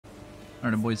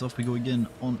Alright boys, off we go again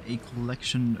on a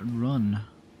collection run.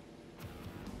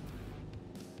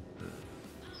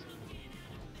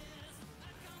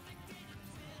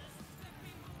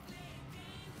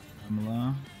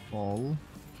 Pamela, Paul,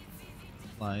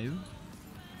 Clive,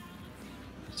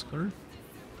 Oscar,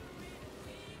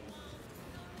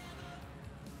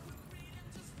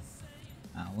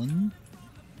 Alan,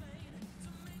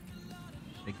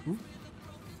 Sheku,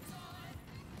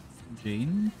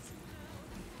 Jane,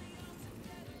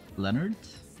 Leonard,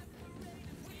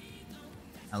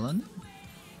 Alan,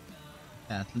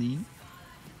 Kathleen,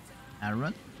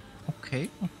 Aaron. Okay.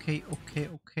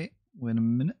 Wait a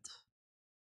minute.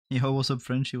 Yo, what's up,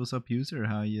 Frenchie? What's up, user?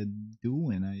 How you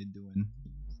doing?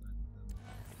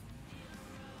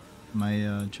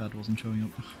 My chat wasn't showing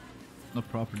up. Not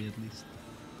properly, at least.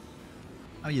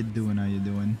 How you doing?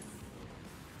 Man.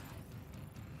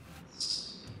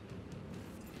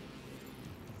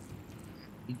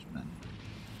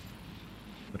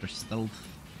 Better stealth.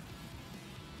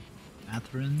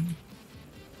 Catherine.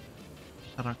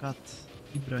 Sharakat.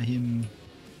 Ibrahim.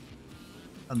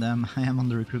 God damn, I am on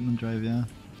the recruitment drive, yeah.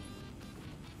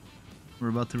 We're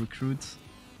about to recruit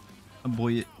a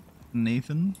boy,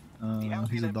 Nathan.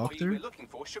 He's a doctor.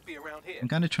 I'm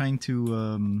kind of trying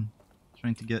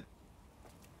to get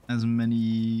as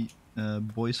many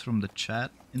boys from the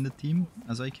chat in the team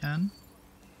as I can.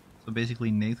 So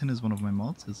basically, Nathan is one of my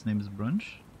mods. His name is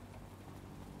Brunch.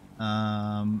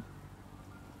 I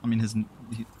mean, his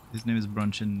name is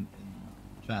Brunch in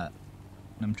chat,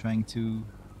 and I'm trying to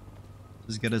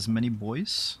just get as many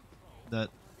boys that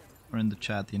are in the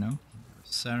chat, you know.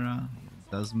 Sarah,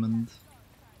 Desmond,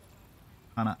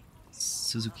 Hana,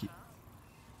 Suzuki,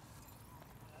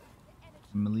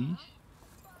 Emily,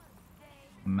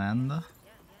 Amanda,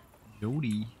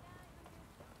 Jody.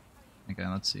 Okay,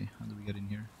 let's see. How do we get in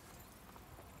here?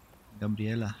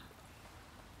 Gabriela,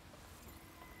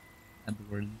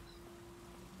 Edward.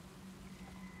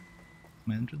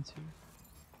 My entrance here.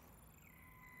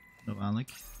 No, Alec.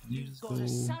 Can you just go? Got a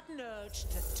sudden urge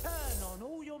to turn on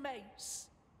all your mates.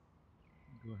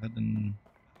 Go ahead and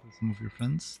kill some of your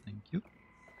friends. Thank you.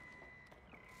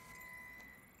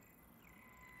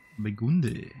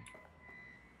 Begunde.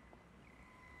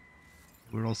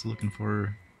 We're also looking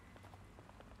for.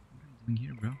 What are you doing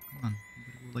here, bro? Come on. You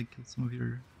gotta go like kill some of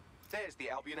your. There's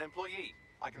the Albion employee.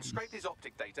 I can scrape his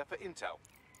optic data for intel.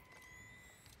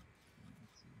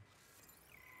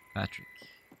 Patrick.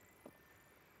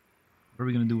 What are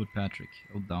we gonna do with Patrick?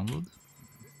 Oh, download?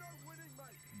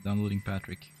 Downloading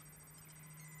Patrick.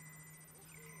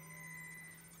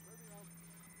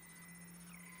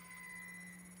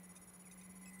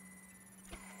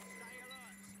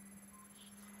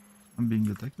 I'm being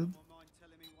detected?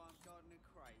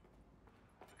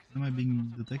 Am I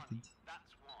being detected?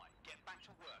 That's why. Get back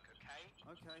to work, okay?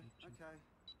 Okay.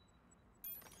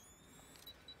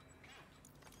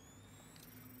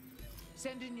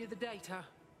 Sending you the data.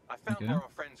 I found where our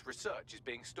friend's research is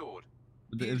being stored.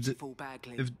 But if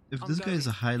this guy is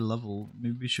a high level,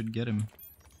 maybe we should get him.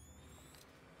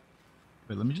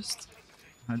 Wait, let me just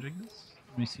hijack this.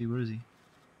 Let me see, where is he?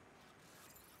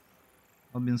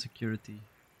 Albion security.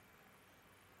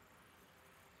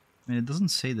 I mean, it doesn't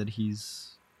say that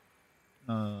he's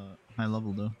high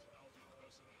level though.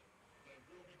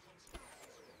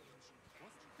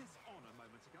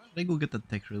 Should I go get that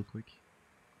tech real quick?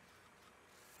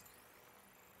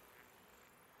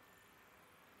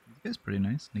 This guy's pretty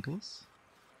nice, Nicholas.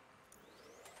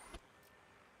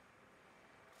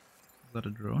 Is that a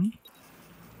drone?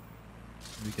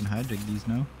 We can hijack these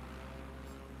now.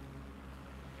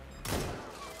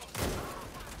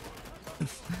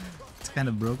 It's kind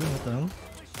of broken, what the hell?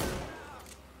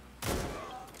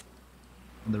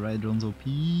 And the right drone's OP.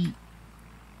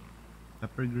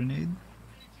 Pepper grenade.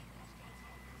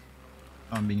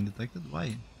 Oh, I'm being detected?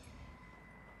 Why?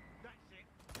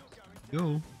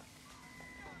 Go.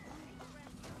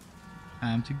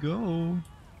 Time to go.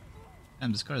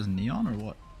 Damn, this car is neon or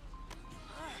what?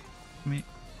 Me.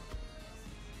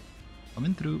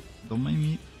 Coming through. Don't mind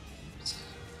me. Oops.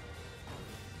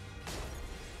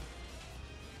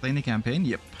 Playing the campaign?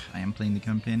 Yep, I am playing the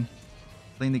campaign.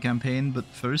 Playing the campaign, but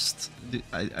first,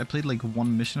 I played like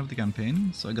one mission of the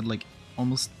campaign, so I got like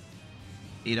almost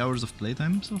 8 hours of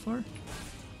playtime so far.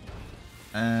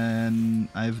 And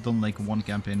I've done like one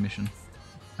campaign mission.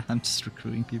 I'm just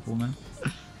recruiting people, man.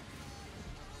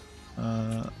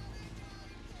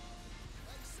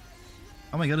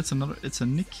 Oh my god, it's a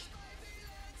Nick.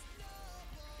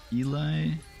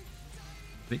 Eli.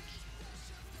 Vic.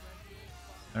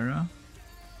 Sarah.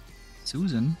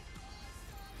 Susan.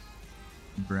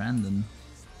 Brandon.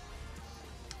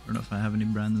 I don't know if I have any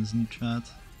Brandons in the chat.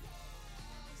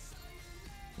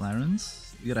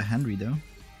 Clarence? We got a Henry though.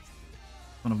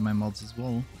 One of my mods as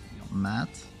well. We got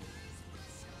Matt.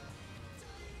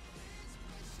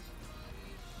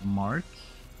 Mark.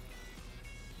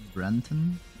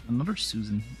 Brenton. Another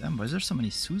Susan. Damn, why is there so many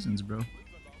Susans, bro?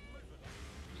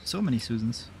 So many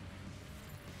Susans.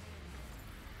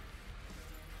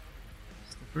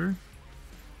 Christopher.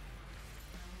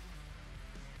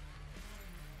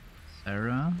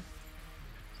 Sarah.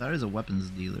 Sarah's a weapons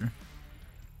dealer.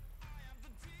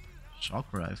 Shock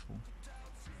rifle.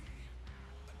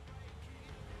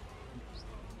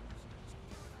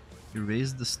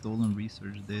 Erase the stolen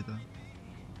research data.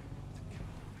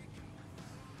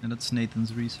 And that's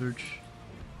Nathan's research.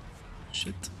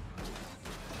 Shit.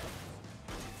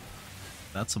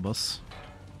 That's a bus.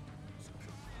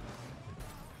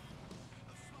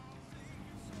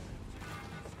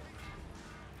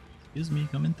 Excuse me,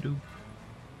 coming through.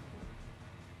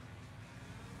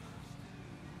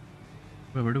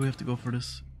 Wait, where do we have to go for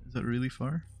this? Is that really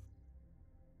far?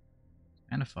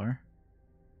 Kinda far.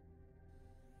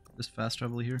 Just fast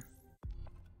travel here.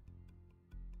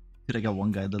 Dude, I got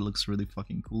one guy that looks really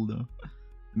fucking cool though.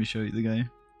 Let me show you the guy.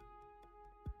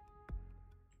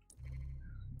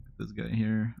 Look at this guy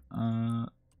here.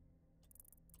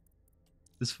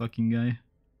 This fucking guy.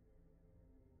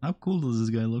 How cool does this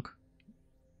guy look?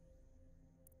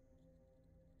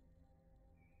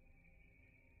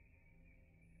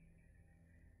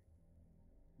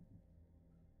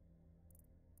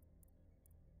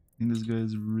 I think this guy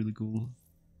is really cool.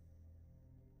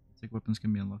 Tech weapons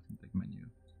can be unlocked in tech menu.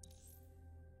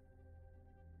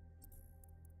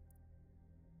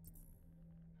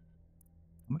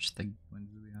 How much tech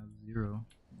points do we have? 0.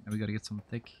 Now we gotta get some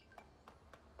tech.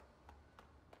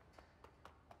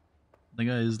 The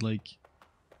guy is like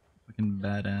fucking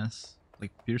badass.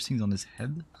 Like piercings on his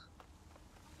head.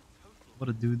 What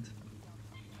a dude.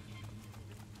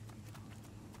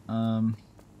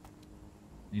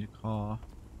 Need a car.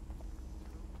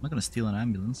 I'm not gonna steal an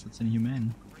ambulance, that's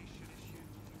inhumane.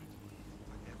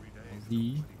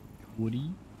 Ozzy,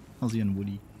 Woody, Ozzy and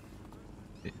Woody.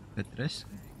 Petres,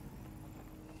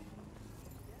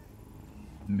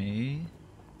 May,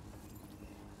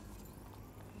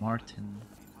 Martin,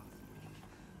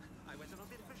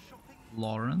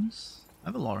 Lawrence. I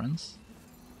have a Lawrence.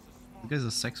 This guy's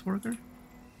a sex worker.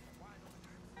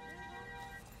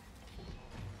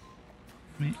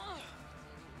 Me.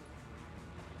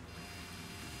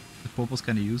 The Popo's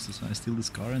kinda useless, so I steal this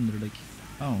car and they're like,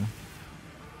 oh.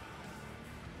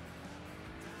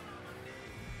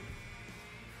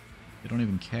 They don't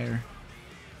even care.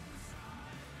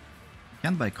 You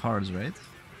can't buy cars, right?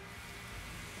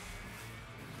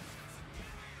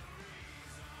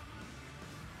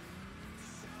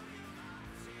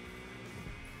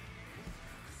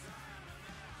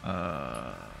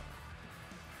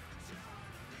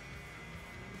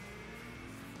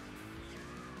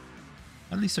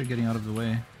 At least they're getting out of the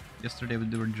way. Yesterday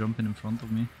they were jumping in front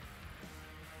of me.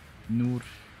 Noor.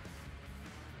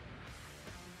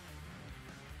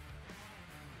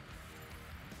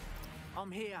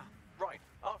 I'm here. Right,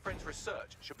 our friend's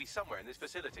research should be somewhere in this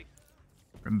facility.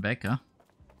 Rebecca.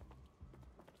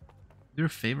 Your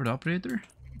favorite operator?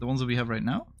 The ones that we have right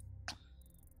now?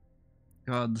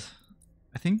 God.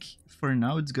 I think for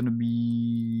now it's gonna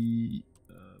be...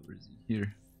 where is he?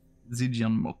 Here.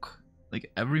 Zijian Mok. Like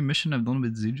every mission I've done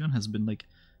with Zijian has been like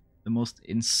the most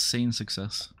insane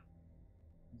success.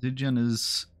 Zijian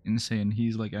is insane.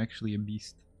 He's like actually a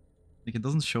beast. Like it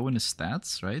doesn't show in his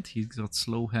stats, right? He's got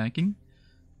slow hacking.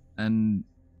 And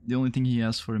the only thing he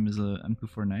has for him is a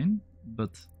M249.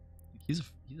 But he's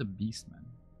a beast, man.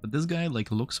 But this guy,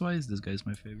 like looks wise, this guy's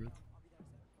my favorite.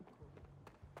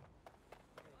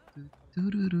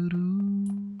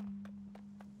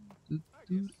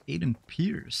 Aiden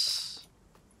Pierce.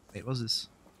 Wait, what's this?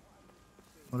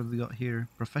 What have we got here?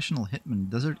 Professional Hitman,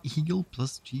 Desert Eagle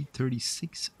plus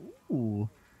G36. Ooh.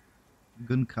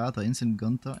 Gun kata, instant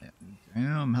gunta.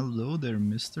 Damn, hello there,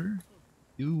 mister.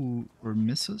 You or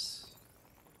Mrs.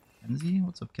 Kenzie?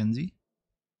 What's up, Kenzie?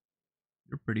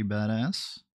 You're pretty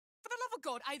badass. For the love of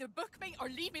God, either book me or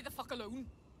leave me the fuck alone.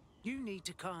 You need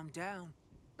to calm down.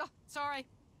 Oh, sorry.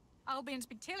 Albion's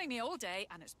been tailing me all day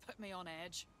and it's put me on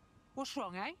edge. What's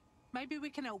wrong, eh? Maybe we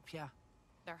can help you.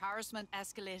 Their harassment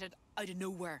escalated out of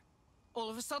nowhere. All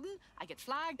of a sudden, I get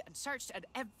flagged and searched at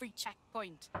every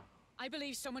checkpoint. I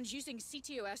believe someone's using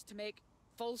CTOS to make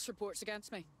false reports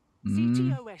against me.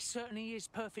 CTOS certainly is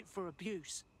perfect for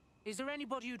abuse. Is there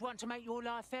anybody who'd want to make your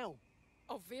life hell?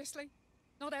 Obviously.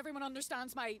 Not everyone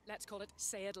understands my, let's call it,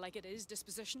 say it like it is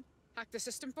disposition. Hack the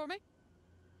system for me?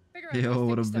 Figure out how to Yo,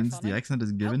 what a fix their Vince the funny. accent is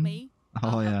Help given. me. Oh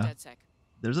I'll help yeah. DedSec.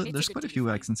 There's It's a there's good quite a deal few for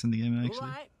you. accents in the game All actually.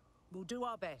 right, we'll do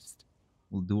our best.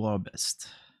 We'll do our best.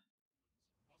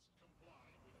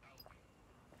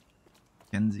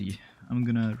 Kenzie. I'm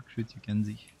gonna recruit you,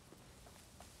 Kenzie.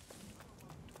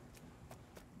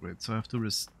 Wait, so I have to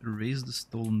erase the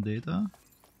stolen data?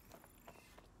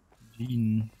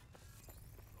 Jean.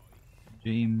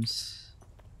 James.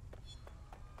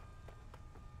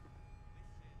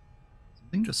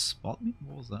 Something just spot me?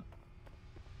 What was that?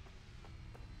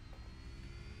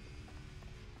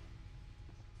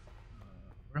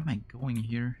 Where am I going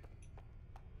here?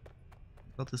 I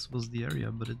thought this was the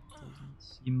area, but it doesn't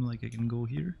seem like I can go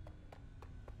here.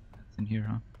 It's in here,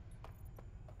 huh?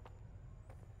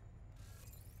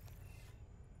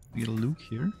 We get a Luke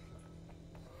here.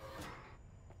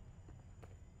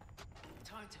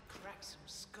 Time to crack some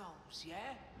skulls, yeah?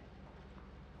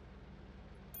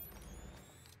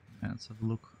 Yeah, let's have a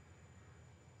look.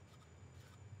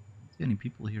 Don't see any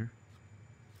people here.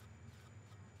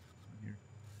 Here.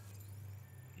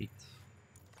 8.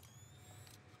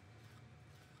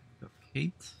 Got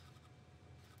Kate.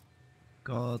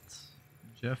 Got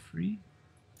Jeffrey.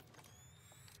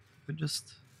 Could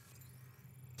just.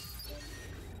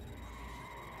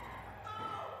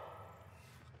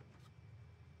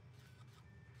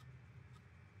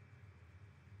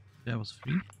 That was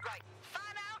free. Right,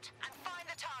 fan out and find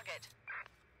the target.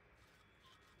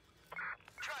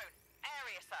 Drone,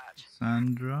 area search.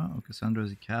 Cassandra. Oh, Cassandra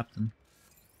is a captain.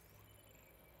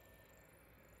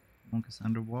 Come on,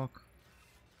 Cassandra, walk.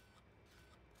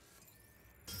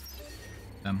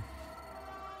 Damn.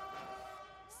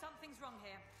 Something's wrong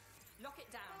here. Lock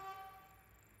it down.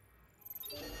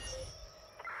 Would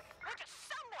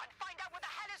someone find out what the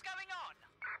hell is going on?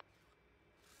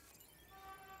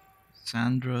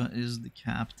 Sandra is the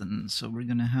captain, so we're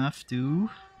gonna have to.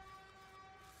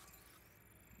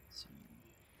 Let's see.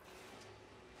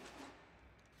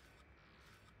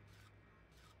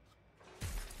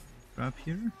 Grab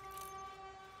here.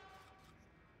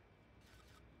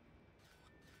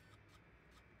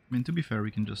 I mean, to be fair,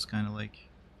 we can just kind of like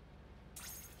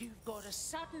You've got a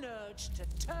sudden urge to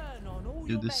turn on all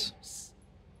do your this. mates.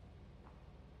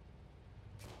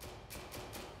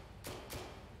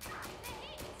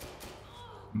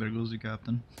 There goes the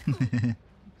captain. Nice.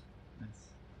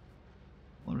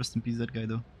 Well, rest in peace, that guy,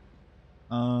 though.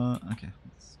 Okay,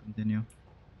 let's continue.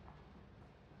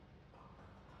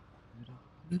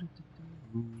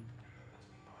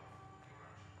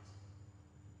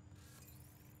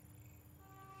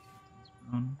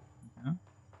 Okay.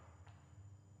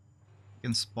 You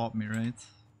can spot me, right?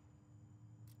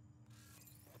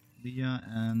 Leah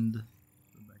and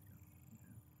Rebecca.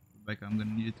 Okay. Rebecca, I'm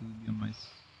gonna need you to be on my.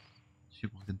 She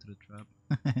walked into the trap.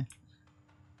 They're here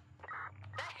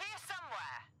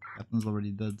somewhere. Captain's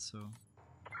already dead, so.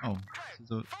 Oh, this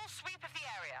is a Full sweep of the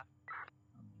area.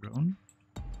 drone.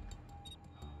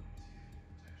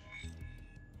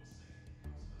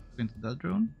 Go into that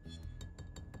drone.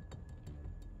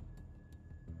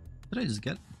 What did I just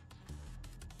get?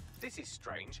 This is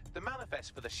strange. The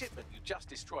manifest for the shipment you just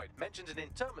destroyed mentions an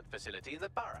internment facility in the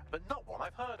borough, but not one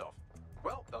I've heard of.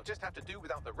 Well, they'll just have to do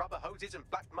without the rubber hoses and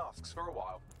black masks for a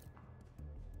while.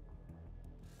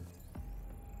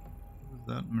 What was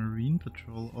that? Marine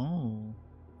patrol. Oh.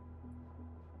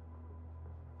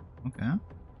 Okay.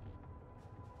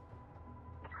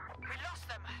 We lost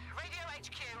them. Radio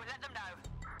HQ, let them know.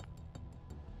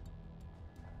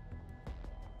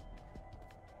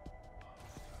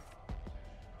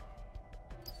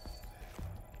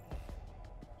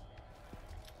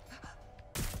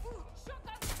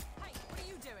 Shotgun! Hey, what are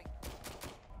you doing?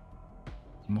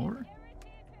 More?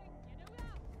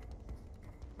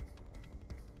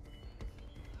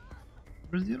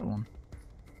 Where's the other one?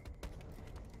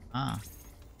 Ah.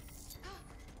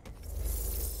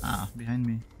 Ah, behind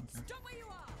me. Okay. Stop where you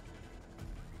are!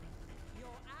 You're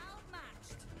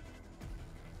outmatched.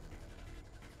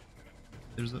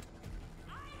 There's a. I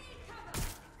need cover!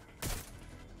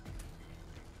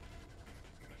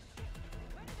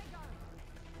 Where did they go?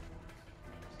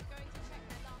 Going to check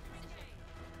their last message.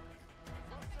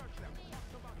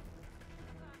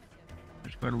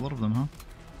 There's quite a lot of them, huh?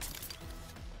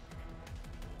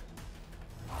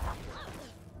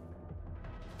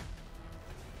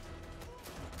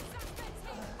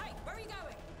 Hey, where are you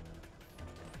going?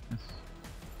 Yes.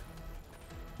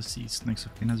 Deceased next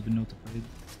of kin has been notified.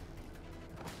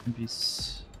 In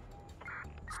peace.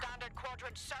 Standard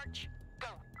quadrant search, go.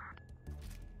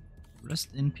 Rest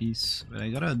in peace. But I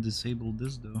gotta disable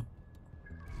this though.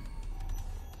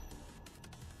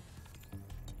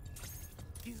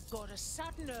 You've got a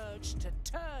sudden urge to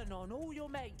turn on all your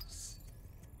mates.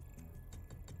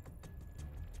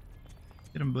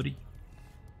 Get him, buddy.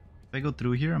 If I go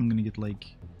through here, I'm gonna get like...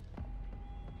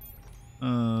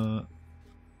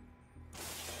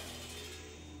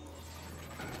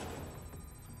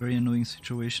 very annoying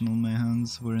situation on my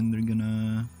hands wherein they're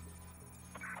gonna...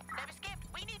 Never skip.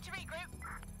 We need to regroup.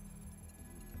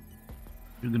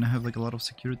 You're gonna have like a lot of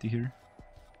security here.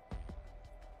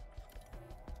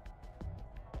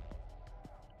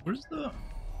 Where's the...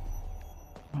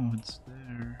 Oh, it's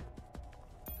there.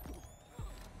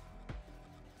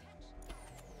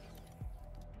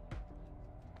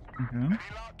 Okay. Any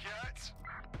luck yet?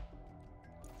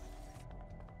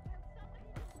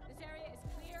 This area is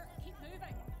clear. Keep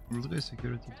moving. Where's the guy's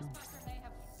security too? Ghostbuster may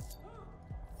have...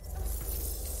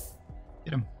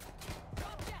 Get him.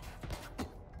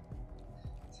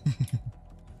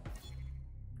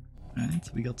 Alright,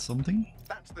 we got something.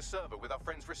 That's the server with our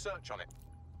friend's research on it.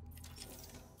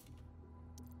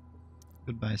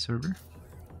 Goodbye, server.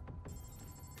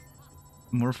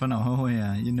 More fun. Oh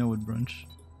yeah, you know it, brunch.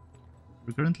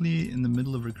 We're currently in the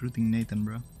middle of recruiting Nathan,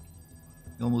 bro.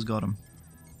 We almost got him.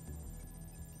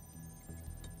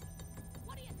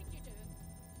 What do you think you're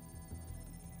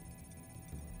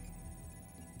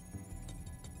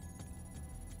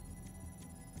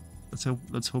doing?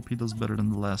 Let's hope he does better than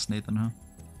the last Nathan, huh?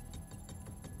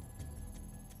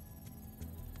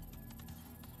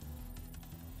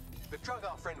 The drug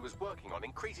our friend was working on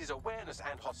increases awareness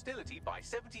and hostility by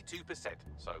 72%.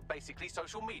 So basically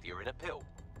social media in a pill.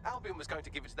 Albion was going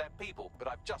to give it to their people, but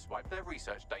I've just wiped their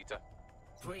research data.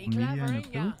 Pretty Media clever, and a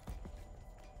ain't pill? ya?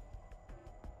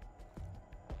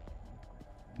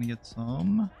 Can we get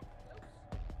some?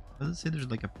 Does it say there's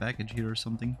like a package here or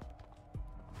something?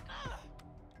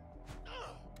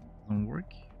 Doesn't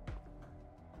work.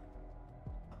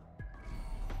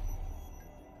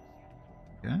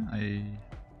 Okay, I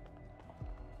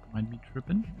might be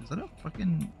tripping. Is that a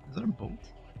fucking... Is that a boat?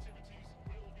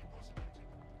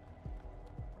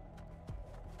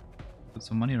 Put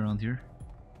some money around here.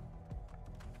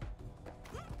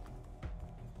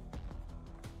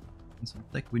 And some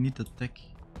tech. We need the tech.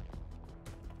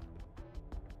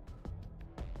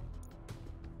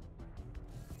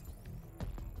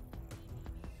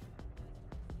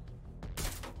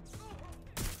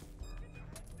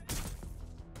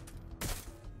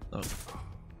 Oh.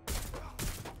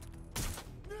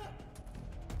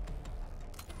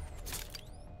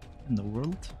 In the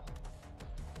world?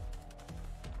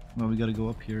 Well, we gotta go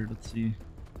up here. Let's see.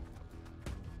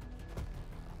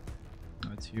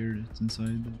 Oh, it's here. It's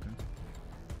inside. Okay.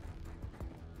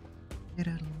 Get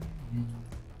out of the way.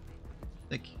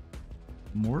 Thick.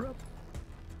 More up?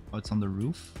 Oh, it's on the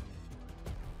roof.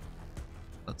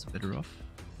 That's a bit rough.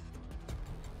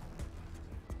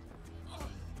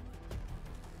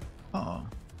 Oh.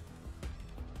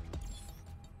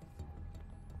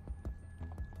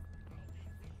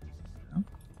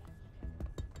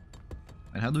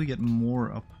 Right, how do we get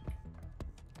more up?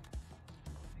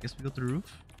 I guess we go to the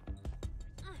roof.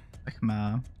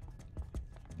 Echma.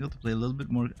 We got to play a little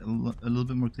bit more,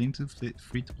 clean to play,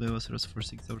 free to play Westeros for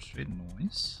 6 hours straight.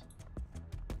 Noise.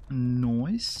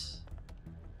 Noise.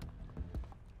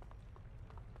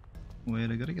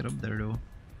 Wait, I gotta get up there though.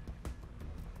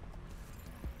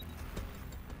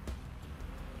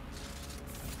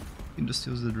 You can just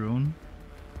use the drone.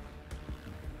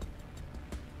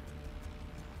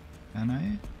 Can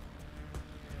I?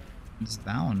 It's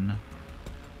down.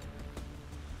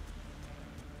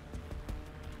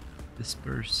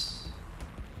 Disperse.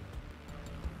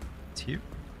 It's here.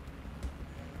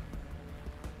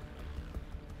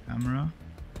 Camera.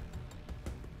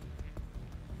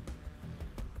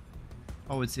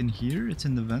 Oh, it's in here? It's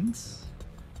in the vents?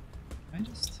 Can I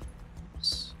just...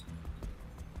 Oops.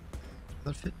 Does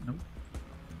that fit? Nope.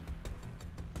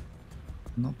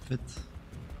 Not fit.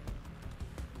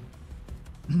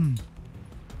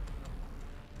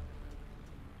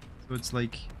 So it's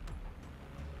like...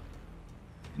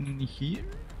 in here?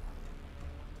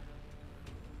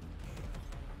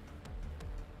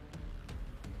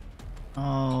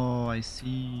 Oh, I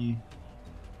see.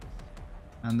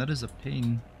 And that is a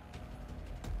pain.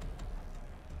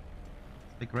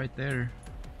 Like right there.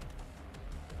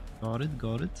 Got it,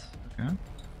 got it. Okay.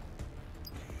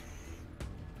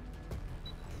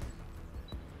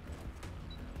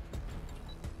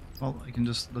 Well, I can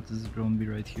just let this drone be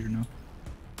right here now.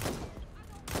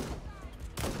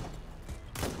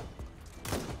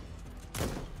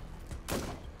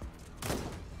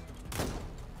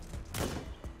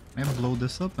 May I blow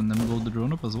this up and then blow the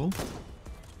drone up as well?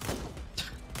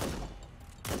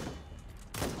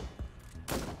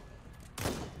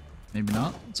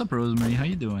 What's up, Rosemary? How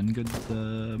you doing? Good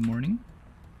morning.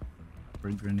 For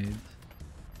a grenade.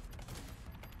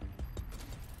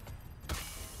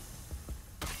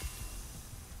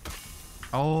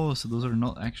 Oh, so those are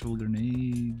not actual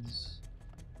grenades.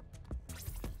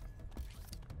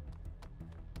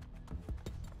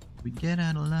 We get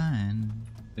out of line.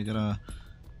 I gotta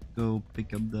go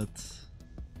pick up that.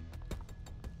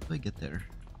 How do I get there?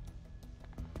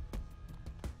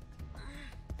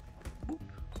 Boop.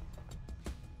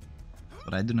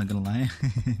 But I do, not gonna lie.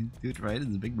 Dude, right?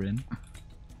 It's a big brain.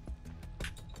 I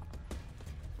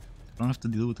don't have to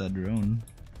deal with that drone.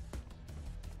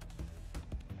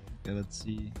 Okay, let's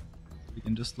see. We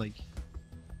can just like.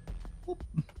 Whoop.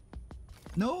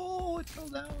 No, it fell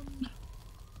down.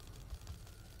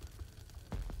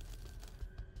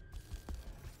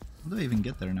 How do I even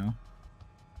get there now?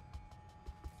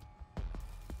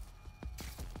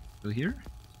 Go here?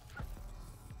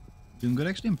 Doing good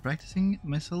actually. I'm practicing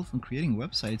myself on creating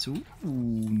websites. Ooh,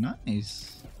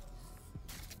 nice.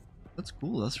 That's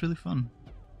cool. That's really fun.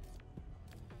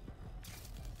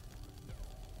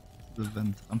 The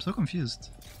vent. I'm so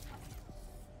confused.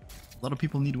 A lot of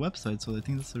people need websites, so I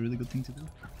think that's a really good thing to do.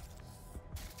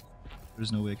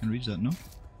 There's no way I can reach that, no?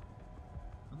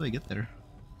 How do I get there?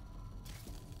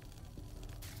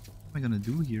 What am I gonna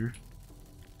do here?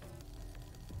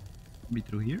 Maybe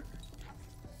through here?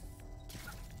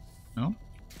 No?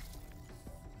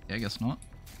 Yeah, I guess not.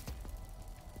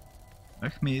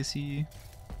 Ach, Macy.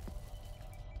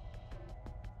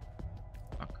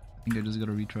 Fuck. I think I just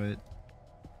gotta retry it.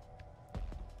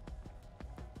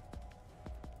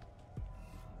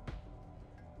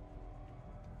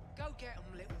 Go get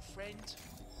 'em, little friend.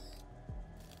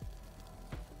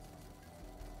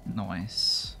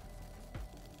 Nice.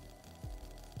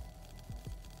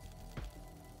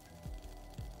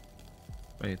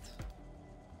 Wait.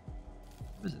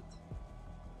 What is it?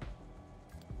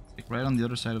 It's like right on the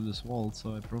other side of this wall,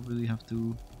 so I probably have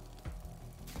to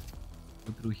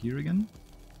go through here again.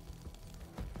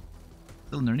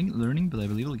 Still learning, but I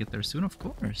believe I'll get there soon, of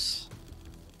course.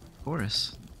 Of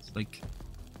course. It's like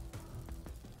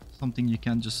something you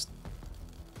can't just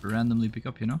randomly pick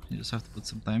up, you know? You just have to put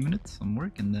some time in it, some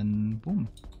work, and then boom.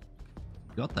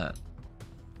 You got that.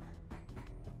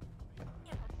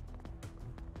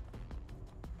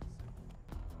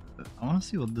 I wanna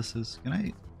see what this is. Can I?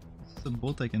 Is this a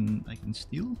boat I can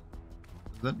steal?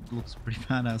 That looks pretty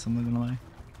badass, I'm not gonna lie.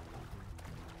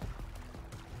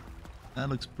 That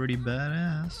looks pretty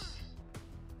badass.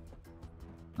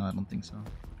 No, I don't think so.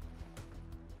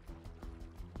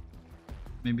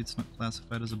 Maybe it's not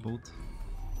classified as a boat.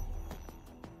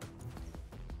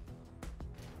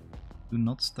 Do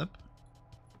not step.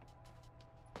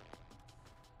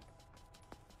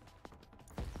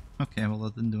 Okay, well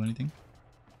that didn't do anything.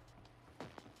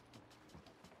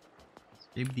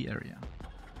 Escape the area.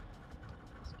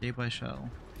 Escape I shall.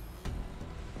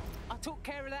 I took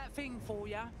care of that thing for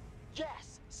ya.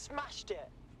 Yes, smashed it.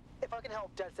 If I can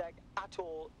help DedSec at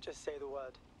all, just say the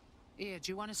word. Here,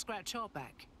 do you want to scratch our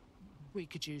back? We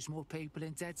could use more people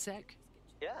in DedSec.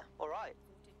 Yeah, all right.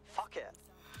 Fuck it.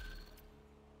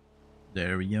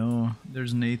 There we go.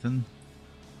 There's Nathan.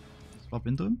 Let's pop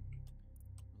into him.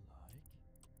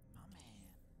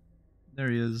 There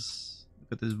he is.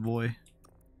 Look at this boy.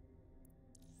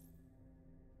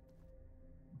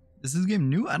 Is this game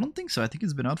new? I don't think so. I think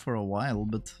it's been out for a while,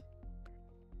 but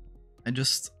I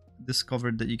just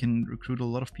discovered that you can recruit a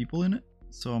lot of people in it.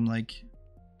 So I'm like,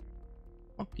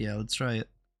 fuck yeah, let's try it.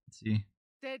 Let's see.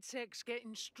 DedSec's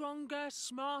getting stronger,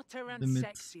 smarter, and Limit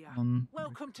sexier. on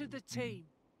Welcome to the team.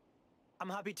 I'm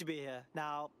happy to be here.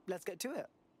 Now, let's get to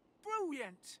it.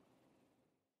 Brilliant.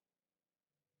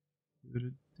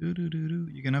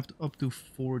 You can have up to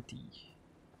 40.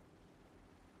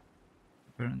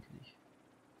 Apparently.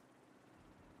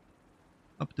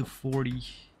 Up to 40.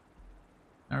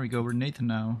 There we go, we're Nathan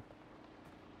now.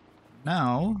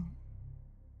 Now,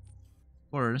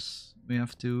 of course, we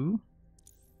have to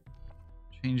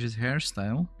change his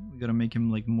hairstyle. We gotta make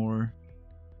him like more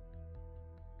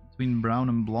between brown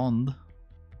and blonde.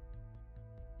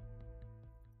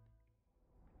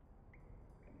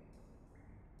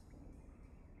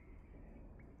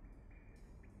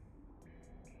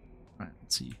 Right,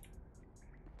 let's see.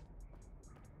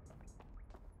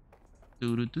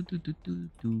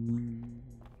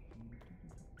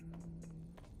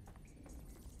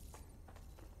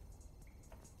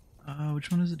 Which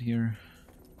one is it here?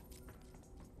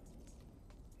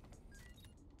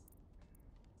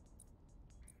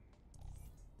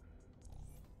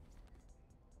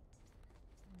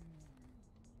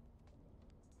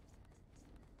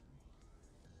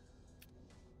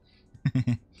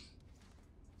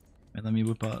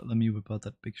 Alright, let me whip out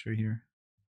that picture here.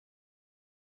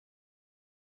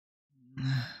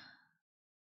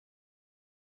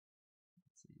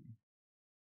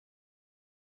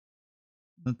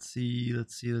 Let's see.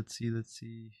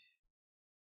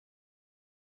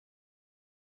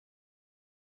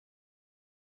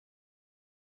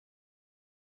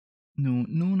 No.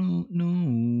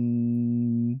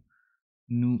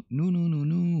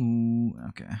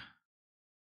 Okay.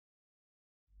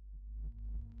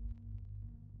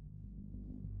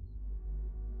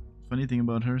 Funny thing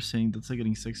about her saying that's like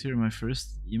getting sexier. My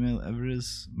first email ever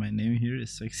is my name here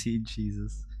is sexy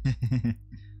Jesus.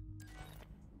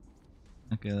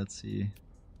 Okay, let's see.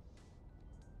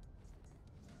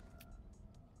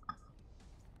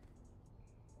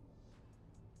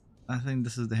 I think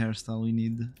this is the hairstyle we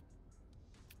need.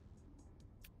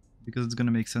 Because it's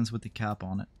gonna make sense with the cap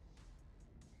on it.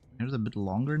 Here's a bit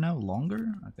longer now.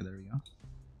 Longer? Okay, there we go.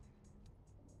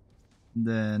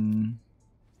 Then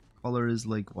color is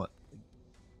like what?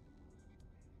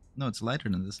 No, it's lighter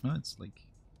than this. No, it's like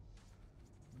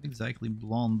not exactly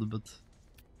blonde, but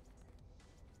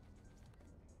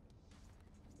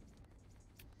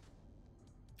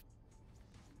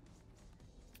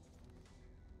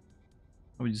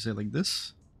how would you say, like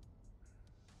this?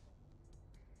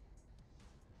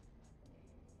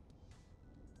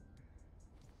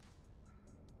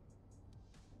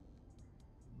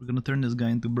 We're gonna turn this guy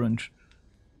into brunch.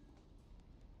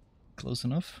 Close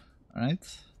enough.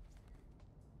 Alright.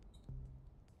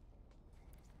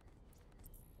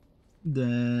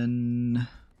 Then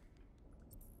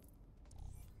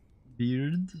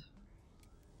beard.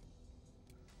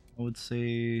 I would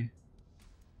say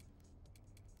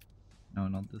no,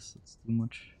 not this. It's too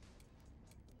much.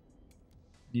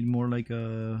 Need more like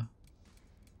a.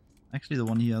 Actually, the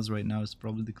one he has right now is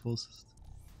probably the closest.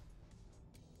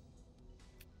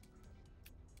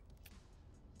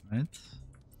 Right.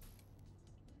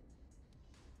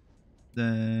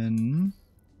 Then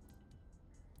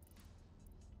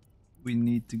we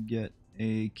need to get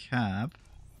a cap.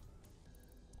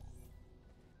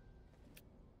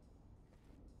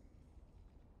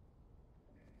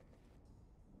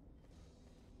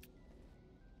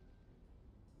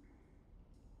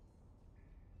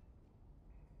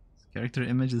 His character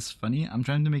image is funny. I'm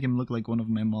trying to make him look like one of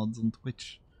my mods on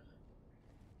Twitch.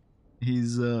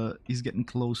 He's getting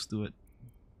close to it.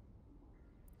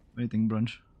 What do you think,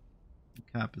 brunch?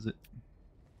 What cap is it?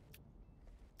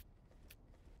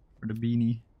 Or the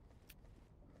beanie?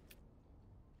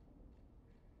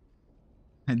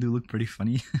 I do look pretty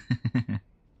funny.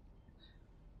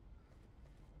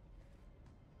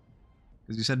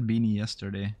 Because you said beanie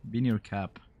yesterday. Beanie or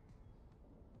cap?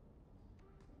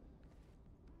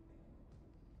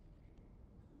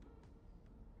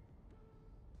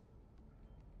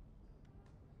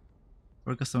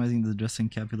 For customizing the dressing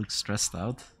cap, he looks stressed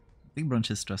out. I think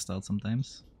brunch is stressed out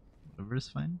sometimes. Whatever is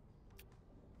fine.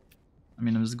 I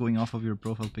mean, I'm just going off of your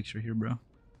profile picture here, bro.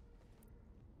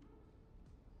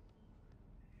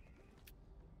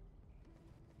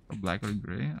 Oh, black or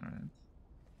gray? Alright.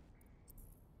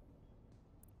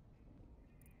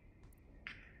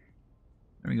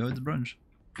 There we go, it's brunch.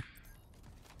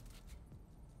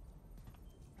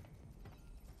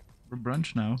 We're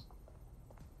brunch now.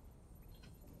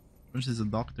 Brunch is a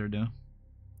doctor though.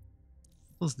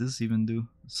 What does this even do?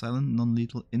 Silent,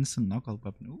 non-lethal, instant knockout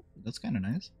weapon. Ooh, that's kinda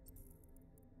nice.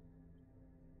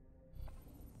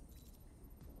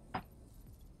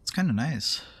 It's kinda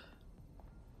nice.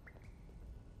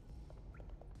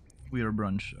 We are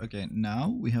brunch. Okay, now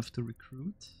we have to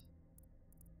recruit.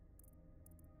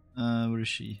 Where is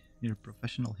she? Here,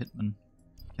 professional hitman.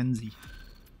 Kenzie.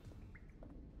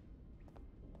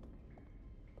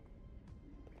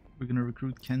 We're gonna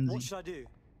recruit Kenzie. What should I do?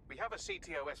 We have a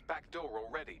CTOS backdoor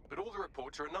already, but all the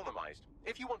reports are anonymized.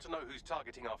 If you want to know who's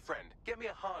targeting our friend, get me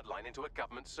a hard line into a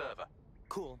government server.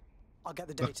 Cool. I'll get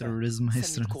the data. Dr. Rizmeister,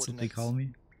 Send me the that's what they coordinates. call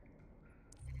me.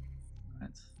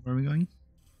 Alright, where are we going?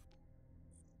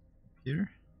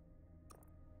 Here?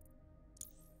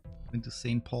 Going to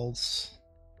St. Paul's.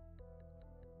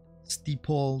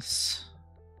 Steeples.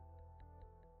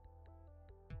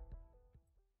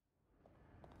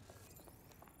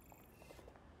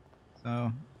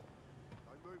 So.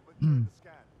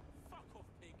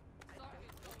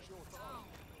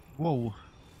 Whoa.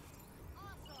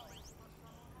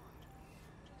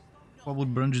 What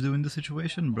would Brunch do in this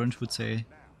situation? Brunch would say,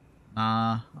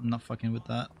 nah, I'm not fucking with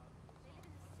that.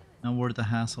 Not worth the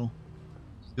hassle.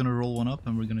 Just gonna roll one up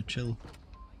and we're gonna chill.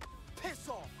 Piss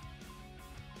off.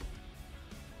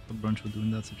 What Brunch would do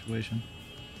in that situation.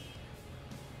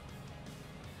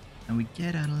 And we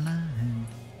get out of line.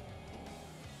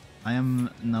 I am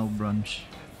now brunch.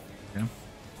 Yeah.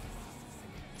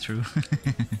 True.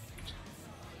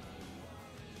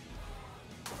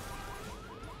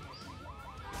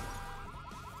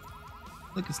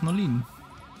 Look, it's Nolin.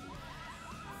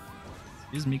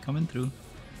 Excuse me coming through.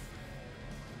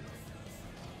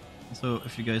 So,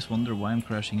 if you guys wonder why I'm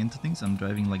crashing into things, I'm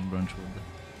driving like Brunch would.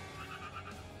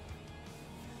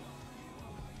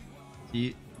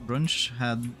 See, Brunch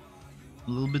had a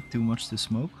little bit too much to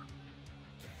smoke.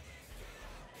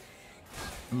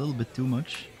 A little bit too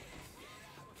much.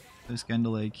 It was kinda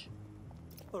like...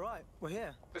 Alright, we're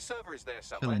here. The server is there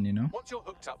somewhere. chilling, you know? Once you're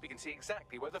hooked up, we can see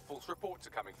exactly where the false reports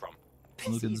are coming from.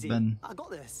 Look at Easy. Ben. I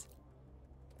got this.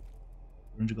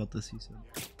 Brunch got this, he said.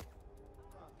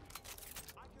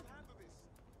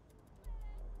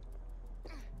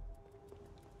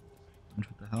 Brunch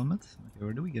with the helmet? Okay,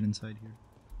 where do we get inside here?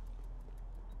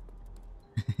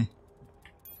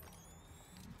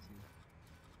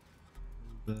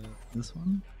 This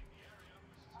one?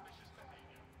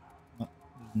 Oh,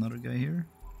 there's another guy here.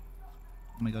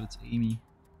 Oh my god, it's Amy.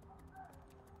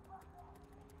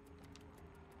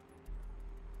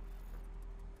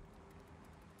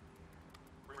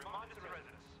 Reminders to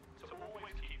residents to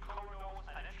always keep corridors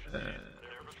and entrances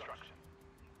clear of obstruction.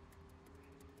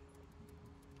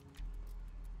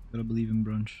 Gotta believe in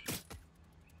Brunch.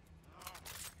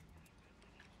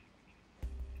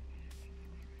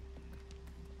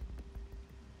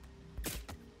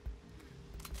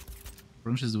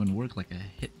 Brunch is doing work like a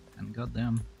hit, and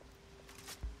goddamn.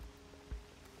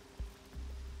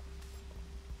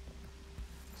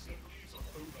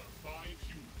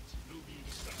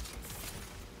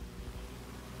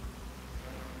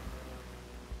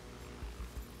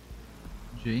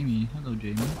 Jamie, hello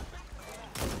Jamie.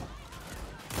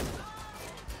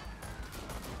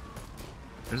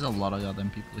 There's a lot of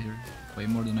goddamn people here, way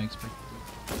more than I expected.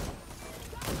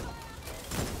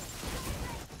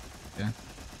 Okay.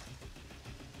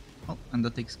 Oh, and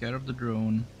that takes care of the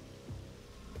drone.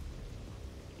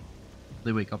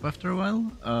 They wake up after a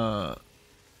while?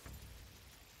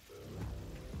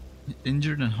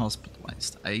 Injured and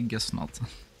hospitalized. I guess not.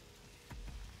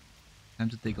 Time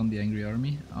to take on the angry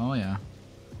army. Oh yeah.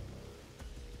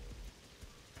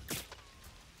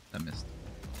 I missed.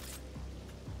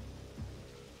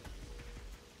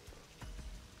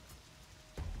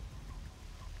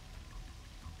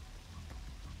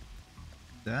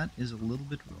 That is a little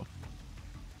bit rough.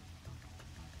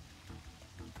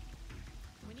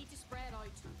 We need to spread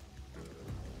out.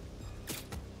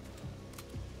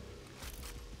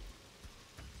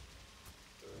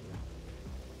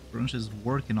 Brunch is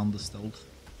working on the stealth.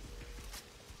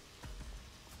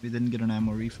 We didn't get an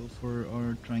ammo refill for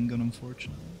our train gun,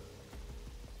 unfortunately.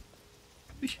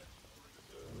 Whoosh.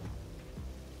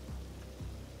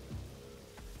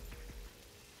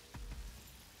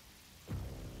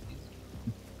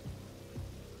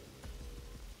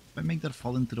 If I make that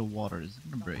fall into the water, is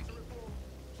it gonna break?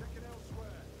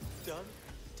 Done?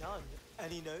 Done.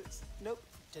 Any notes? Nope,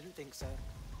 didn't think so.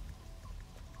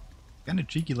 Kinda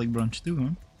cheeky like Brunch too, huh?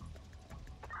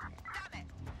 Damn it!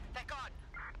 They're gone!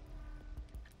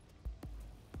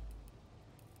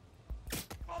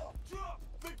 Oh, drop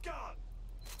the gun!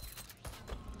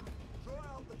 Draw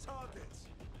out the targets!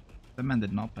 That man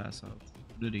did not pass out,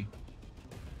 did he?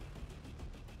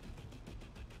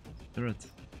 Turret.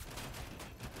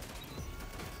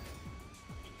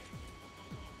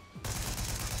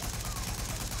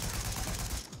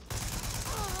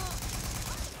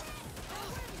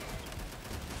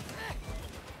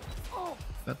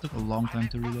 That took a long time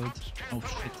to reload. Oh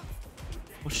shit.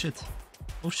 Oh shit.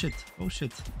 Oh shit. Oh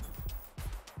shit.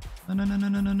 No no no no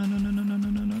no no no no no no no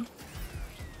no no.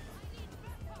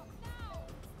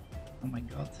 Oh my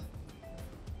god.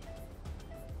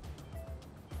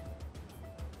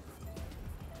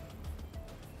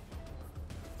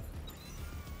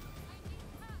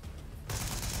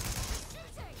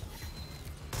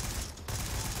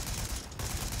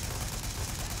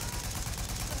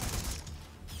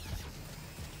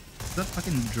 Is that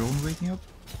fucking drone waking up?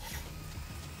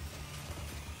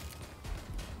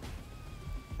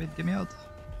 Wait, get me out.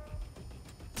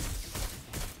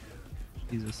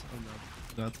 Jesus, oh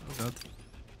god, oh god, oh god.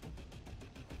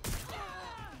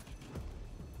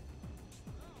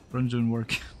 Run's doing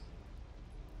work.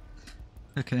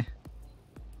 Okay.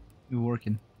 You're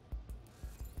working.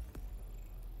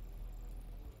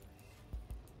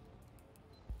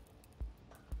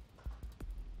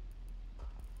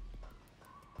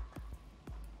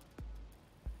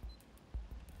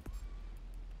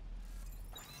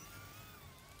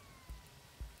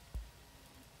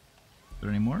 Is there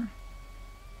any more?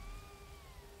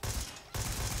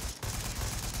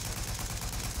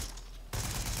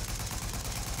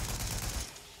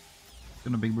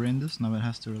 Gonna big brain this, now it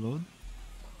has to reload.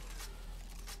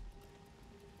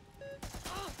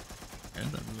 Okay,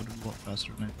 that reloaded a lot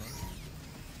faster than I thought.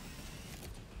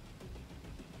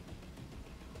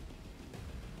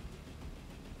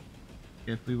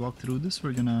 Okay, if we walk through this,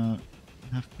 we're gonna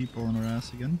have people on our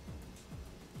ass again.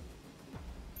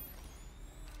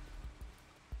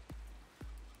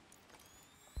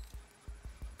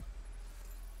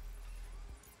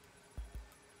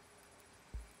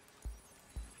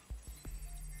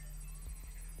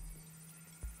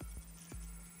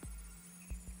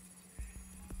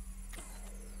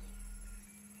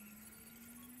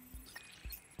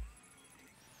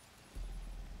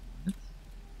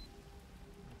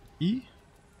 E.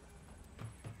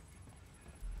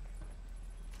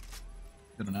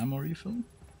 Got an ammo refill.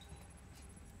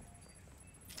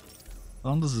 How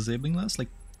long does disabling last? Like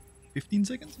 15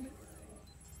 seconds maybe?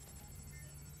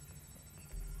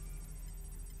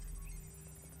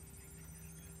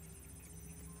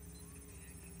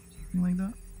 Something like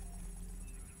that.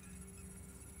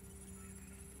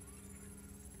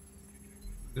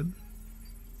 Good.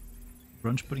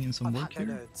 Brunch putting in some work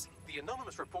here. The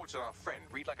anonymous reports on our friend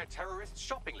read like a terrorist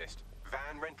shopping list.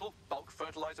 Van rental, bulk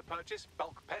fertilizer purchase,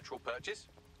 bulk petrol purchase.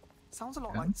 Sounds a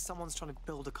lot like someone's trying to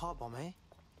build a car bomb, eh?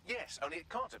 Yes, only it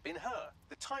can't have been her.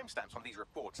 The timestamps on these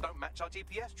reports don't match our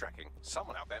GPS tracking.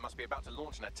 Someone out there must be about to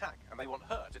launch an attack, and they want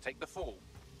her to take the fall.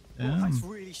 Well, that's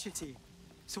really shitty.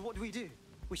 So what do?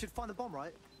 We should find the bomb,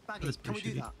 right? Baggy, can we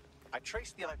do that? I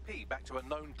traced the IP back to a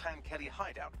known Clan Kelly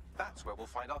hideout. That's where we'll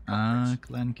find our Ah, culprits.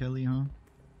 Clan Kelly, huh?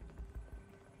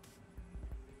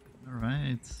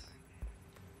 Alright.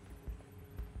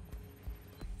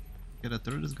 Yeah, that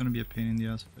turret is gonna be a pain in the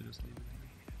ass if I just leave it.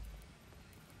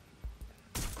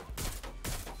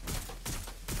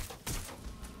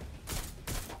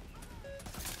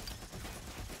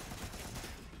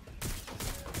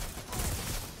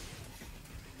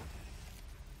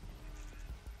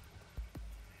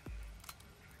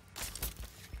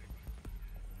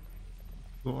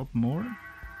 Go up more?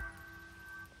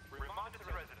 Reminder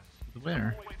to residents.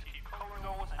 Where? Always keep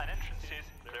corridors and entrances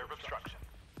clear of obstruction.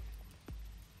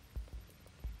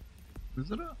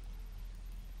 Is it up?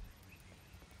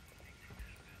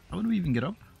 How would we even get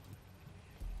up?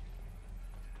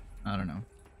 I don't know.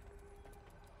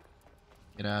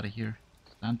 Get out of here.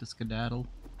 It's time to skedaddle.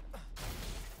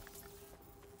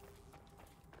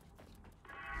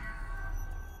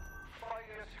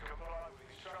 Failure to comply with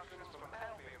instructions from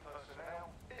ambient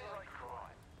personnel is a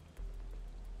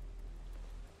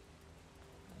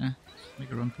crime. Just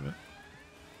make a run for it.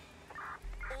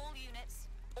 All units,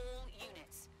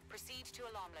 proceed to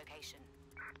alarm location.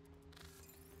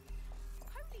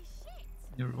 Holy shit!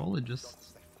 You're all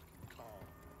just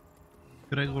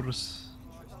Gregors.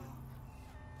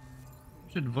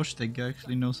 Should Vosteg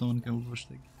actually know someone called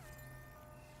Vosteg.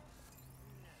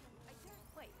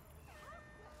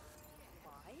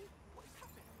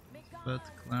 But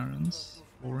Clarence,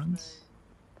 Florence.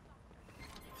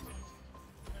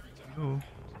 Go.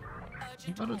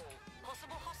 Urgent Got call. it.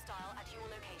 Possible hostile at your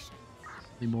location.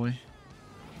 Hey boy.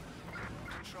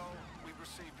 Control, we've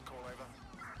received the call over.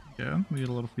 Yeah, we got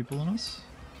a lot of people on us.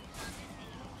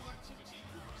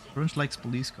 Orange likes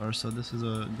police cars, so this is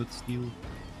a good steal.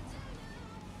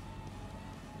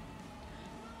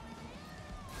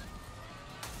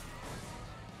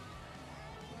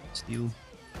 Steal.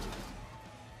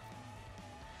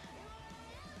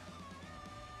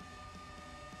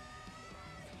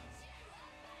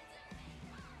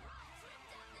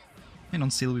 And on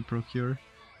steal we procure.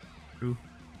 True.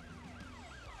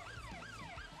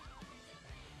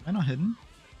 Am I not hidden?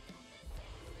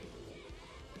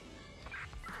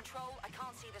 Control, I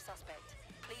can't see the suspect.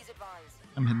 Please advise.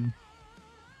 I'm hidden.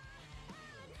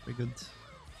 Very good.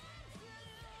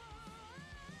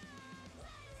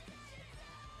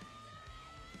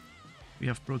 We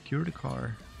have procured a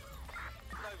car.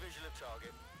 No visual of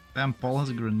target. Damn, Paul has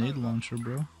a grenade launcher,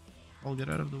 bro. Paul, get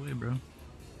out of the way, bro.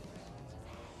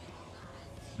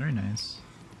 Very nice.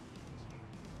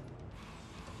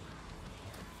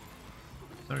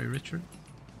 Sorry, Richard.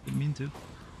 Didn't mean to.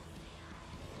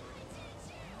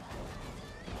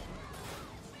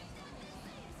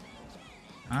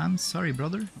 I'm sorry,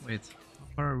 brother. Wait, how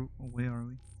far away are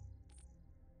we?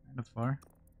 Kind of far.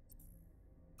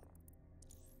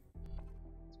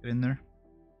 Let's get in there.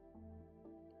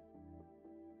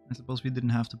 I suppose we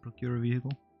didn't have to procure a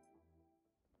vehicle.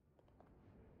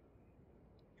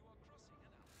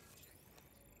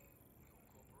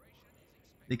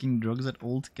 Taking drugs at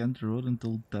Old Kent Road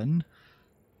until 10?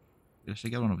 I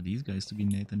should get one of these guys to be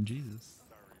Nathan, Jesus.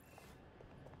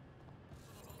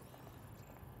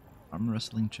 Arm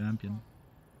wrestling champion.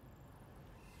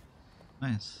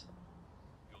 Nice.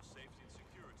 Your safety and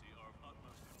security are of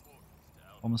utmost importance to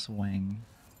Al. Thomas Wang.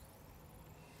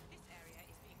 This area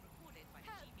is being recorded by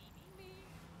the GBB.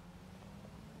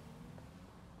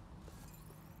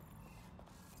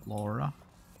 Laura.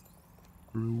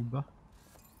 Ruba.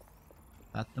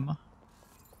 Fatima.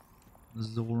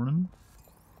 Zoran.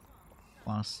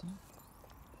 Kwasi.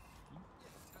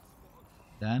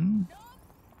 Dan.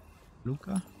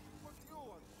 Luca.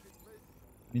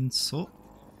 Minso.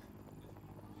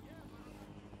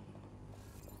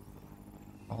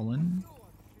 Colin.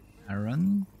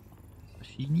 Aaron.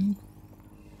 Sashini.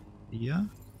 Thea.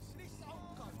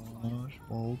 Josh.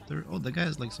 Walter. Oh, the guy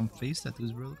has like some face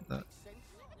tattoos, bro. Look at that.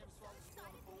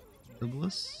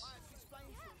 Douglas.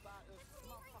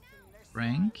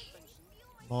 Frank.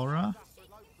 Laura.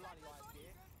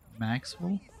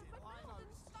 Maxwell.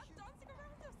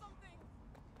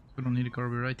 We don't need a car,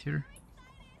 we're right here.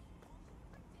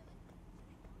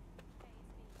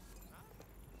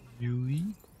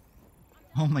 Yui.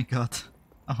 Oh my god.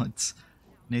 Oh, it's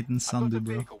Nathan's I've got Sandu, a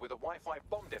bro. vehicle with a Wi-Fi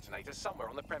bomb detonator somewhere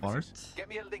on the premises. Bart. Get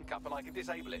me a link up and I can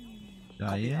disable it.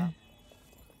 Jaya.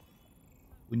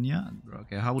 Punya.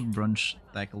 Okay, how would Brunch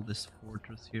tackle this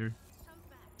fortress here?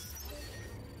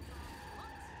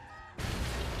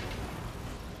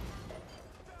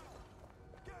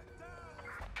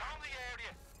 Calm the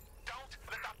area. Don't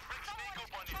let that prick sneak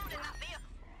up on you.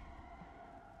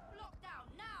 Lockdown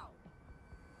now.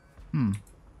 Hmm.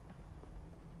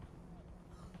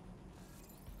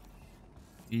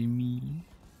 Amy.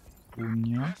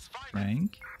 Punya.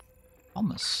 Frank.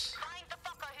 Thomas. Find the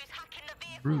fucker who's hacking the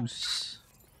vehicle. Bruce.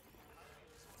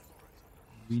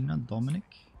 Rena. Dominic.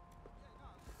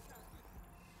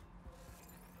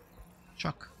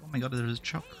 Chuck. Oh my god, there's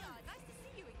Chuck. Nice to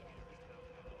see you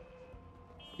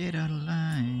again. Get out of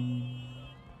line.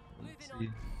 Let's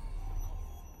see.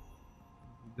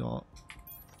 We got.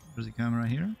 There's a camera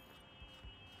here.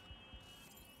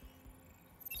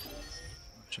 Oh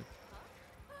shit.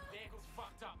 Vehicle's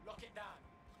fucked up. Lock it down.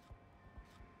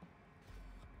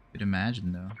 Could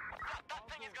imagine though. That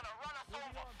thing is gonna run us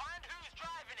over. Find who's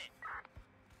driving it.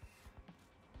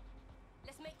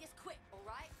 Let's make this quick, all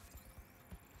right?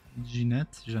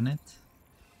 Jeanette.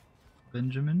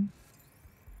 Benjamin.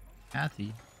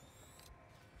 Kathy.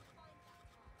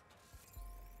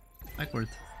 Backward.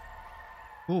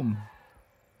 Boom.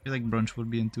 I feel like Brunch would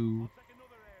be into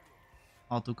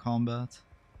auto combat.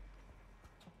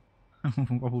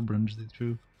 What will Brunch do?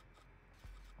 True.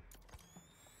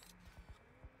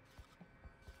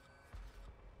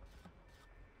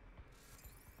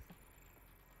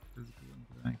 Physical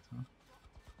interact, huh?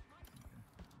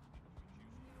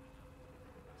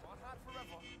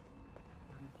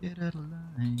 Get out of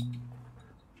line.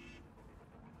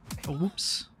 Oh,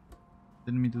 whoops.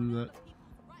 Didn't mean to do that.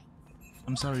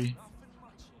 I'm sorry.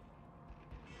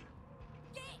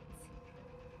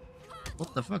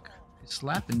 What the fuck? He's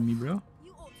slapping me, bro.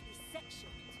 You ought to be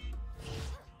sectioned.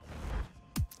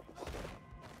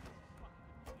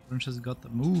 Brunch has got the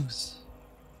moves.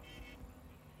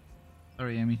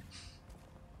 Sorry, Amy.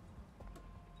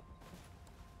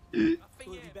 It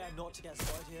would be better not to get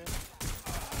started here.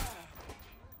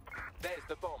 There's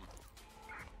the bomb.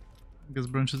 I guess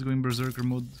Brunch is going berserker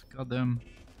mode. Goddamn.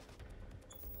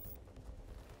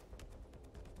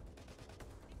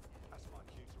 That's my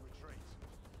cue to retreat.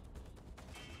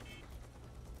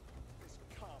 This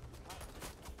can't be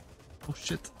happening. Oh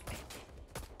shit.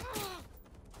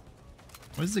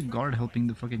 Why is the guard helping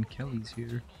the fucking Kellys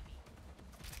here?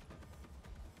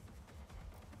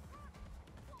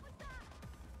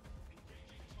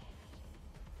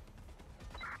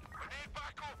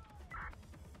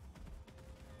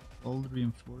 All the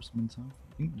reinforcements, huh?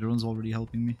 I think the drone's already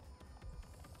helping me.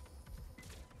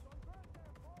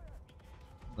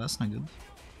 That's not good.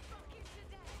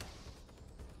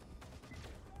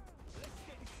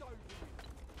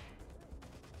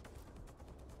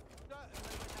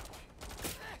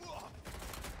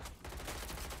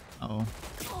 Uh-oh.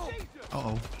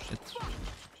 Uh-oh. Shit.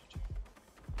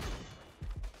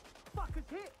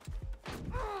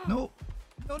 No!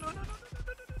 No, no, no, no, no, no,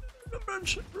 no, no, no,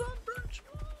 Brunch! Run, Brunch!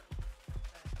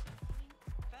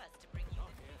 First to bring you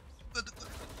the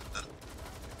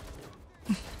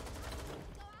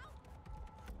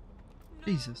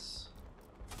Jesus.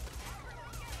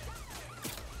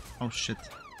 Oh shit.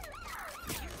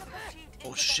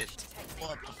 Oh shit.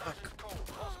 What the fuck?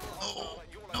 Oh,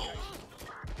 no. Oh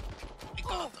my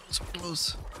god, that was so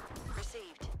close.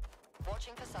 Received.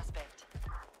 Watching for suspect.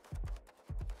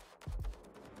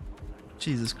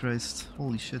 Jesus Christ.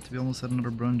 Holy shit, we almost had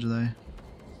another Brunch die.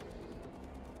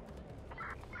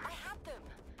 I had them.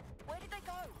 Where did they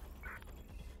go?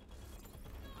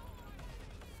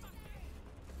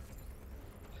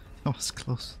 That was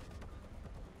close.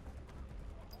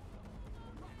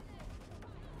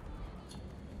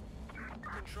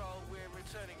 Control, we're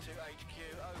returning to HQ.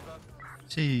 Over.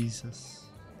 Jesus.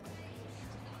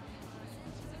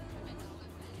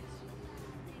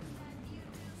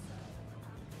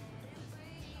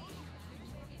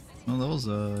 Oh, that was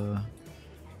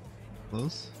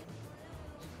close.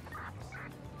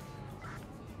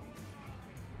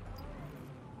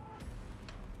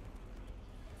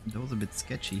 That was a bit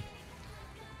sketchy.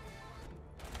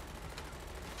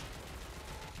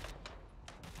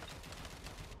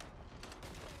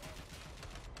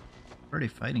 Where are they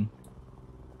fighting?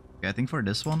 Okay, I think for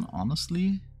this one,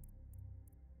 honestly,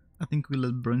 I think we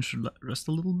let Brunch rest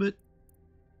a little bit.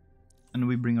 And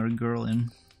we bring our girl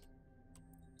in.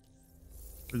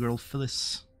 The girl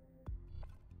Phyllis.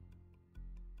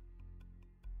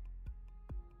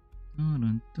 See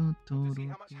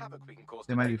how much havoc we can cause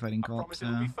They might today. be fighting I co-ops, promise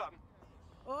it'll be fun.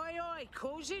 Oi, oi,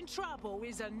 causing trouble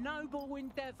is a noble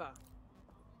endeavour.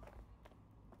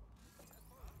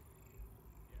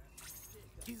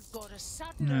 You've got a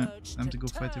sudden Yeah, urge time to go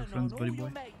fight your turn friends, on buddy all your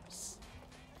boy. mates.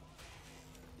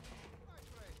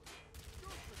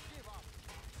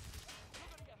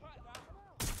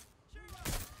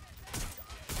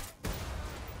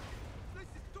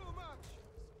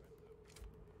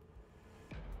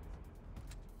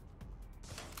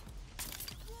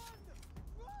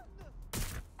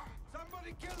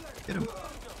 Get him.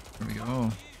 There we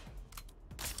go.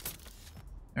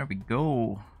 There we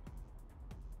go.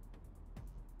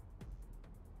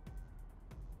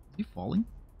 Is he falling?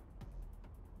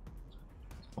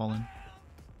 He's falling.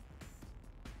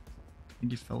 I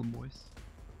think he fell, boys.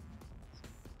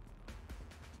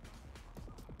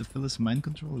 The Phyllis mind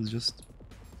control is just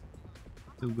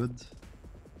too good.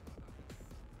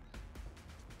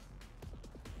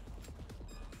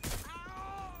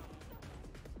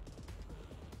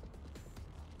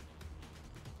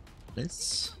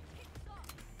 This.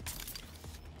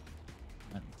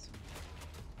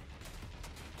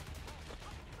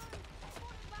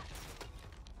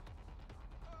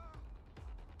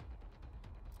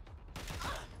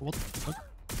 What the fuck?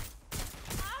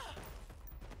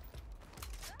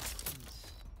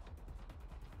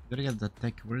 Gotta get the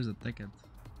tech. Where is the tech at?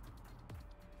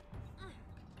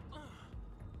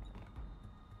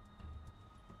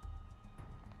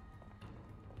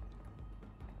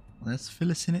 Let's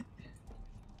fill us in it.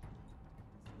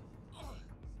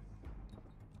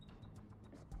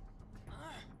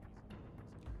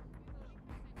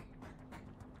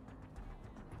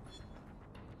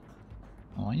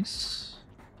 Nice.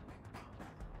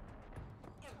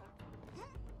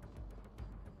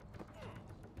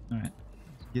 Alright,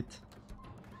 let's get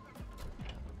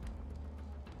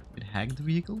hacked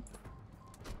vehicle.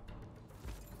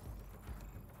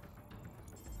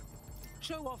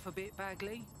 Show off a bit,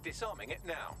 Bagley. Disarming it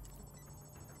now.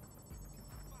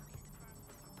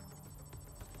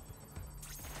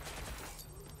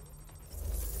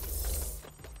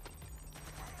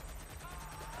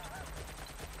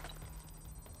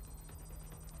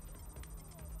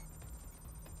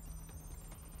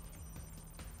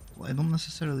 Well, I don't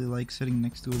necessarily like sitting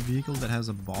next to a vehicle that has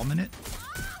a bomb in it.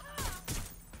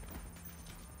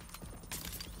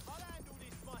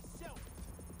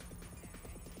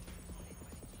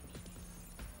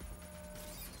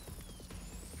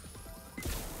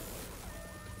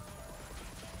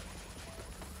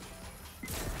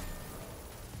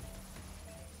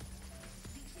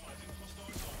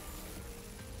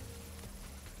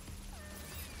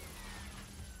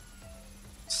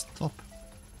 Stop.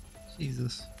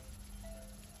 Jesus.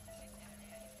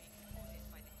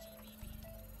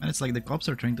 And it's like the cops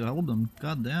are trying to help them.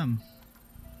 God damn.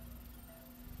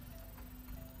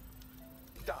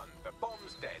 Done. The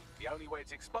bomb's dead. The only way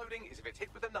it's exploding is if it's hit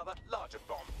with another, larger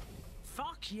bomb.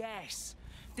 Fuck yes.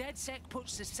 DedSec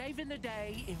puts the saving the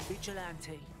day in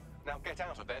vigilante. Now get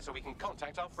out of there so we can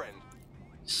contact our friend.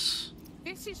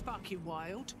 This is fucking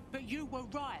wild, but you were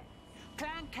right.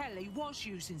 Clan Kelly was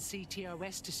using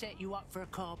CTOS to set you up for a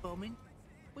car bombing.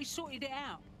 We sorted it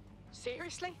out.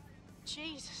 Seriously?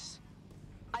 Jesus.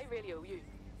 I really owe you.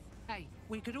 Hey,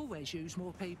 we could always use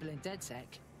more people in DedSec.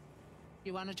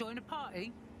 You want to join a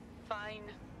party? Fine.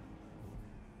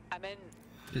 I'm in.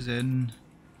 Is in.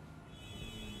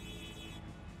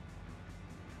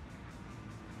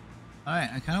 Alright,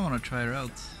 I kind of want to try her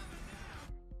out.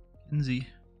 Kenzie.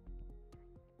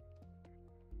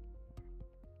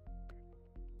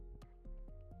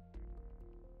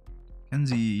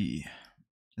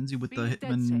 Kenzie with the Being hitman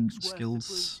DedSec's worth the skills.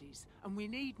 bruises, and we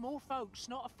need more folks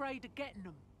not afraid of getting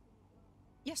them.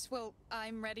 Yes, well,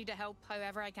 I'm ready to help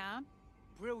however I can.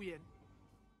 Brilliant.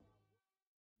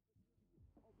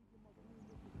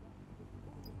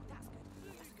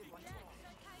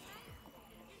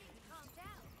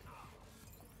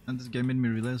 And this game made me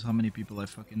realize how many people I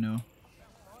fucking know.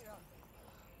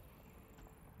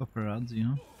 Operatives, you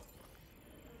know?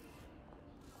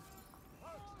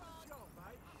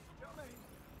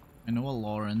 I know a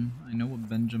Lauren, I know a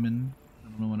Benjamin, I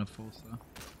don't know an Afosa.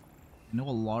 I know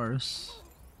a Lars.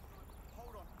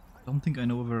 I don't think I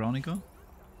know a Veronica.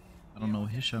 I don't know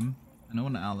Hisham. I know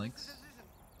an Alex.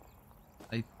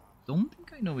 I don't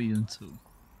think I know a Yunsu.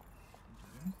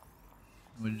 Okay.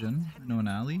 I know a Jen. I know an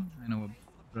Ali. I know a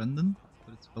Brendan,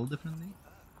 but it's spelled differently.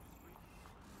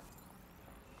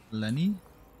 Lenny.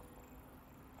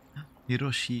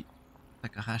 Hiroshi.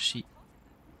 Takahashi.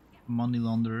 Money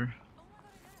launderer.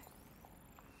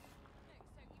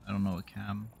 I don't know a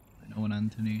Cam. I know an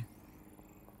Anthony.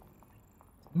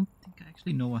 I don't think I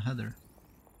actually know a Heather.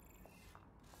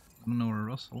 I don't know a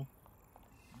Russell.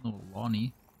 I know a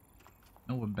Lonnie.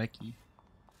 I know a Becky.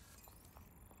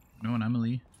 I know an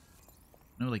Emily.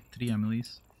 I know like 3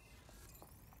 Emilys.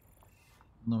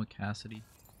 I know a Cassidy.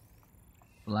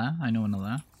 La, I know an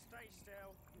Ala.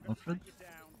 Alfred.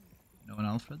 I know an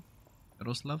Alfred.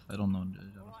 Jaroslav, I don't know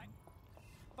Jaroslav.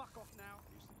 I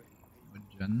know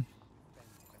a Jen.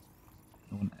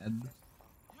 I know an Ed.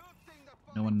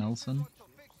 I know a Nelson.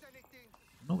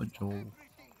 I know a Joel.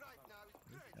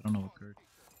 I don't know a Kurt.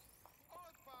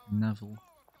 Neville.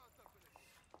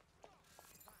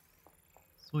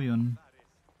 Soyun.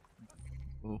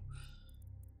 Oh.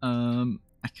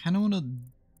 I kinda wanna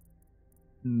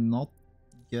not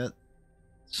get...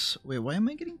 Wait, why am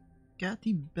I getting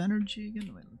Cathy Banerjee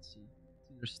again? Wait, let's see. Let's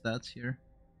see her stats here.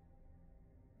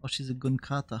 Oh, she's a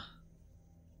Gunkata.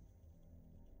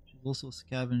 She's also a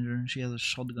scavenger. She has a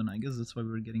shotgun. I guess that's why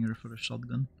we're getting her for a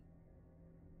shotgun.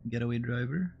 Getaway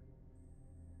driver.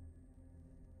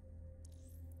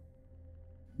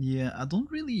 Yeah, I don't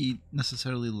really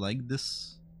necessarily like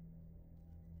this.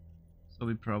 So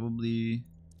we probably...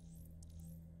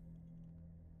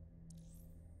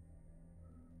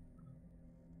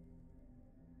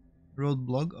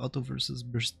 Roadblock, auto versus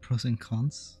burst, pros and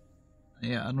cons.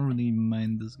 Yeah, I don't really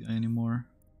mind this guy anymore.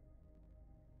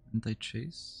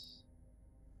 Anti-chase.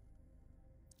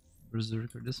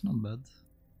 Berserker, this is not bad.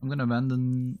 I'm gonna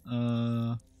abandon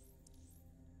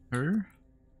her.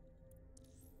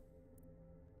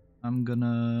 I'm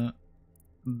gonna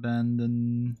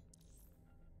abandon...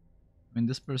 I mean,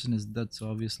 this person is dead, so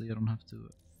obviously I don't have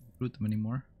to recruit him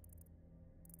anymore.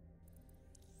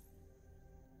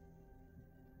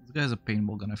 This guy has a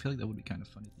paintball gun. I feel like that would be kind of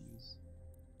funny to use.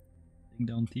 Take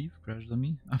down thief, crash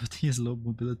dummy. Ah, but he has low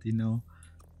mobility now.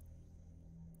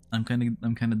 I'm kind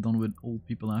of done with old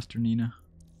people after Nina.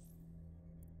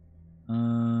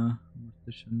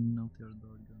 Mortician, LTR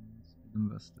dog guns, speed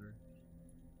investor.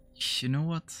 You know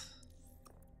what?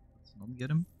 Let's not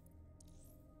get him.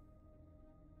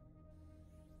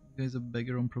 This guy's a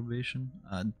beggar on probation.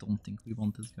 I don't think we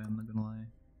want this guy, I'm not gonna lie.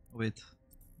 Oh wait,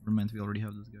 never mind, we already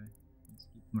have this guy. Let's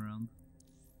keep him around.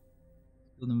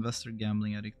 Skilled investor,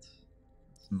 gambling addict.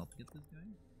 Let's not get this guy.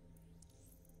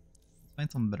 Let's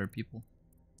find some better people.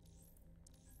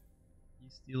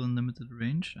 He's still in limited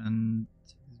range and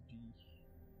 6G.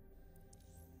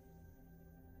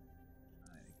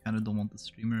 I kinda don't want the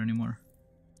streamer anymore.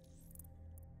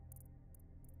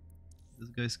 This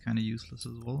guy's kinda useless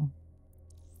as well.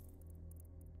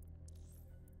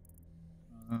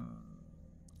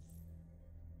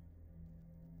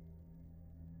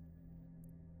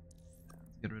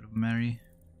 Let's get rid of Mary.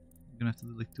 I'm gonna have to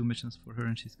do like 2 missions for her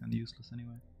and she's kinda useless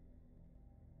anyway.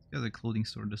 This guy's a clothing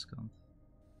store discount.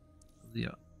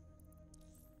 Yeah.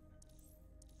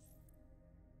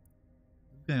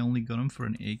 This guy only got him for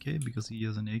an AK because he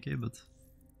has an AK, but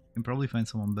you can probably find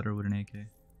someone better with an AK.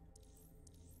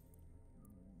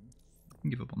 I can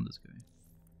give up on this guy.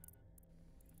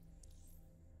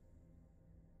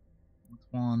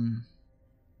 Antoine.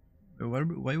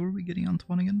 Why were we getting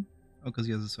Antoine again? Oh, because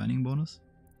he has a signing bonus?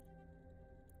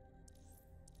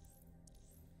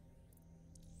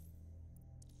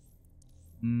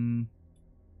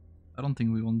 I don't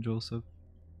think we want Joseph.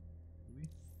 Do we?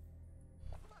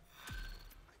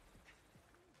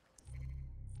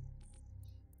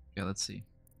 Okay, let's see.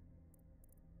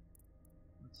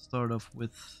 Let's start off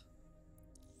with...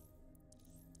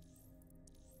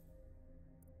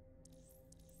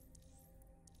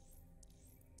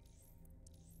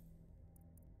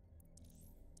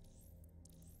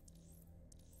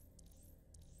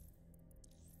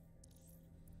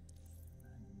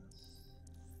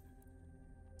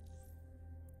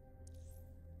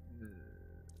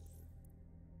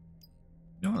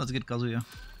 No, let's get Kazuya.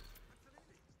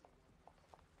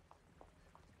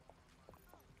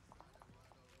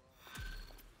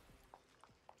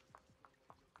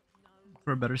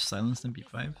 for a better silence than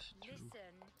P5. True. Listen.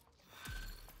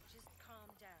 Just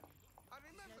calm down.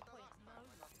 No point. No.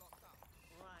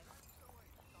 Right.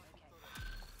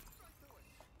 Okay.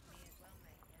 Me as well,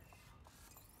 mate.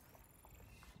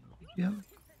 Yeah. Yeah.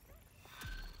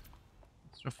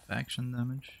 Extra faction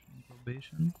damage and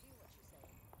probation.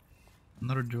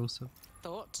 Another Joseph.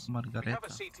 Thoughts? We have Margareta. a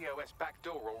CTOS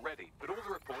backdoor already, but all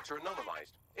the reports are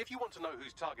anonymized. If you want to know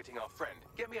who's targeting our friend,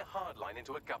 get me a hard line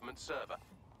into a government server.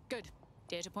 Good.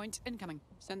 Data point incoming.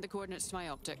 Send the coordinates to my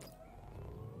optic.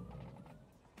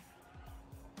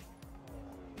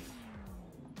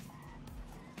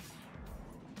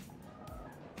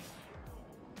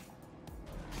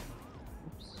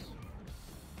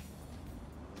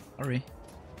 Sorry.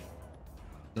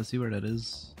 Let's see where that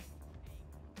is.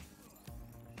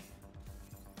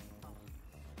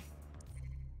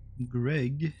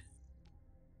 Greg.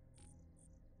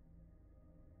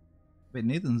 Wait,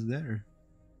 Nathan's there.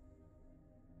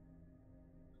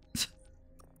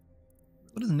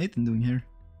 What is Nathan doing here?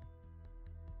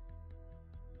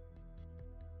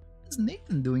 What is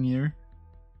Nathan doing here?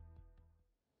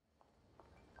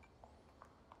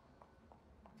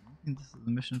 I think this is a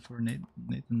mission for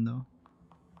Nathan though.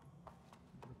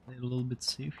 Gotta play it a little bit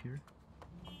safe here.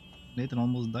 Nathan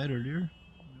almost died earlier.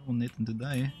 I don't want Nathan to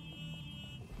die.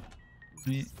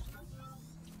 Me.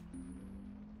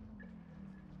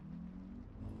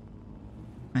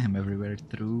 I am everywhere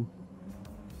through.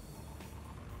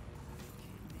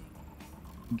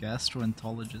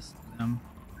 Gastroenterologist.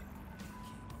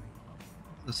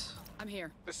 This. I'm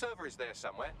here. The server is there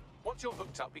somewhere. Once you're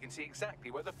hooked up, we can see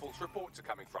exactly where the false reports are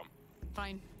coming from.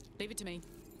 Fine. Leave it to me.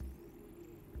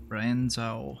 Brian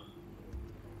Zhao.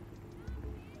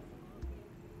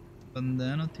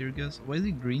 Bandana, tear gas. Why is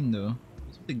he green though?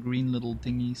 What's with the green little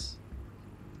thingies?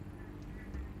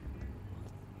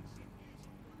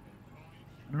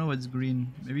 I don't know why it's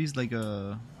green. Maybe he's like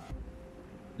a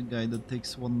guy that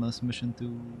takes one last mission to...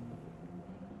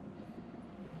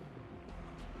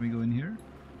 Can we go in here?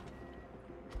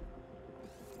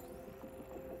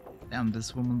 Damn,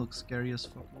 this woman looks scary as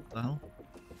fuck. What the hell?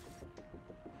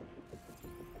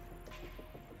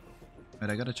 Wait,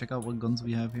 I gotta check out what guns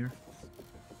we have here.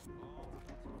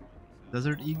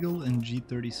 Desert Eagle and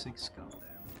G36. Goddamn.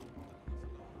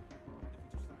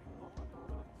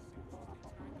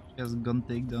 She has gun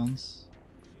takedowns.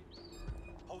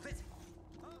 Hold it.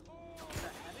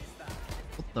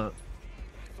 What the?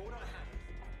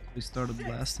 We started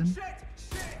blasting.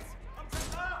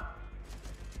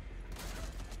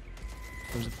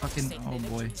 There's a fucking... Oh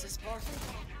boy.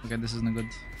 Okay, this isn't good.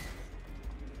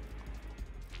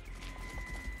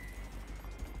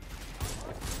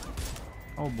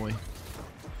 Oh boy.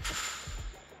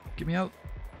 Get me out.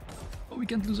 Oh, we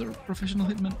can't lose our professional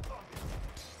hitman.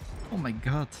 Oh my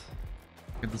god.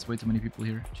 Okay, there's way too many people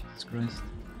here. Jesus Christ.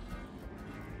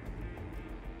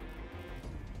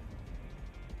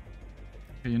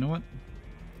 Okay, you know what?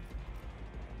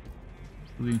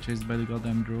 Still being chased by the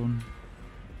goddamn drone.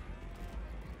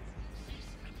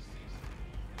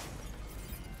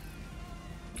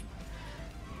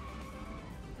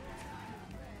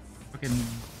 Fucking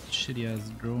shitty ass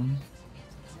drone.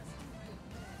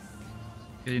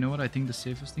 Okay, you know what I think the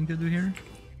safest thing to do here?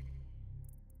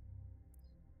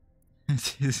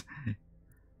 Is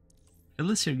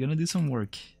Phyllis, you're gonna do some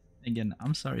work. Again,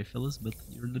 I'm sorry Phyllis, but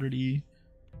you're literally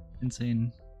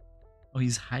insane. Oh,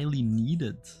 he's highly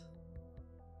needed.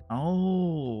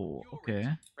 Oh,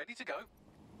 okay. Ready to go?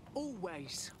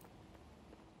 Always.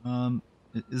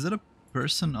 Is it a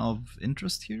person of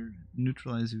interest here?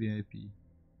 Neutralize VIP.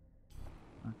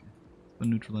 Okay, let's go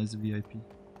neutralize the VIP.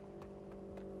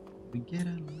 We get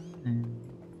a line.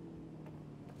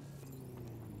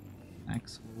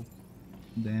 Axel,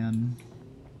 Dan.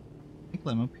 Can I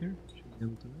climb up here? Should be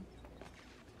able to.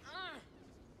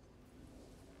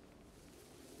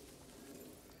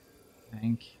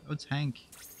 Hank. Oh, it's Hank.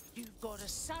 You've got a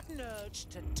sudden urge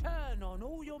to turn on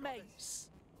all your mates.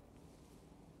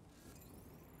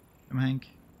 I'm Hank.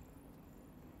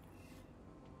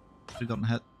 Should've gotten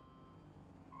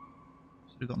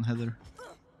Should've gotten Heather.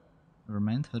 Never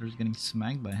mind, Heather's getting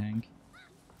smacked by Hank.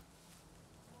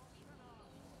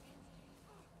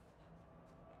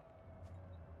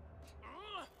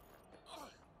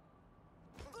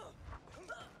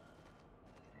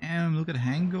 Damn, look at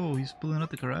Hank go. He's pulling out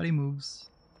the karate moves.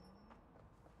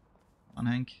 Come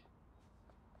on, Hank.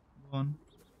 Go on.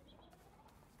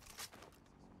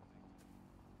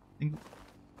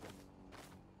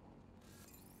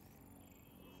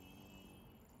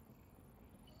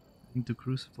 To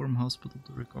Cruciform Hospital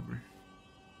to recover.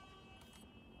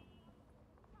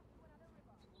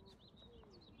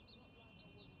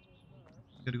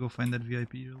 Gotta go find that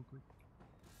VIP real quick.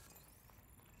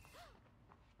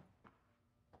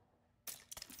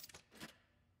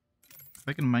 If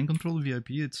I can mind control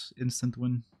VIP, it's instant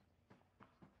win.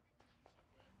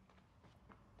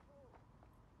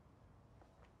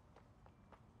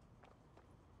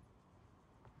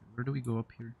 Where do we go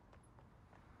up here?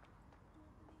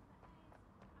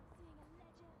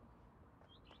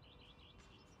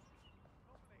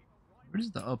 Where's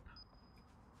the up?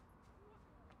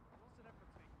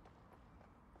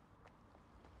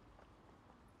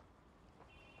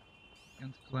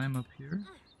 Can't climb up here.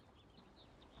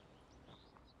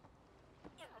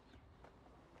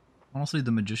 Honestly,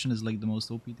 the magician is like the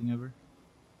most OP thing ever.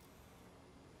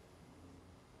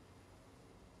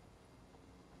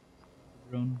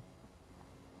 Drone.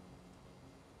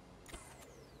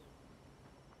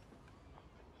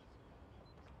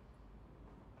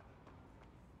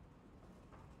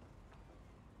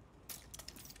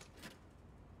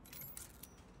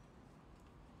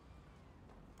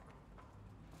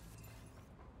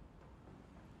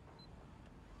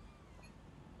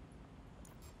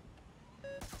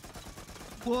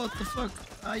 What the fuck?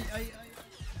 I.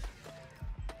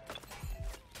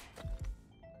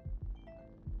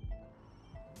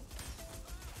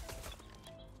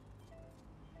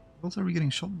 What else are we getting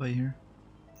shot by here?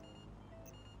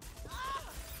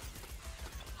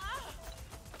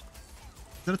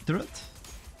 Is that a turret?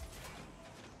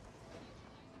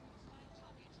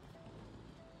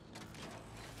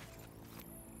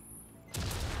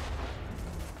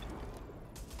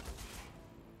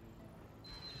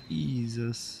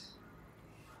 Jesus.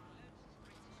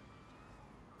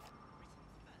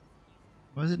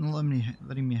 Why is it not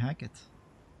letting me hack it?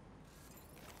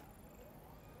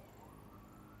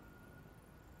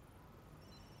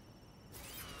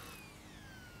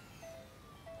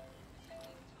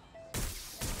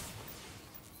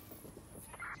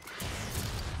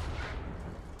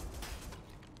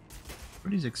 What are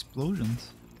these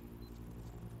explosions?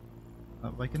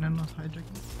 Why can I not hijack it?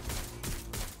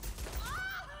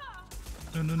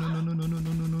 No, no, no, no, no, no, no,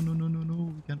 no, no, no, no, no, no,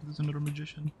 no, we can't lose another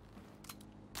magician.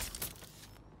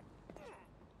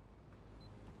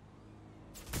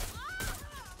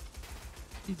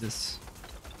 Jesus.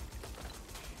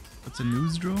 That's a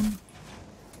news drone?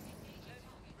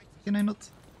 Can I not?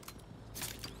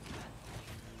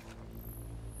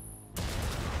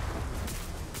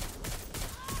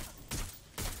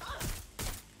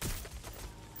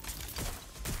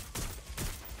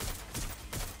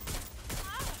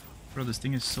 Bro, this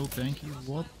thing is so tanky.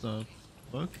 What the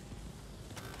fuck?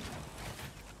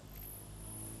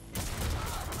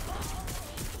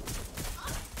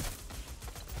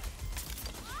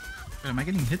 Am I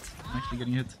getting hit? I'm actually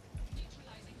getting hit.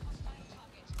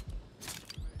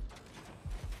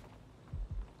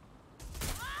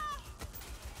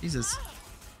 Jesus.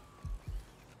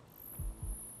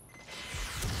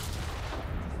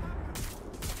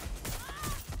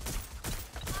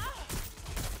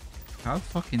 How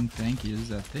fucking tanky is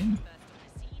that thing?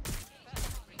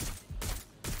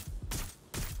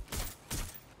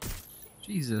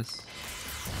 Jesus.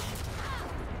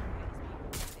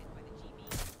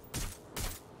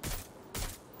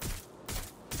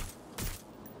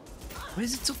 Why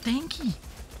is it so tanky?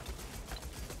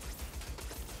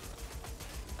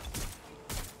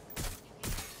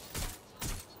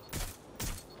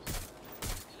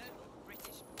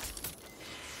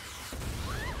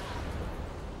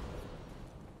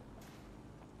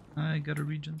 I gotta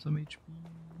regen some HP.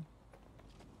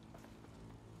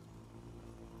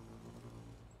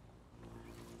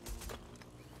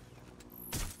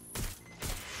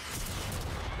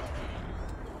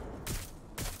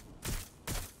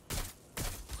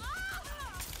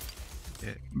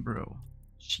 Okay, bro.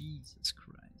 Jesus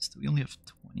Christ. We only have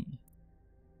 20.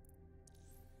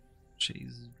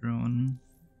 Chase drone.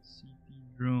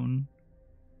 CT drone.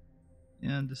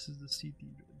 Yeah, this is the CT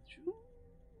drone.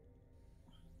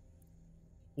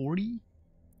 40?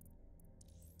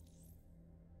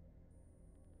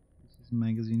 This is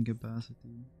magazine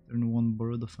capacity. Turn one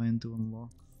burrow defined to unlock.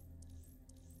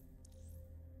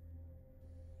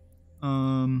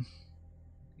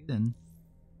 Okay then.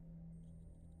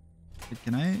 Wait,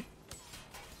 can I?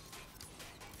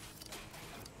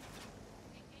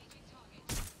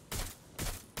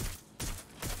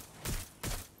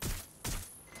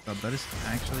 God, that is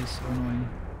actually so annoying.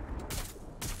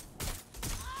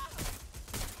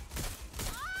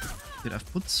 Dude,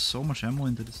 I've put so much ammo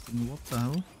into this thing, what the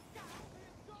hell?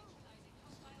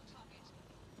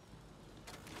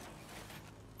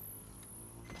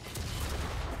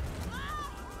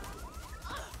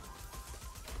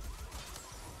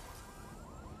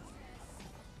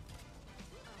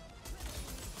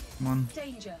 Come on.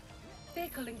 Danger.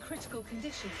 Vehicle in critical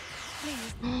condition.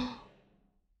 Please.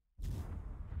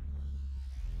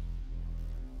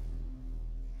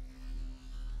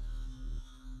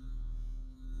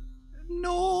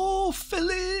 No,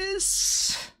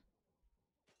 Phyllis!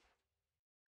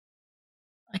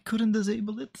 I couldn't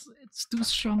disable it. It's too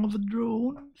strong of a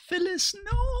drone. Phyllis,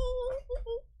 no!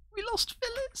 We lost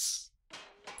Phyllis!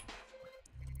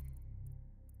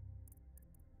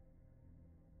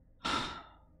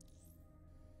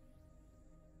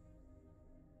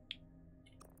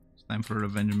 It's time for a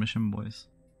revenge mission, boys.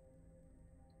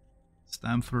 It's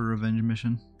time for a revenge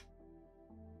mission.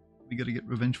 We gotta get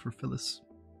revenge for Phyllis.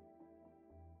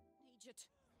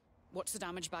 What's the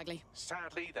damage, Bagley?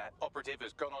 Sadly, that operative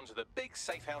has gone onto the big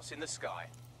safe house in the sky.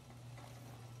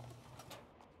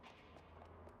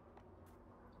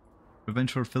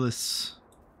 Revenge for Phyllis.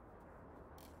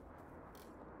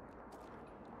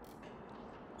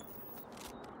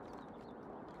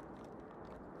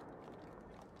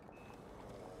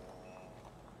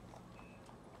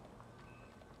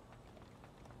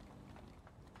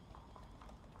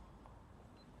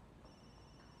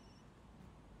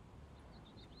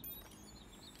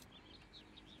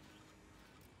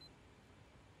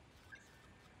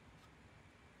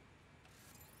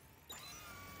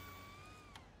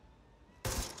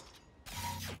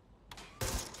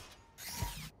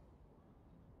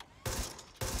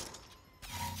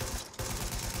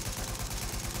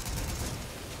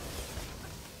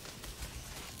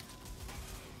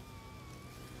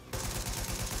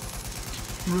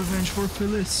 Revenge for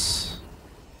Phyllis.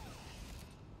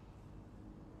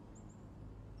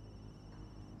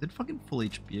 Is it fucking full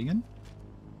HP again?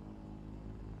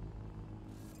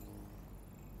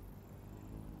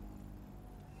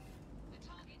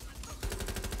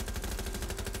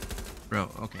 Bro,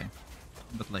 okay.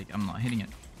 But like, I'm not hitting it.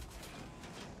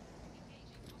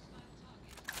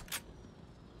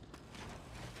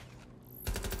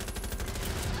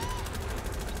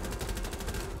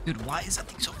 Dude, why is that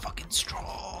thing so fucking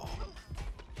strong?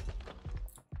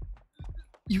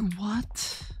 You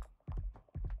what?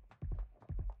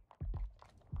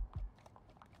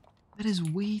 That is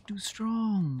way too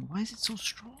strong. Why is it so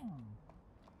strong?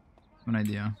 An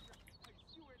idea.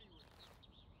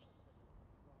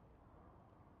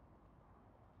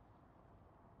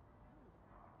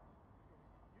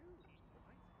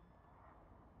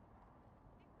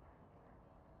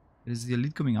 Is the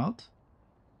elite coming out?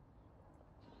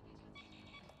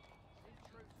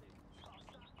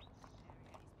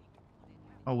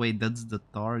 Oh wait, that's the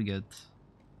target.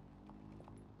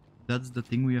 That's the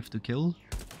thing we have to kill?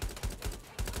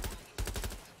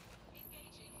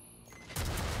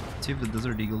 Let's see if the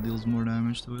Desert Eagle deals more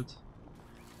damage to it.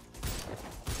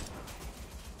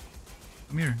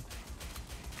 Come here.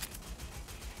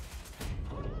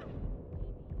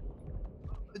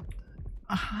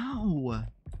 How?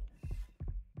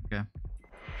 Okay.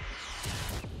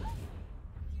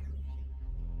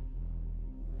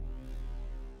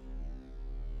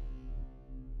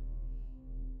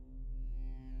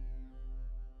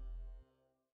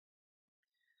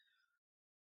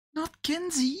 Not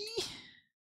Kenzie!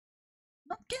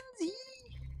 Not Kenzie!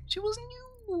 She was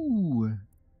new!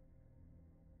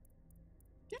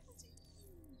 Kenzie!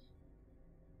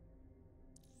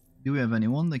 Do we have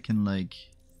anyone that can, like,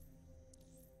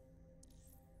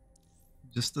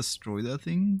 just destroy that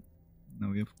thing? No,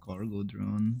 we have cargo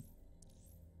drone.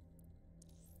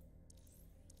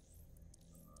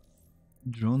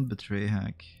 Drone betray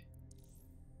hack.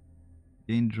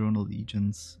 Gain drone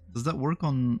allegiance. Does that work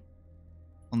on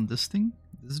this thing?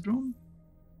 This drone?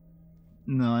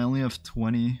 No, I only have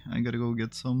 20. I gotta go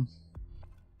get some.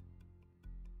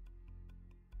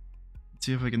 Let's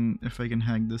see if I can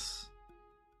hack this.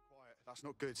 Quiet, that's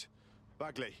not good.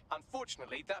 Bagley.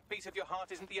 Unfortunately, that piece of your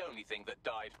heart isn't the only thing that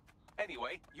died.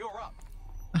 Anyway, you're up.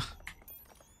 Let's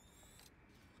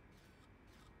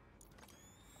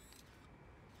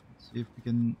see if we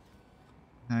can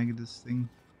hack this thing.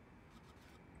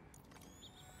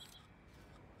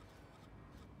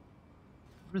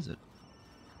 Where is it?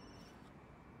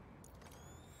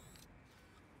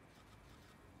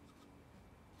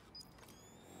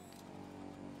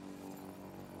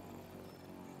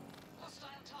 Hostile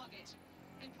target.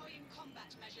 Employing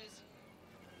combat measures.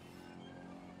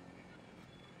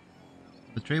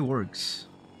 Betray works.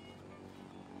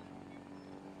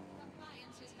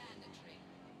 Compliance is mandatory.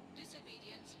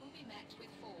 Disobedience will be met with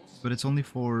force. But it's only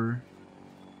for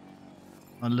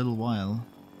a little while.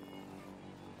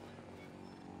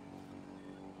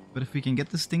 But if we can get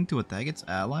this thing to attack its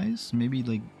allies, maybe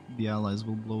like the allies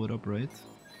will blow it up, right?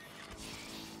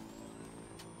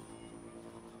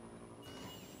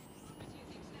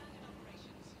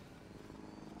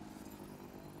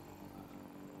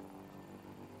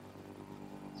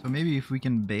 So maybe if we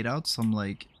can bait out some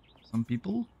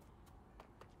people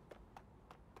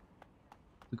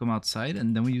to come outside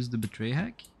and then we use the betray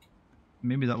hack,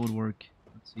 maybe that would work.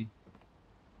 Let's see.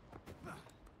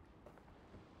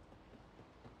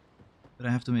 But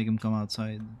I have to make him come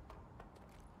outside.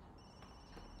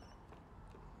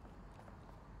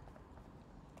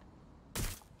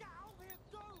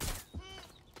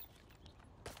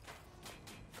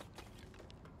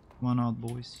 Come on out,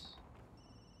 boys.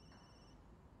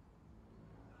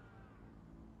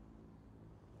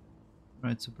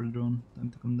 Right, super drone,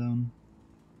 time to come down.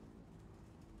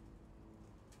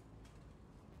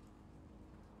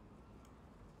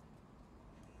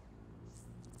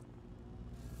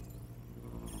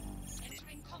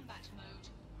 Entering combat mode.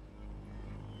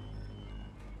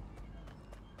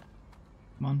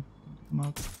 Come on, come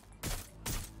out.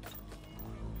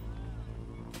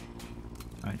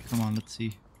 Alright, come on, let's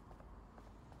see.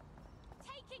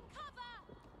 Taking cover.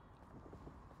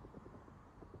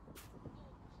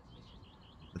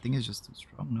 The thing is just too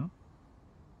strong, no?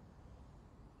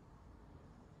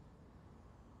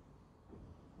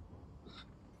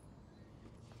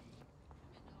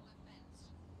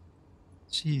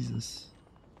 Jesus.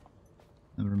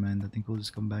 Never mind, I think we'll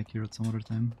just come back here at some other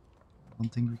time. I don't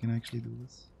think we can actually do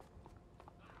this.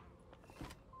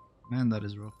 Man, that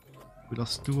is rough. We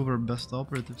lost 2 of our best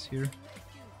operatives here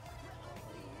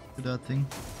to that thing.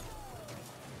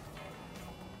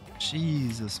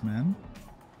 Jesus, man.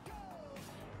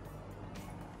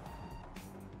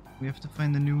 We have to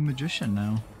find a new magician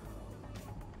now.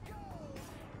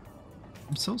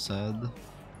 I'm so sad.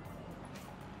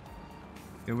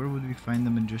 Okay, where would we find the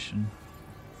magician?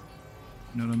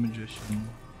 Not a magician.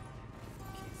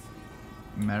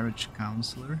 Marriage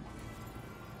counselor.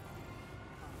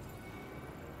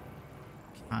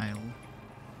 Kyle.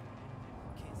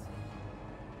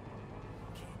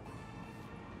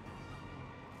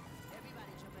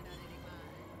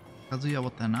 Kazuya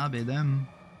Watanabe, them.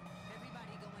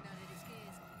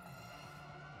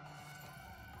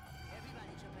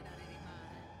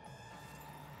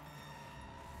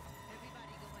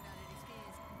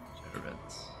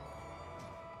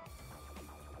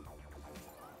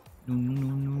 No, no,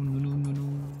 no, no, no, no,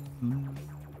 no, no.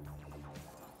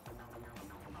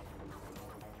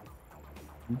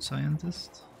 Food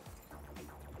scientist?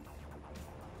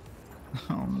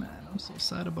 Oh man, I'm so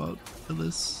sad about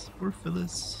Phyllis. Poor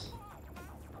Phyllis.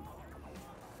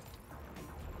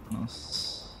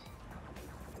 Nos.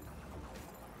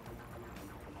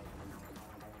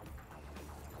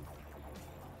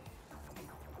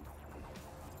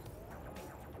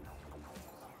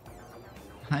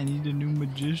 I need a new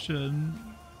magician.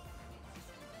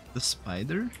 The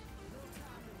spider?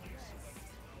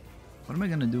 What am I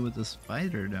gonna do with the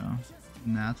spider though?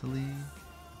 Natalie,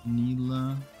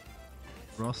 Neela,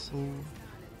 Russell,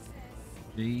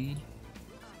 Jay,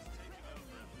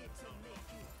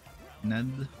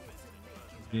 Ned,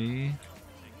 Jay,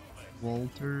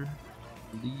 Walter,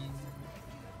 Lee,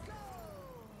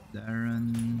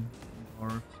 Darren,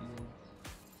 Garfield.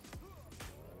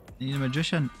 I need a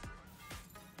magician.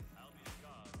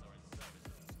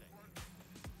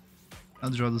 I'll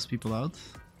draw those people out.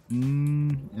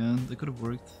 Yeah, that could have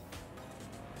worked.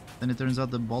 Then it turns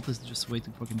out the bot is just way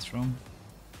too fucking strong.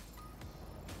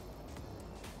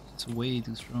 It's way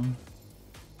too strong.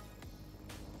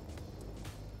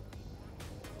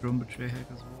 Drone betray hack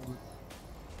as well.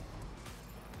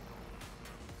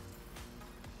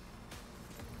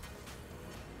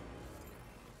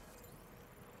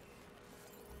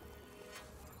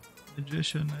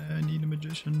 Magician, I need a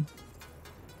magician.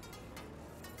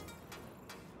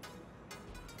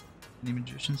 Any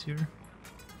magicians here?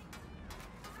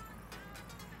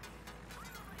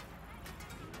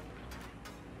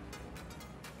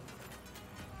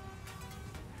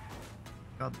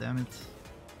 God damn it.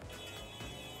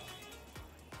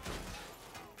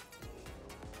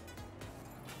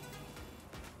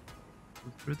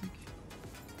 Critic.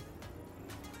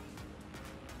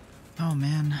 Oh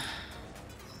man.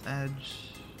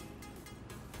 Edge.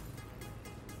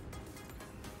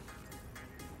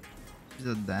 She's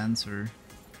a dancer.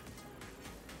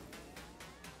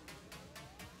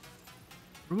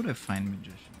 Where would I find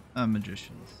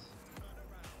magicians?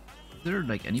 Is there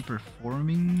like any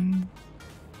performing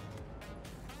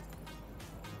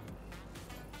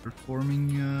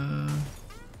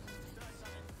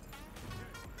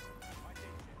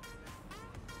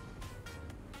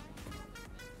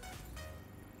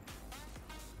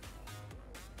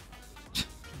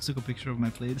Just took a picture of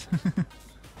my plate.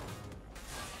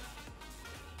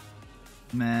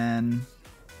 Man.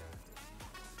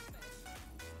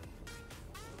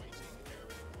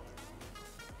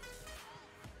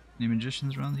 Any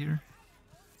magicians around here?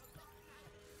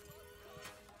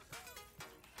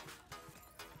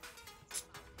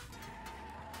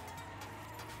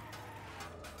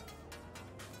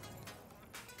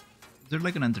 Is there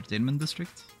like an entertainment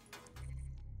district?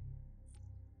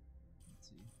 Let's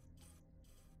see.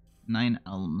 9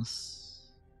 elms.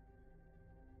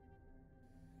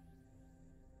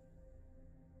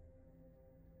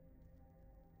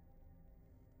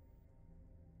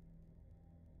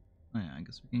 Oh yeah, I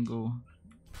guess we can go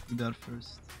do that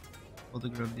first.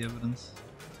 Photograph the evidence.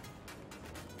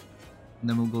 And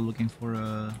then we'll go looking for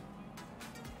a...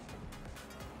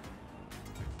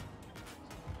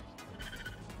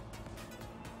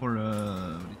 what do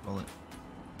you call it?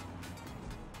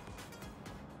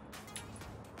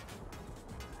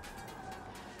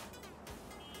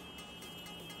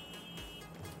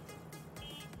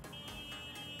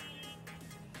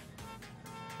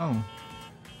 Oh.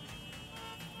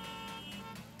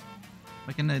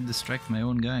 Why can I distract my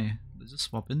own guy? Let's just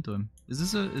swap into him. Is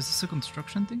this a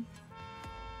construction thing?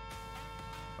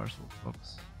 Parcel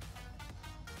box.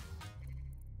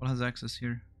 What has access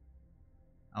here?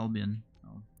 Albion.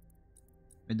 Oh.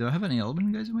 Wait, do I have any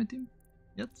Albion guys in my team?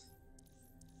 Yet?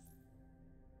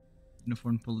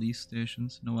 Uniform police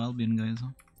stations. No Albion guys, huh?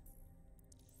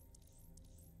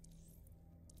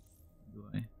 Do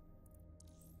I?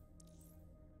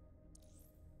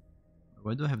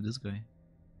 Why do I have this guy?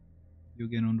 You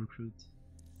again on recruit.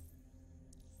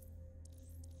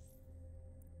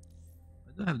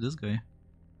 Why do I have this guy?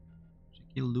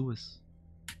 Shaquille Lewis.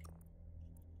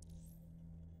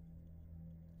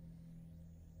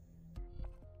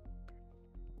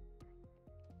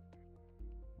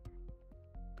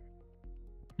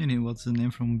 You know what's the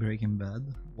name from Breaking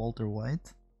Bad? Walter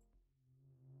White?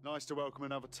 Nice to welcome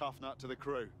another tough nut to the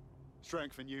crew.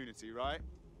 Strength and unity, right?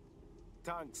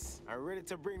 Thanks. I'm ready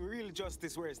to bring real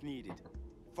justice where it's needed.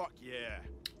 Fuck yeah.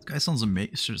 This guy sounds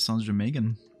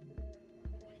Jamaican.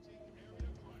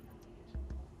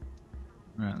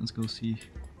 Alright, let's go see.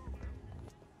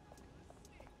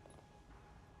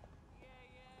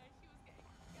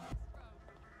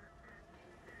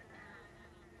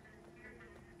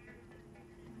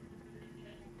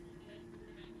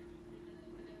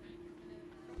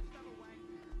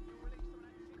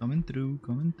 Coming through,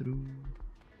 coming through.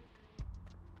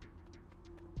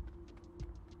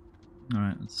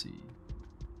 Alright, let's see.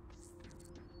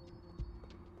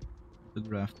 The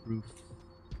graph proof.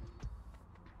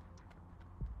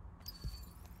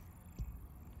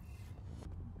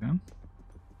 Okay. I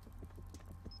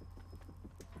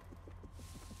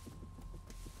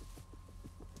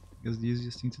guess the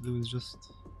easiest thing to do is just...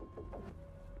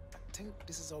 I think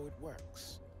this is how it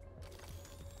works.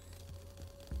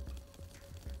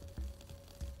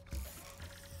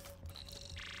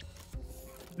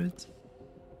 Right.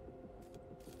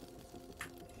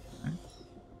 Right.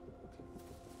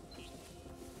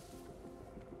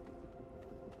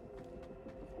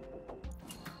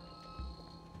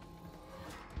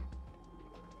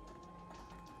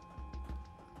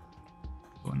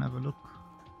 Go and have a look.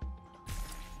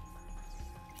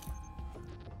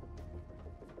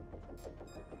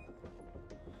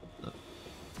 Look.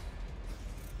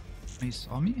 He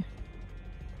saw me?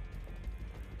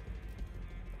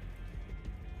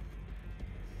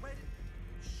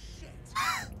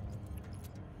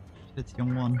 Shit,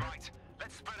 young one. Right,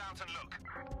 let's spread out and look.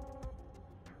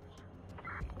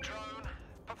 Drone,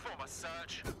 perform a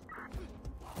search.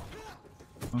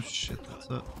 Oh shit, that's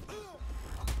a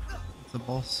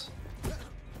boss.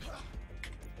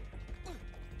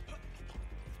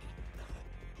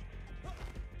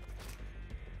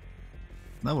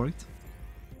 That worked.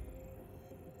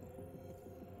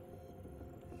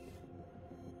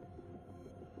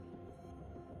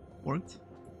 Worked.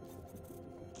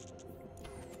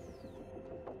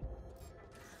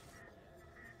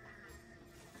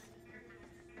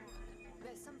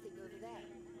 There's something over there.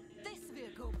 This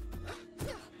vehicle.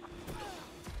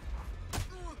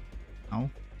 Ow.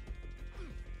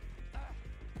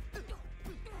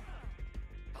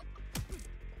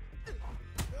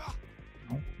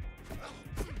 Ow.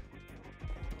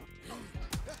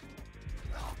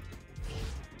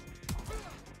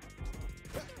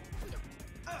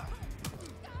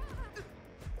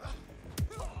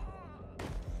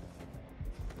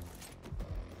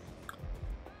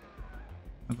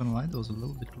 Not gonna lie, that was a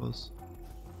little bit close.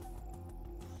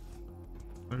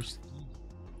 Where's the key?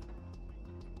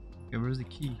 Okay, where's the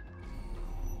key?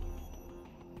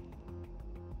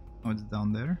 Oh, it's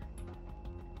down there.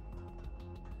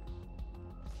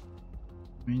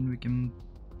 I mean, we can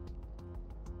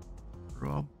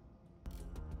rob.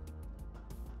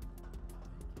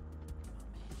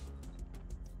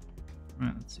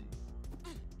 Alright, let's see.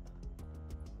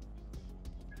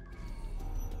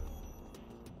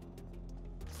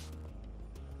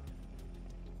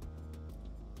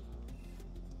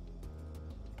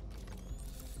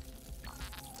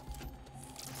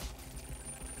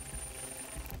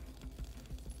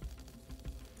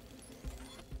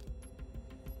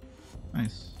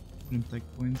 Nice.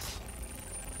 Impact points.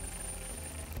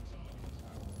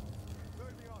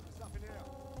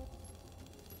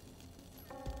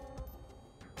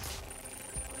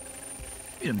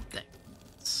 Impact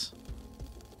points.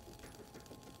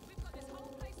 We've got this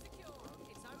whole place secure.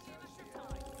 It's only a matter of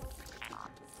time.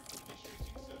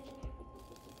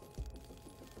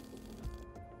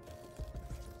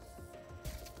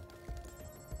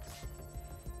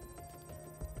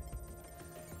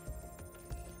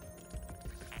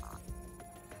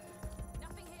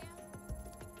 Nothing here.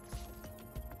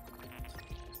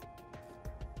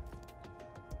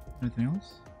 Anything else?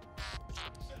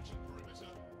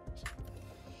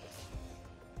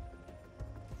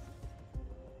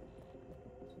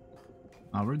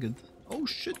 Ah, we're good. Oh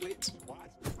shit, wait!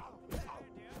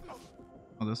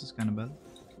 Oh, this is kind of bad.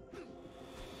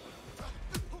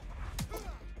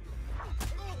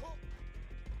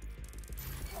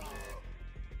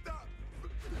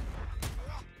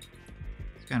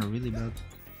 It's kind of really bad.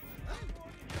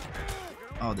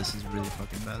 Oh, this is really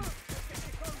fucking bad.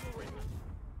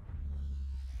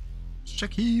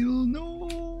 Check heal,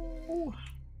 no!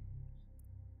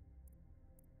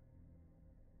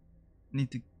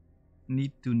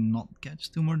 Need to not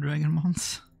catch 2 more dragon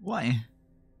mons. Why?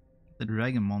 The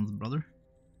dragon mons, brother.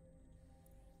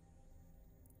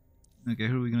 Okay,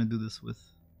 who are we gonna do this with?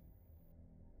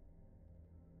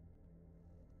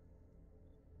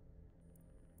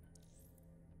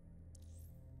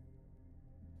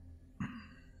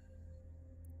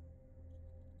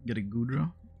 Get a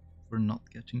Gudra for not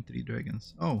catching 3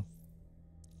 dragons. Oh.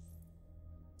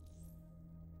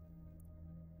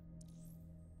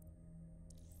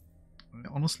 I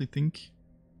honestly think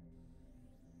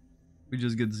we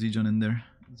just get Zijon in there.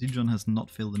 Zijon has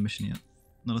not failed the mission yet.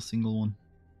 Not a single one.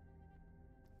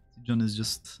 Zijon is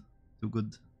just too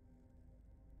good.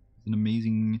 He's an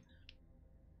amazing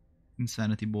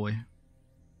insanity boy.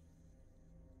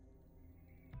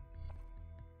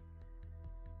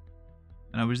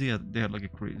 And I wish they had like a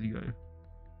crazy guy.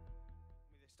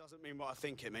 This doesn't mean what I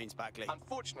think it means, Bagley.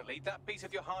 Unfortunately, that piece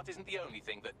of your heart isn't the only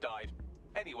thing that died.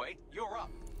 Anyway, you're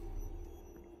up.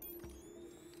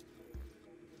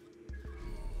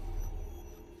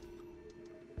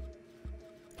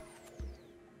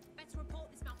 Let's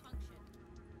report this malfunction.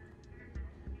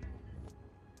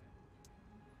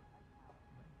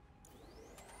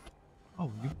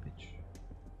 Oh, you bitch.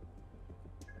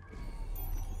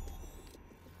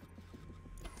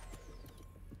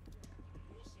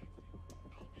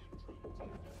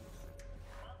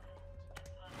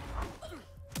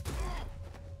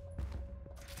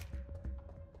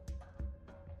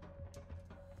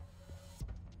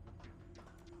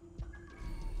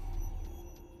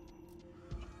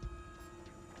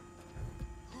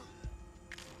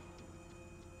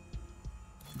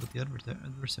 The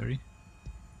adversary.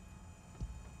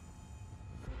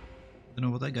 Don't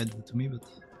know what that guy did to me, but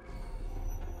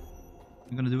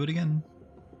I'm gonna do it again.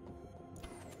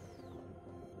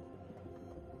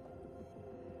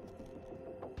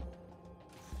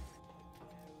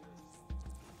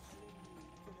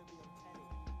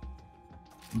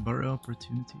 Burrow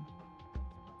opportunity.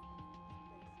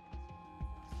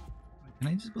 Can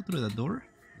I just go through that door?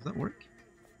 Does that work?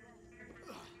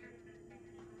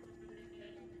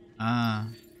 Ah.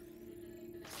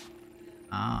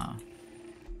 Ah.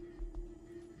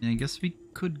 And I guess we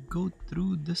could go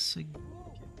through this again.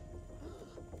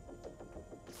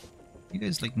 You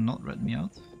guys like not rat me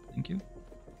out? Thank you.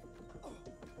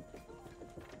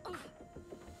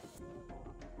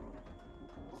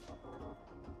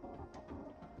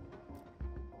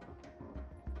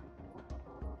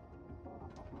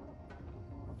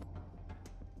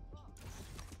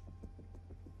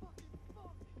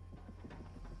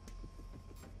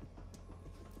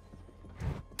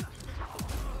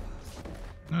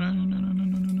 No.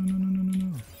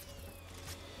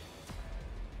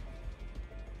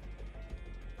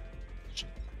 Shit.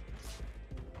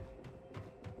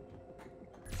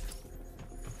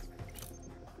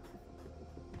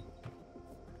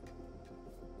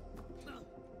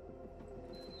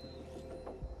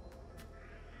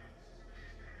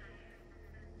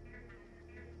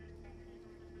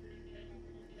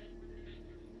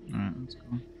 Alright, let's go.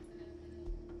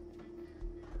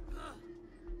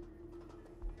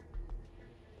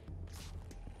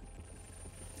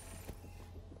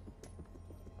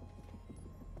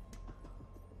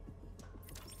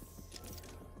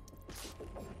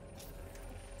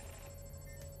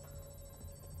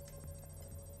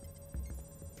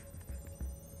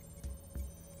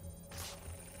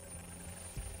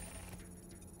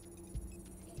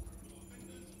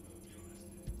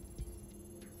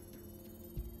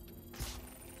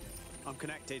 I'm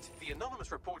connected. The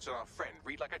anonymous reports on our friend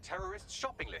read like a terrorist's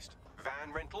shopping list.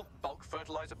 Van rental, bulk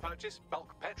fertilizer purchase,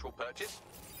 bulk petrol purchase.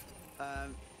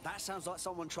 That sounds like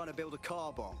someone trying to build a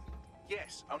car bomb.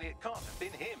 Yes, only it can't have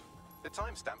been him. The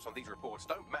timestamps on these reports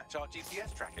don't match our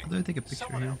GPS tracking. How do I take a picture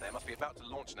Someone here? out there must be about to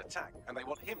launch an attack, and they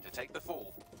want him to take the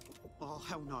fall. Oh,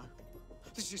 hell no.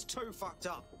 This is too fucked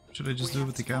up. Should I just We do it have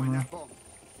with the to find camera? that bomb.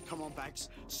 Come on, Bags.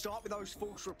 Start with those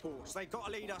false reports. They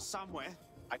gotta lead us somewhere.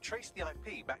 I traced the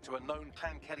IP back to a known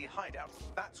Clan Kelly hideout.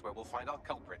 That's where we'll find our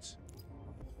culprits.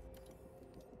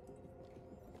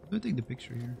 How do I take the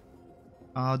picture here?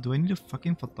 Do I need a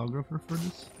fucking photographer for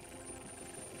this?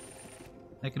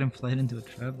 I can fly it into a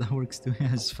trap, that works too. I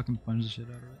just fucking punch the shit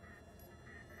out of it.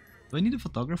 Do I need a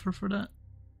photographer for that?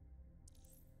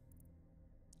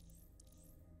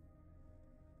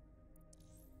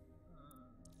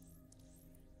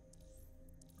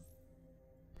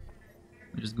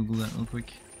 Let me just Google that real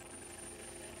quick.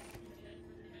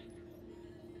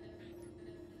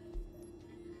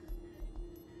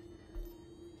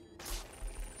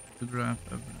 Photograph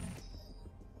evidence.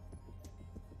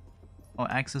 Oh,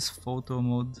 access photo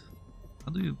mode.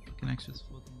 How do you fucking access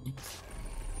photo mode?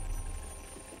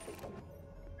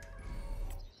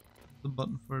 The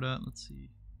button for that, let's see.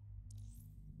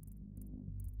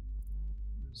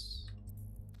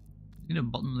 Need a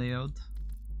button layout.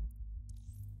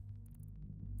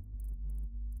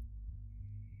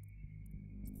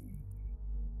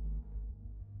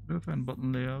 Where do I find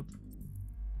button layout?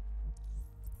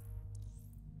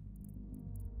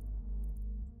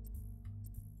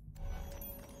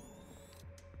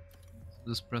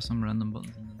 Just press some random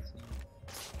buttons and then see.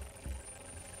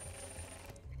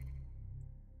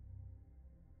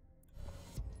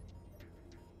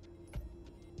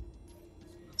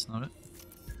 That's not it.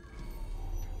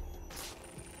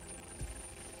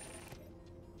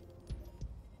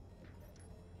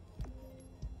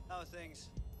 How are things?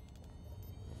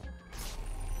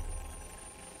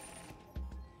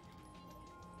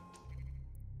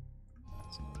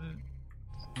 That's not it.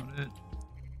 That's not it.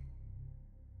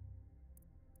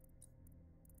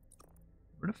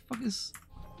 Where the fuck is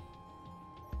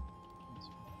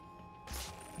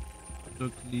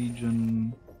Duck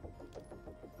Legion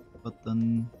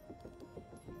button?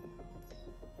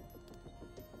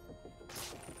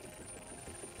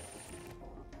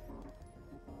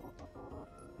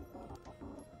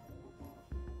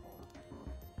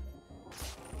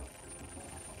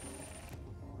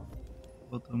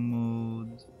 Photo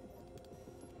mode.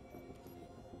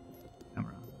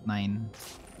 Camera 9.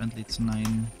 Apparently it's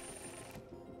 9.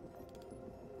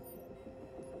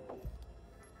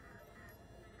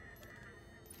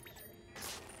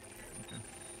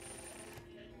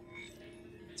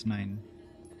 It's 9.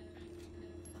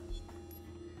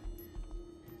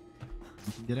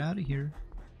 Get out of here.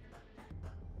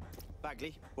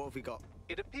 Bagley, what have we got?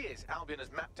 It appears Albion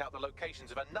has mapped out the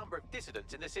locations of a number of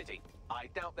dissidents in the city. I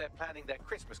doubt they're planning their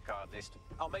Christmas card list.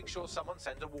 I'll make sure someone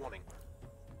sends a warning.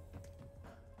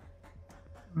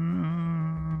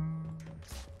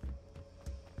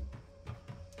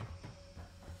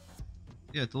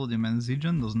 Yeah, I told you, man.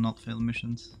 Zijan does not fail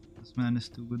missions. This man is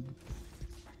too good.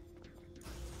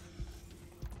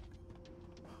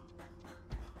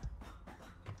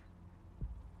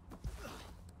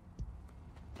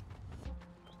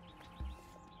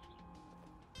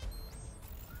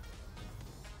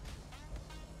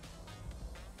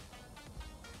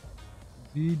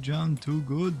 Zijan too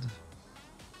good.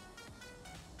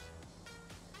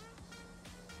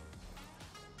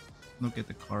 Look at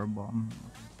the car bomb.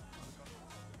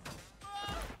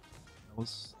 That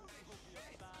was...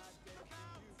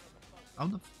 How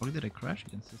the fuck did I crash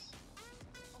against this?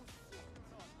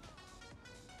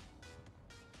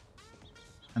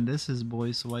 And this is,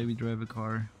 boys, why we drive a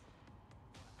car.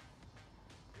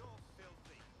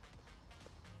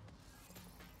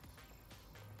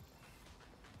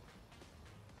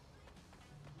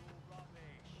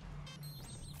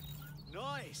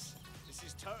 Nice! This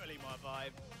is totally my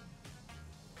vibe.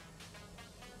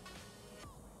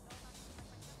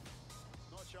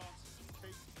 Not a chance.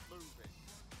 Keep moving.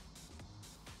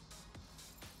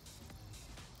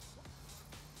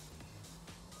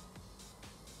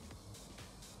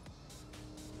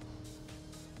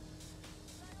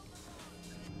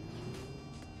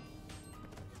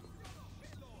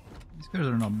 These cars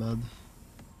are not bad.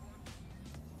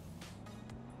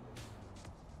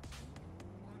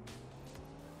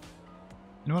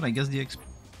 You know what? I guess the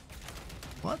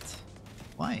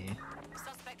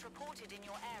Suspect reported in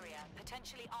your area,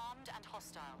 Potentially armed and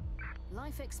hostile.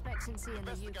 Life expectancy in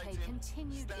the UK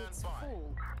continued its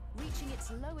fall, reaching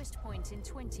its lowest point in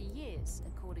 20 years,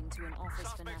 according to an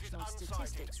Office for National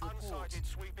Statistics report.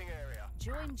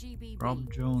 Join GBB Rob for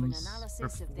an Jones,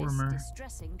 analysis performer. of this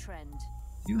distressing trend.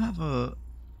 You have a...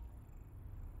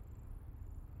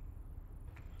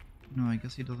 No, I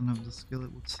guess he doesn't have the skill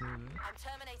it would say, right? I'm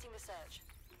terminating the search.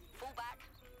 Fall back.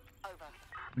 Over.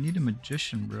 We need a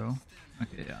magician, bro.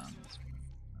 Okay, yeah. That's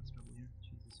trouble here.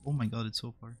 Jesus. Oh my god, it's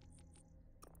so far.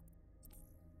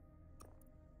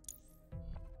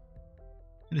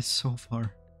 It is so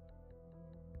far.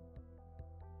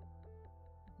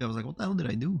 Yeah, I was like, what the hell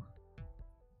did I do?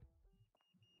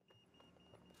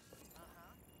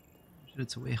 Shit,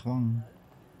 it's Wei Huang.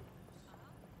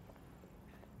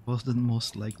 Was the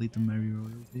most likely to marry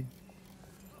royalty.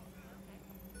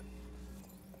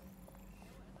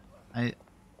 Up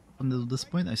until this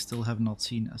point, I still have not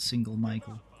seen a single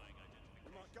Michael.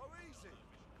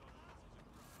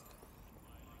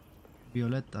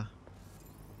 Violetta.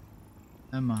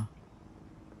 Emma.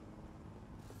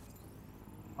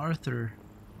 Arthur.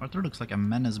 Arthur looks like a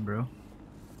menace, bro.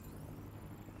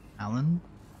 Alan.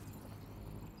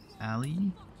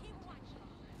 Sally.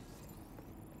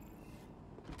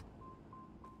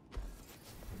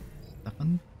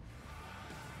 Stefan.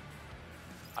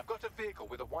 I've got a vehicle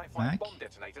with a Wi-Fi Knack. bomb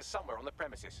detonator somewhere on the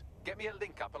premises. Get me a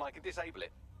link up and I can disable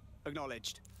it.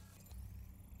 Acknowledged.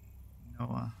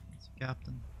 Noah. It's a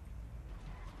captain.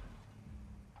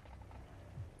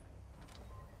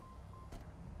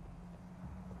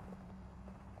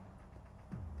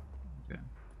 Okay.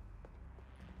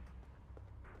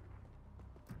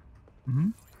 Mm-hmm.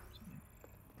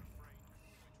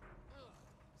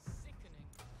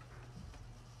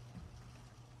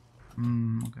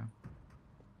 Okay.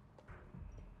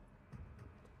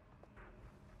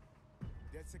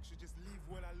 That section just leave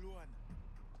well alone.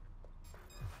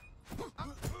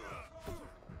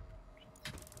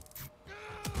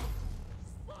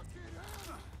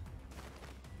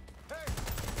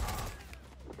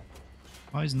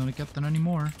 Why is not a captain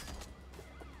anymore?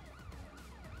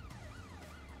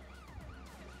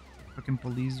 Fucking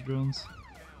police drones.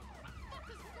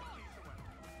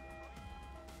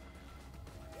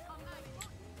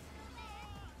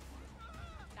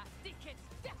 That dickhead's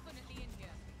definitely in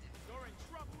here. You're in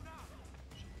trouble now.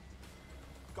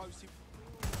 Go see.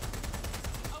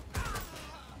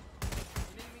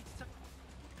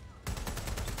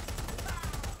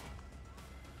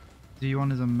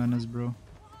 D1 is a menace, bro.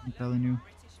 I'm telling you.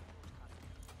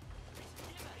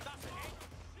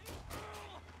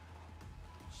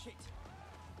 Shit.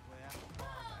 Where are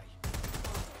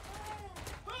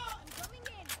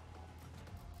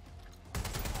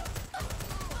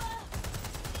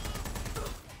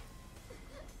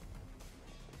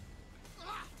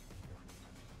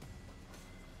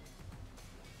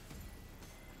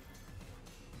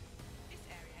This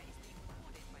area is being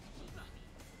recorded by the GBB.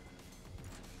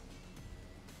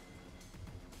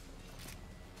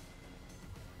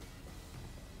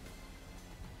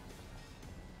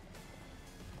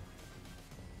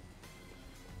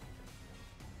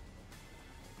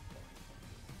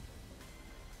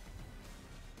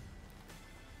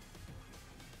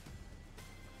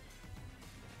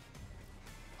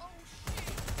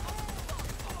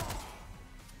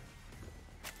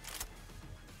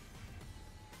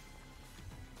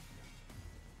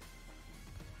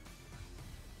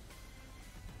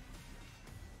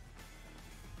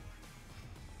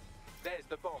 There's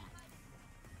the bomb.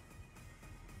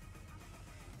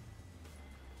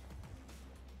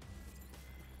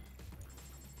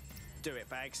 Do it,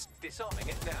 Bags. Disarming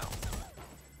it now.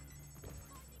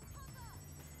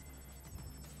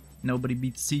 Nobody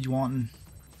beats Siege Wanton.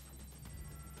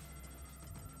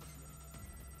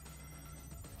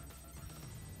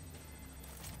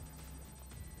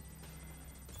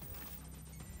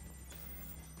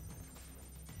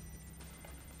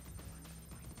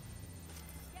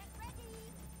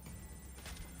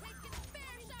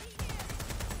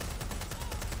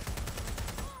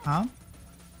 Huh?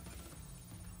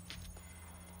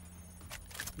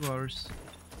 2 hours.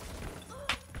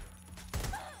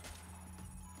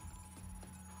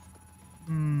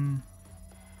 Man,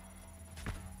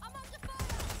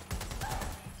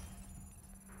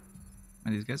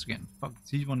 these guys are getting fucked.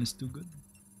 Siege one is too good.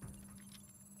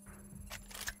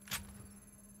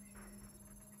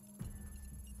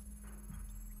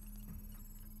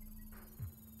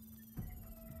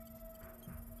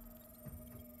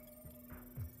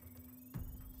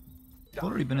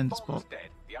 Already been in the spot.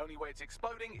 Dead. The only way it's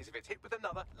exploding is if it's hit with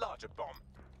another larger bomb.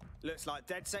 Looks like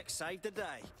DedSec saved the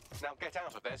day. Now get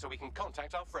out of there so we can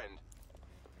contact our friend.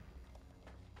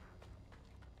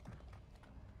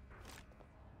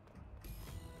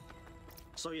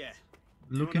 So yeah,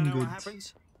 Looking you wanna know good. what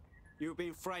happened? You were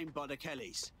being framed by the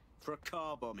Kellys for a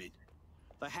car bombing.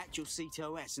 They hacked your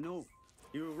CTOS and all.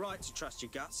 You were right to trust your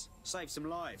guts. Save some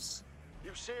lives.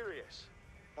 You serious?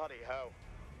 Bloody hell.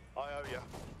 I owe you.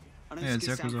 I know Yeah, this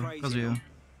it's can sound Yakuza. crazy, Kazuya. and all,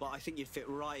 but I think you fit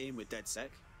right in with DedSec.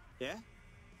 Yeah?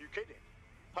 You kidding?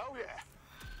 Hell yeah.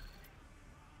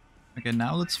 Okay,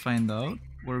 now let's find out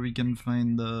where we can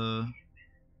find the...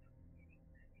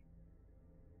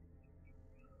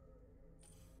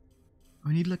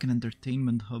 We need like an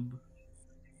entertainment hub.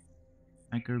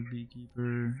 Hacker,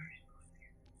 beekeeper...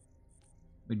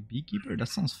 Wait, beekeeper? That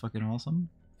sounds fucking awesome.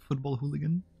 Football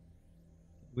hooligan.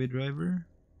 Getaway driver.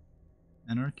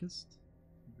 Anarchist.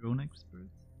 Drone expert.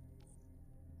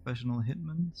 Professional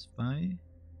hitman. Spy.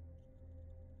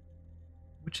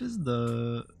 Which is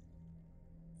the...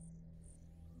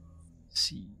 Let's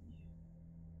see.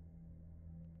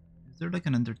 Is there like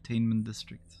an entertainment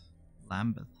district?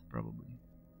 Lambeth, probably.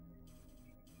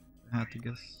 I had to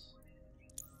guess.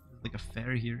 There's like a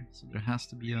fair here, so there has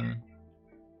to be a...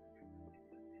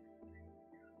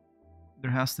 There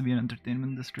has to be an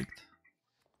entertainment district.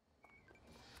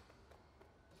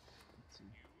 Let's see.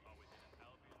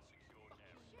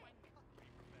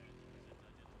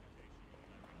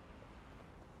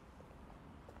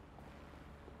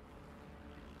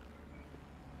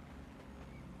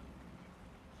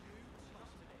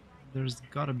 There's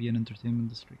gotta be an entertainment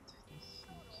district. This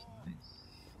looks nice.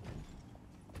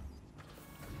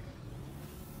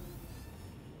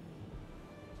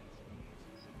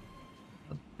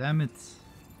 God damn it.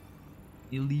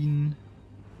 Eileen.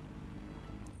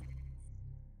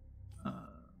 Let's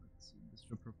see.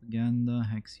 Distro propaganda,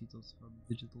 Haxitos Hub,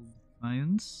 Digital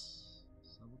Defiance,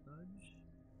 Sabotage.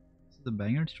 This is a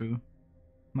banger, true.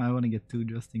 I want to get two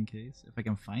just in case. If I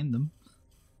can find them,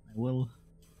 I will.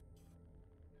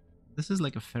 This is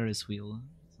like a Ferris wheel.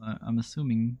 So I'm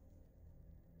assuming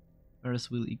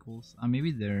Ferris wheel equals.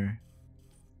 Maybe there.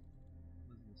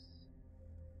 What is this?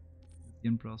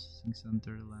 European Processing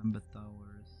Center, Lambeth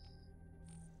Towers.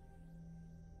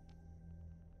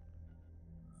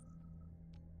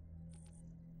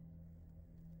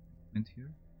 Right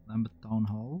here. Lambeth Town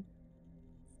Hall.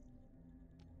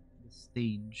 The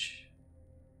stage.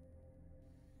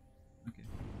 Okay,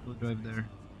 we'll drive there.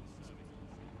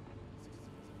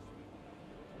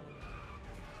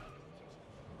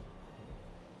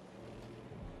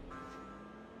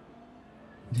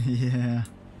 Yeah,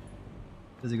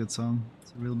 it's a good song.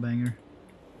 It's a real banger.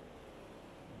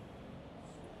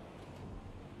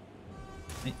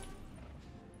 Hey.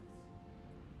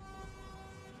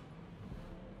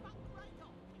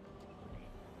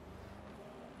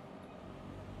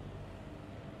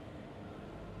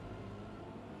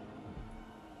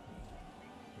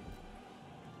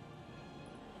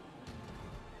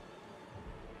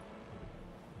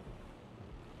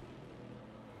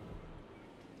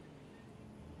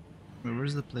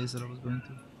 Where's the place that I was going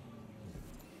to?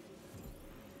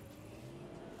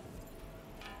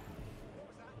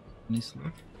 Any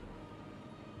slope?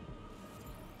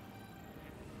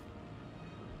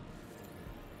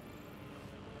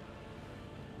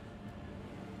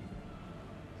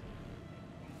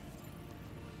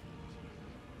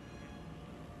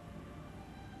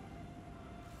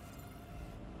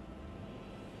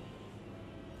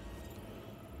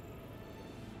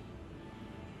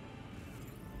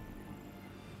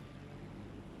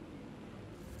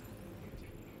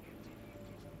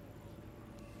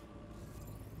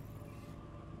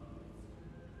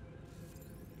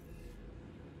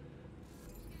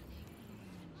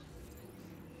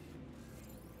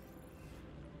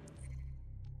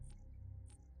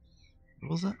 What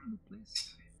was that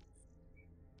place?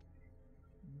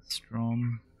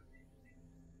 Strom.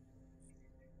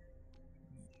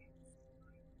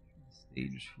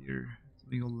 Stage here. So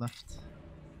we go left.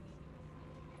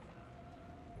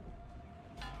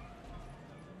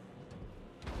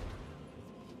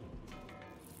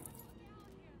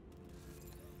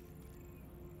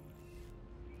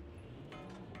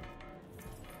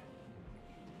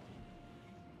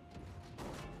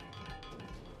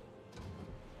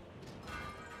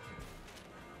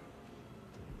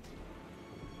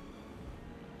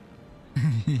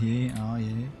 Yeah, oh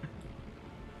yeah.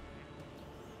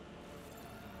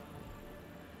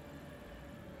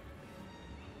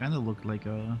 Kinda looked like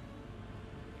a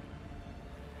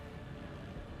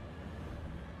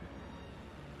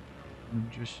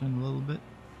magician a little bit.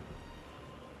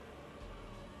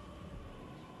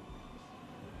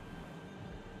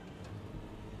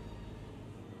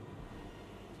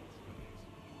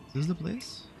 Is this the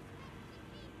place?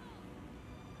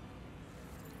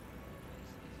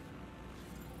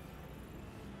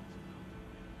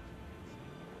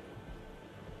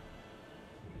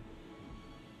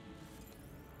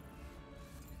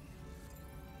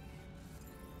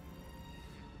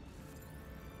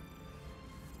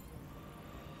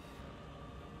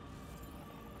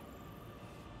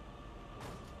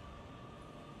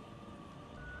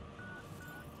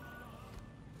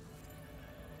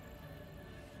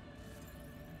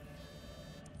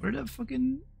 Where the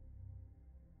fucking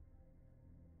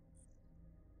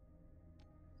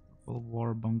Cold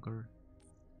War bunker?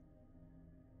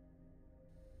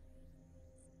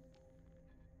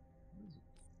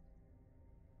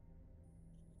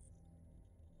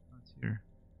 That's here.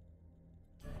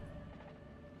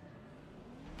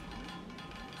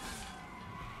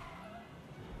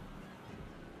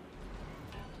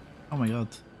 Oh my god.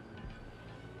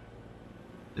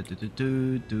 Do do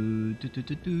do do do do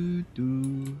do do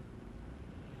do.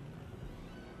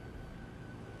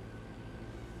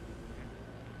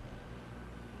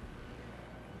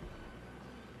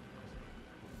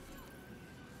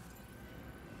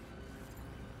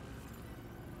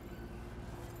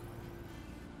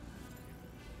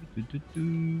 Do do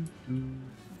do do.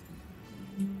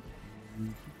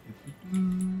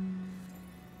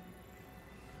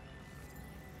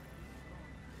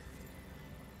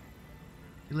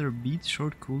 Killer beats,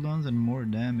 short cooldowns, and more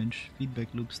damage.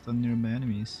 Feedback loop stun nearby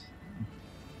enemies.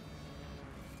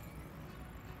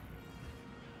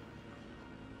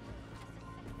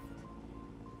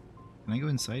 Can I go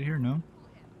inside here? No?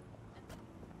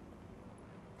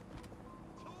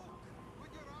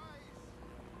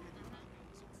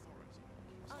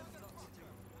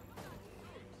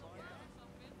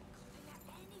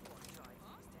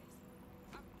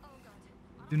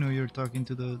 You know you're talking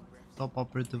to the top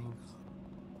operative of...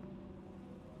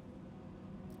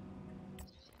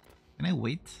 Can I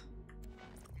wait?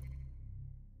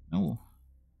 No.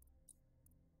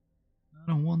 I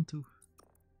don't want to.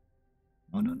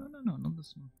 Oh no, not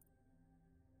this one.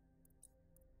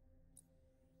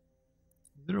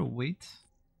 Is there a wait?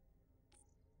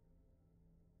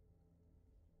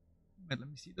 Wait, let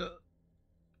me see the...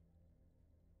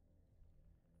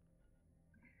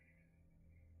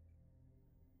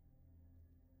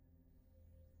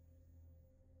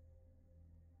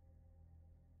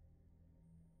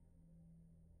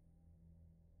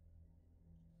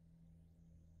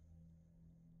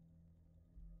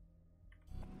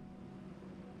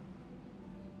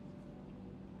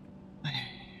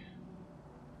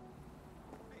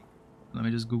 Let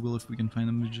me just Google if we can find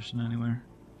a magician anywhere.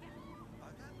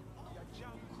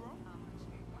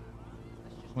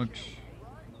 Watch.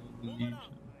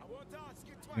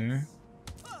 Where?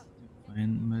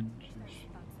 Find magician.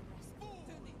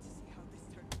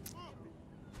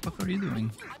 What are you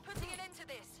doing?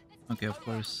 Okay, of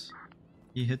course.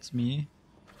 He hits me.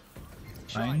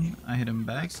 Fine, I hit him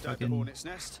back. Fucking. Hornet's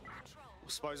nest. I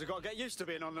suppose I gotta get used to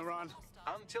being on the run.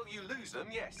 Until you lose them,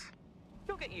 yes.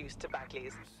 You'll get used to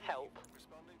Bagley's help.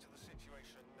 Responding to the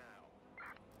situation now.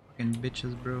 Fucking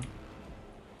bitches, bro.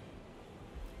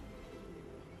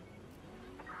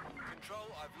 Control,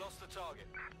 I've lost the target.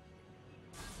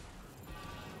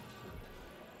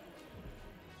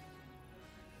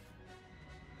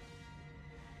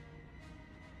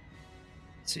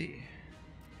 Let's see.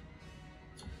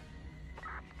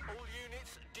 All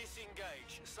units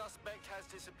disengage. Suspect has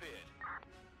disappeared.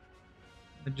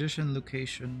 Magician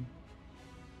location.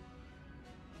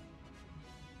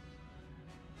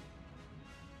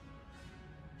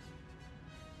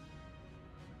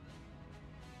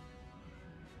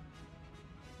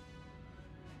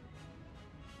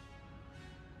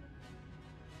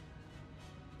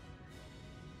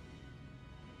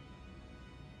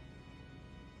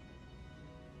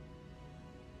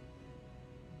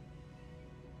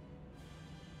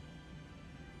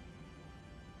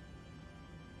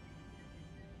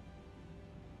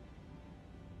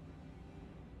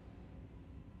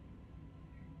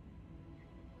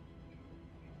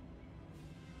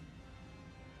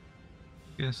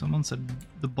 Okay, someone said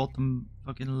the bottom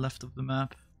fucking left of the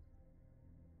map.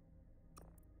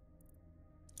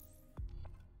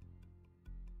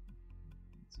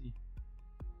 Let's see.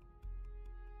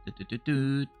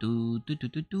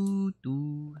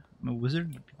 I'm a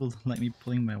wizard. People don't like me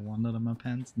pulling my wand out of my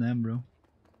pants. Damn, bro.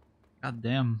 God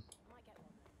damn.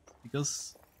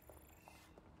 Because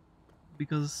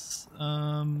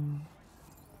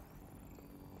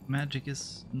magic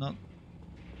is not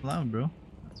allowed, bro.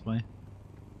 That's why.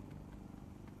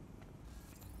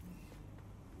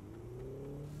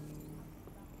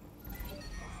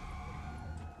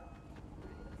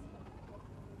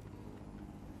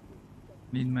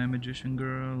 Need my magician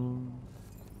girl.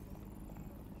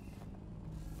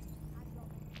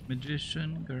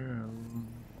 Magician girl.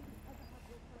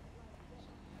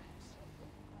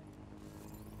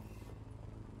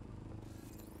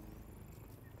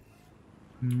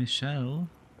 Michelle.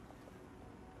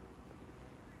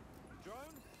 Drone,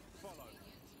 follow.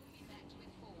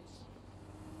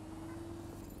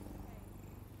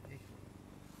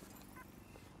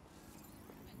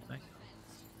 Like,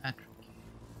 Patrick.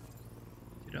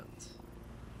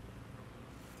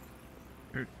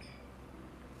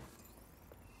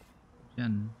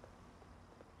 Again.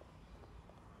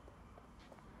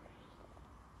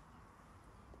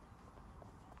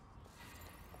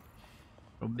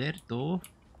 Roberto.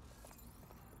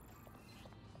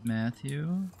 Matthew.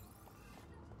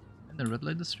 And the red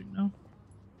light district now?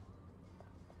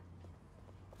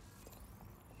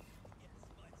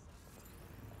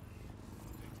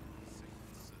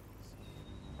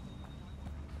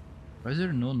 Why is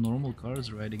there no normal cars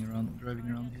driving around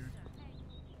here?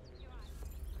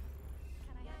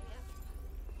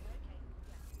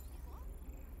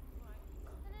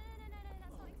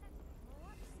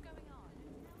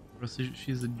 Or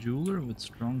she's a jeweler with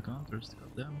strong counters.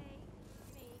 Goddamn.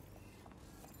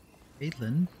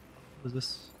 Caitlin? What is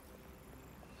this?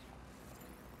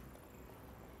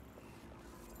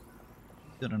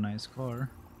 She's got a nice car.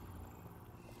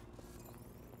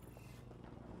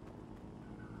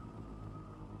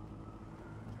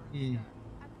 Yeah.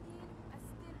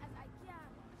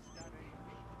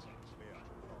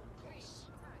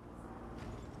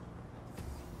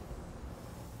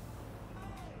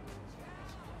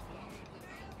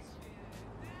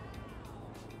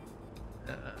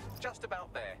 Just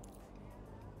about there.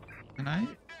 Can I?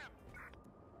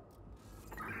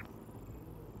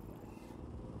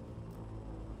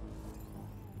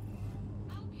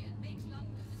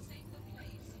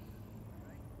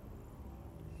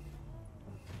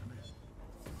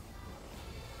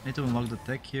 I need to unlock the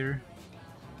tech here.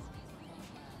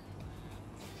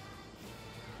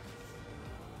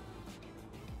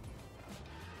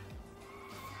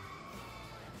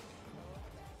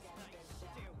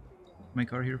 My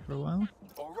car here for a while.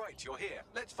 All right, you're here.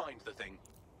 Let's find the thing.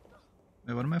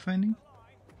 Wait, what am I finding?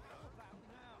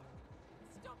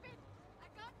 Stop it! I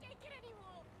can't take it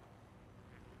anymore.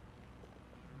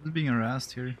 I'm being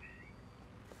harassed here.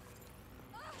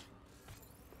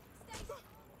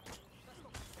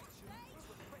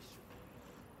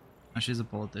 And she's a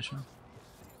politician.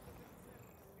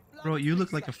 Bro, you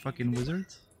look like a fucking wizard.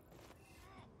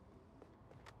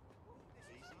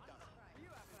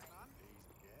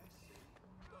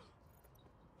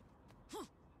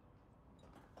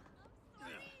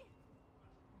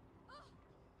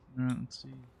 Alright, let's see.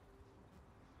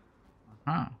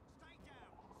 Aha.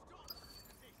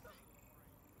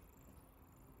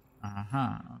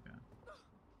 Aha, okay.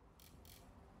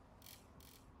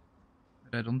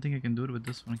 But I don't think I can do it with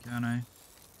this one, can I?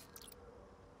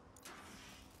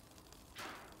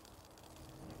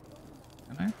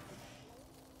 Can I?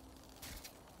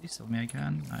 Please tell me I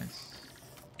can. Nice.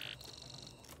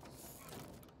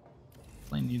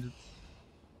 I need it.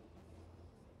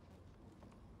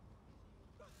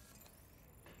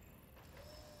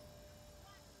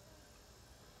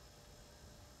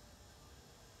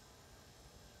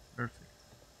 Perfect.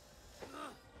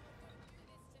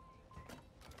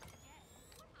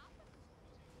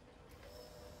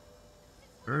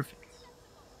 Perfect.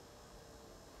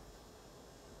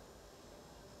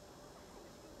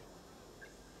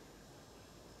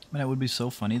 Man, it would be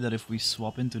so funny that if we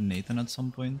swap into Nathan at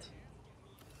some point,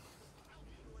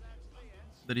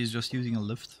 that he's just using a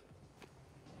lift.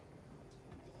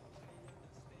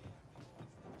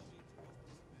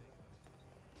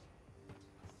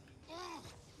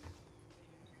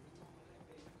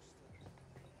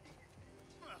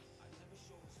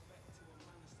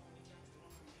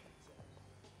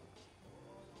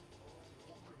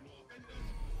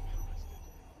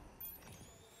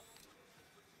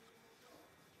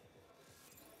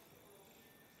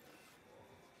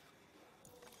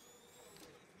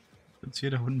 See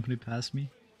that wouldn't really pass me.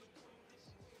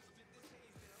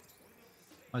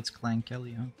 Oh, it's Clan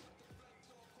Kelly, huh?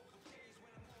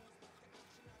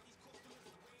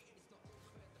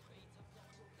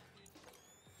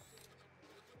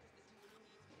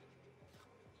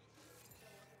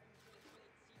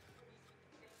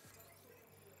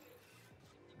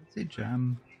 Let's say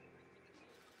jam.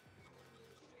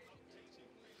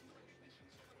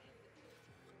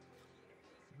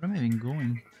 Where am I even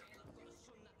going?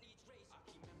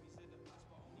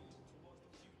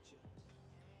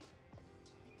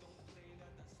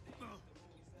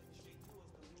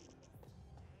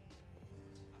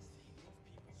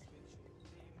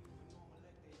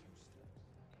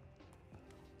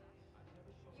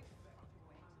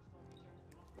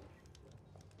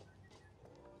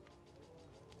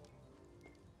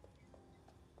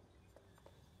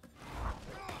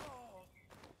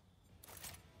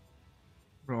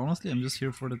 Bro, honestly, I'm just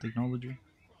here for the technology.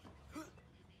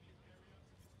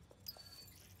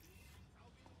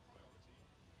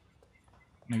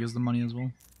 And I guess the money as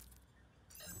well.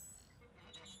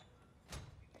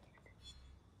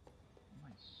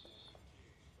 Nice.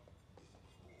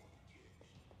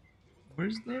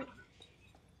 Where's the...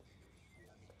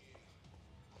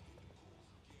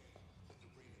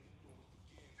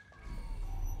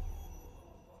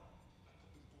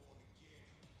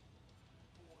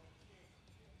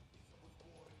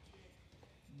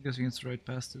 I'm guessing it's right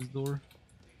past this door.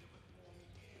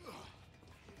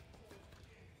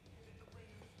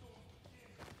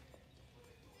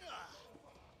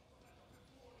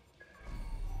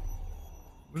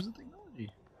 Where's the technology?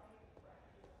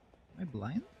 Am I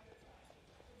blind?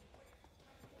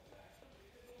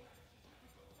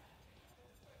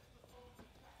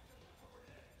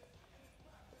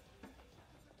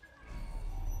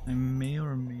 I may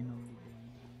or may not be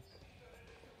blind.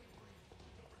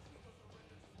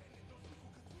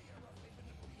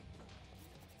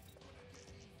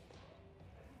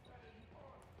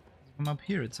 If I'm up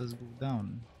here, it says go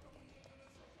down.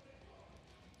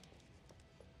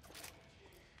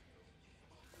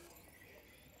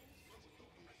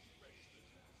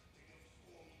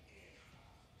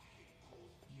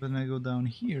 When I go down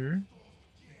here,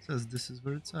 it says this is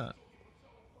where it's at.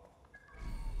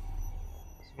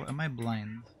 So am I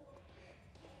blind?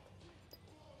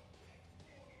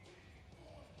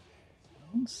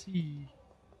 I don't see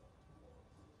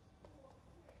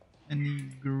any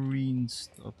green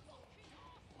stuff.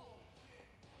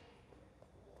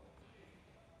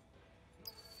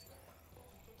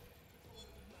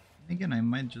 Again, I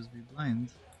might just be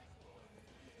blind.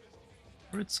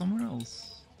 Or it's somewhere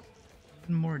else.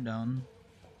 Even more down.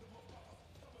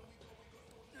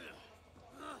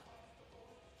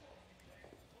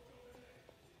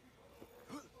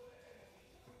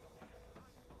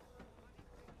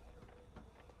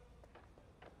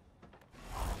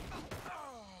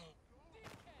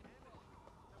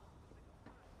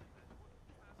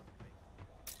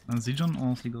 And Zijon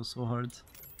honestly goes so hard.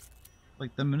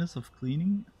 Like 10 minutes of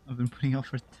cleaning, I've been putting out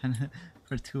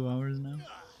for 2 hours now.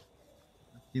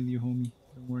 I feel you, homie.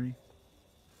 Don't worry.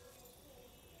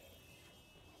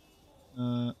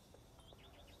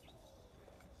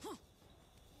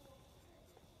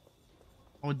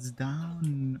 Oh, it's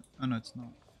down. Oh no, it's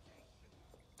not.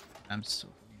 I'm so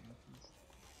confused.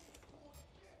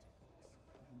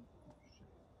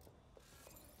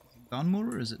 Is it down more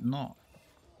or is it not?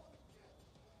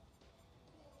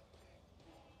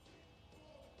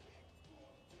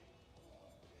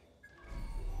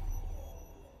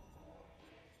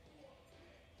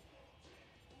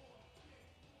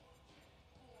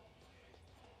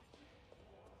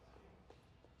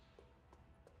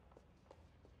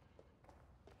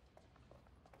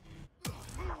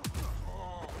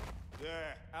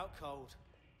 Out cold.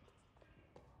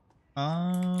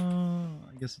 I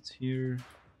guess it's here.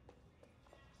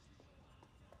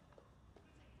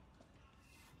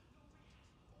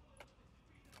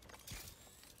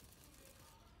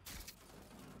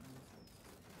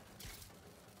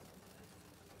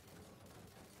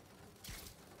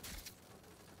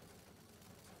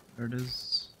 There it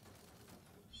is.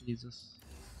 Jesus.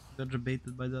 Got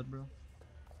debated by that, bro.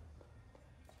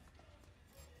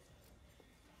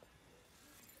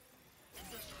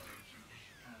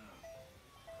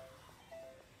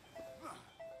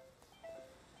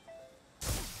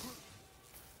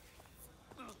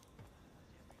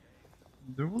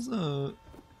 There was a...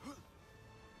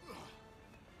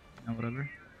 Yeah, whatever.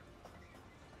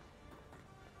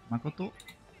 Makoto?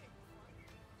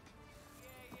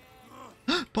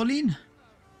 Pauline!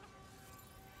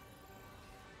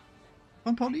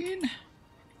 Come on, Pauline!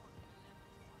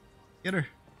 Get her.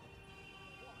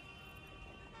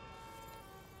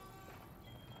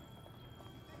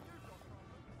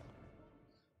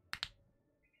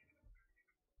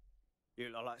 You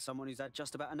look like someone who's had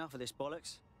just about enough of this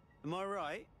bollocks. Am I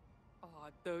right? Oh,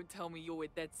 don't tell me you're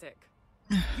with dead sick.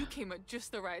 You came at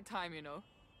just the right time, you know.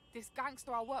 This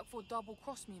gangster I work for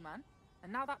double-crossed me, man.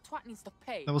 And now that twat needs to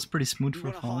pay. That was pretty smooth You for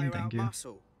want to falling, hire thank out you.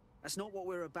 muscle. That's not what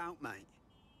we're about, mate.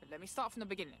 But let me start from the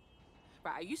beginning.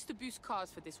 Right, I used to boost cars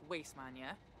for this waste man,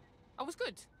 yeah? I was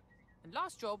good. And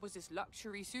last job was this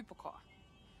luxury supercar.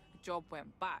 The job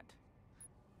went bad.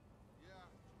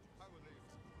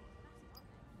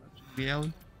 BL.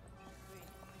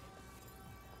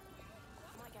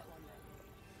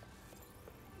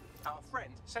 Our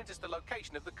friend sent us the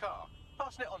location of the car.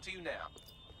 Passing it on to you now.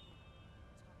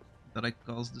 That I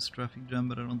caused this traffic jam,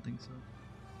 but I don't think so.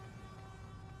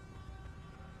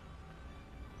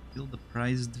 Still the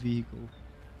prized vehicle.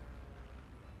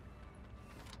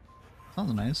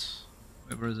 Sounds nice.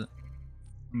 Wait, where is it?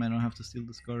 I might not have to steal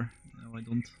this car. No, I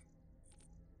don't.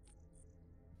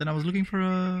 Then I was looking for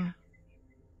a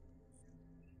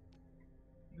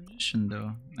magician,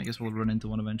 though. I guess we'll run into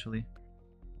one eventually.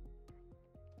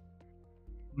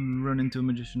 run into a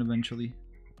magician eventually.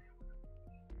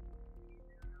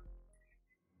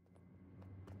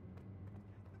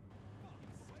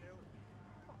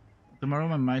 Tomorrow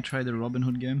I might try the Robin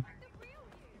Hood game.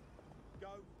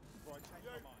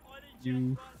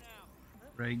 You,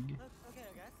 Greg,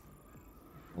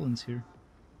 Colin's here.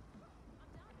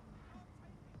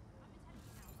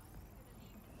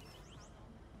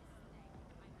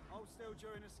 Hold still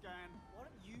during a scan. Why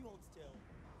don't you hold still?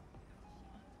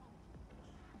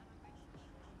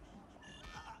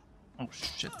 Oh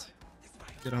shit.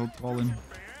 Gotta help Colin.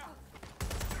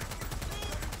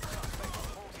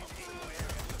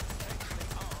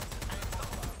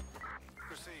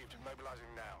 Received.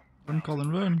 Mobilizing now. Run,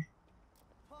 Colin, run!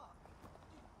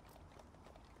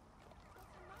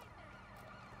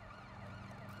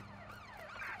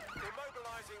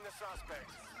 Immobilizing the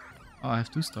suspect. Oh, I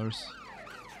have 2 stars.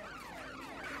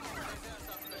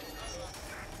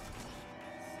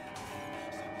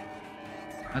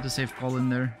 I had to save Colin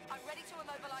there. I'm ready to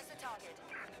immobilize the target.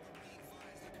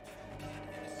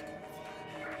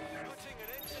 Putting an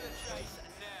end to the chase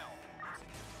now.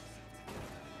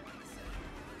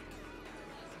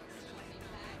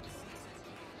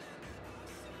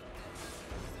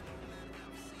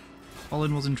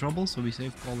 Colin was in trouble, so we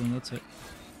saved Colin, that's it.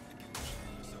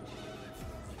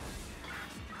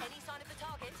 Any sign of the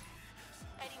target?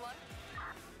 Anyone?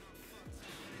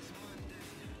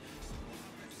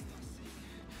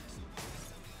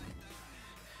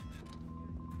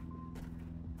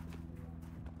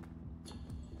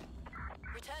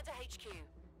 Return to HQ.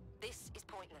 This is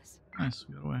pointless. Nice,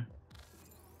 we got away.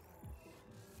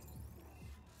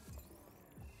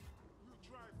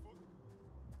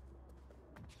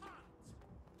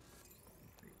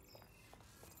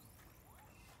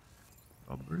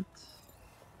 Robert.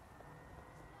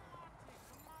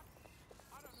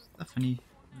 Stephanie.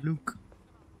 Luke.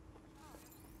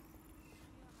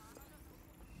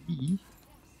 E.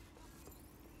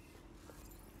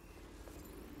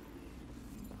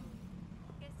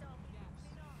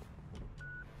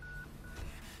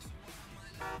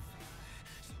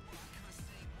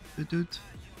 Toot.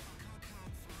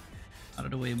 Out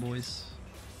of the way, boys.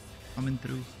 Coming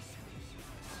through.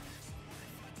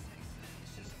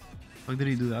 What did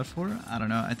he do that for? I don't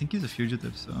know. I think he's a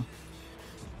fugitive, so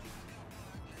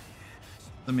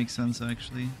that makes sense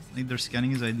actually. Like they're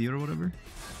scanning his ID or whatever.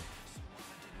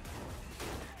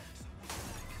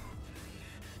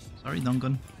 Sorry,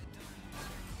 Duncan.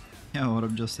 Yeah, what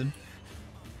up, Justin?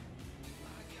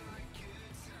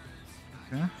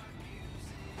 Okay.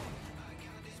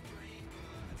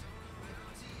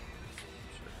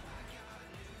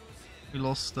 We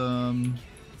lost The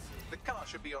car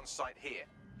should be on site here.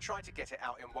 Try to get it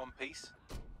out in one piece.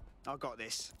 I got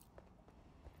this.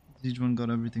 Each one got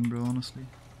everything, bro, honestly.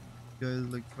 This guy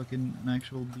is like fucking an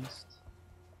actual beast.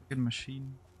 Fucking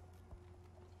machine.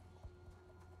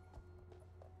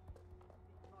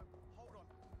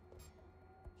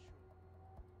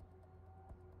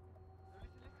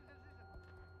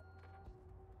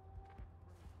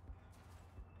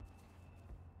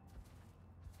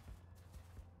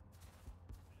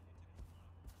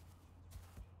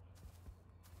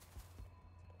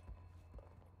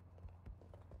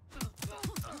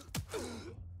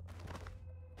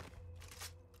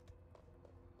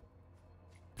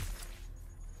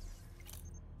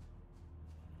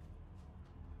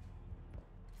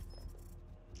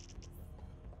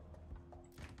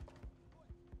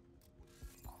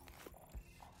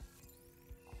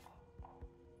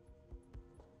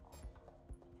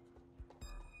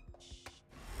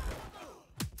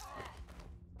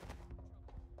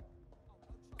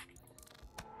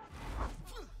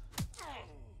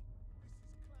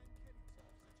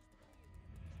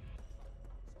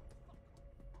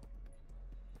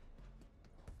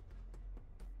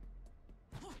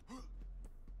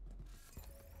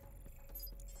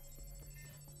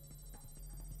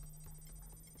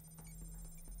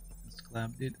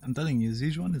 Clap, dude. I'm telling you,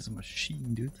 Zijuan is a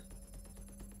machine, dude.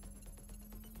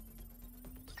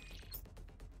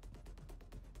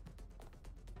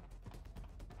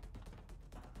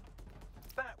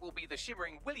 That will be the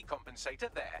shimmering willy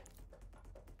compensator there.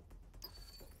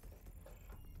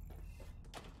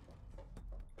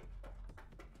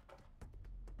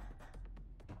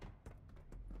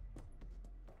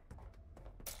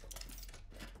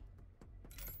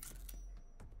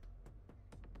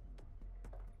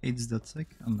 AIDS that sick,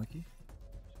 unlucky.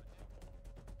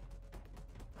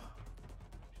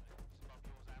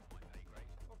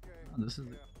 Oh, this is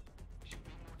it.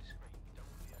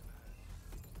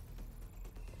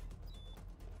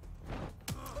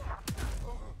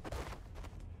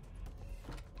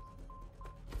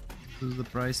 This is the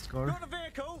priced car. Got a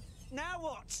vehicle. Now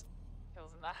what?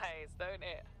 Feels nice, don't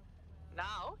it?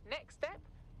 Now, next step,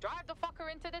 drive the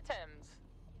fucker into the Thames.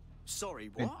 Sorry,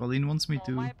 Wait, what? Pauline wants me Oh,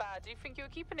 to. my bad. Do you think you were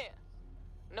keeping it?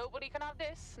 Nobody can have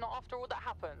this, not after all that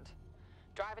happened.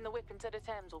 Driving the whip into the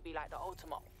Thames will be like the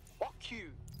ultimate. Fuck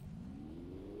you.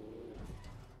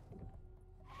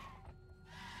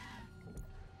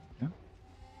 Yeah.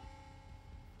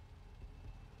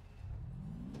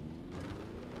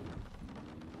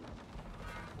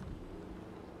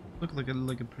 Look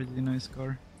like a pretty nice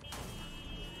car.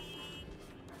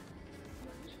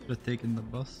 Should have taken the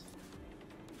bus.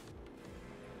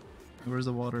 Where's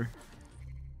the water?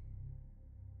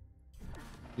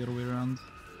 The other way around.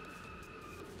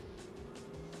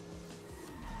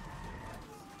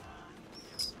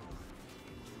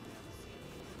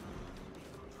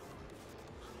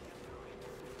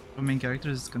 For main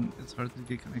characters, it's hard to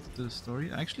get connected to the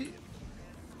story. I actually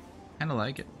kind of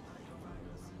like it.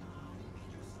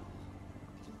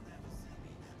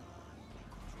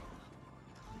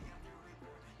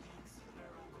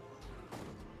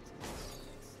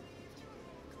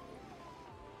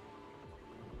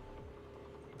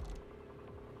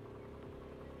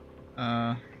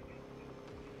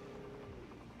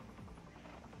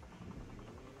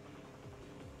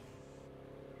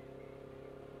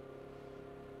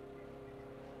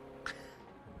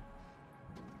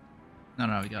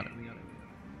 No, we got it.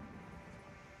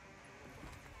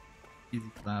 Easy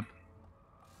clap.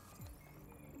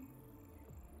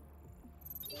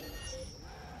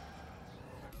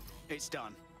 It's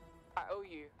done. I owe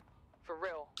you. For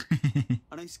real.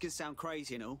 I know this can sound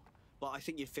crazy and all, but I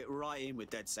think you fit right in with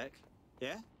DedSec.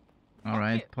 Yeah?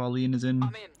 Alright, Pauline is in.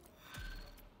 I'm in.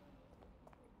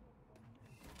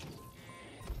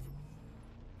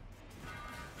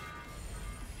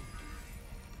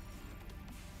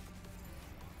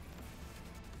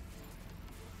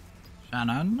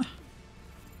 Shannon.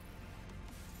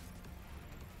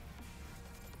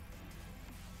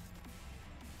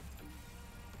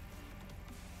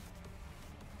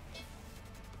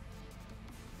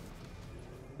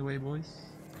 The way, boys.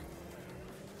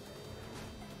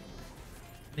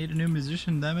 Need a new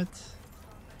musician, damn it.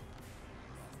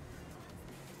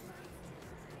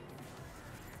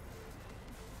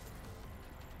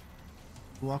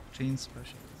 Blockchain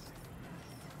specialist.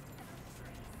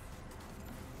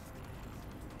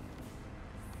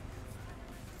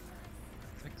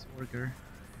 Sex worker.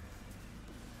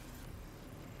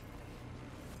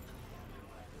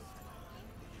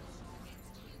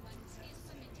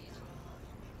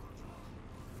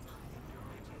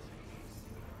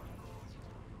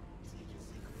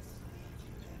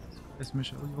 Yes,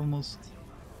 Michelle, you almost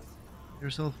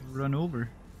yourself run over.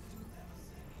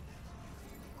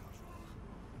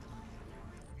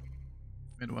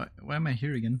 Wait, why am I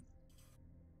here again?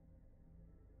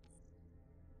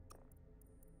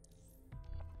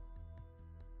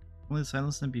 Only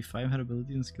silence and MP5 had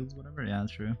ability and skills, whatever? Yeah,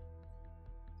 true.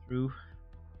 True.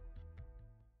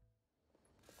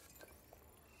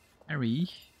 Harry.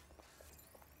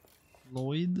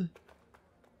 Lloyd.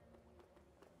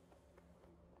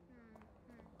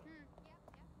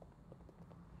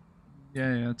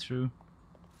 Yeah, true.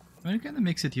 I mean, it kind of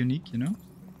makes it unique, you know?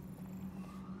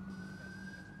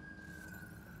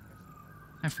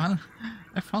 I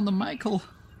found a Michael.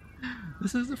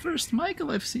 This is the first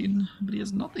Michael I've seen, but he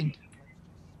has nothing.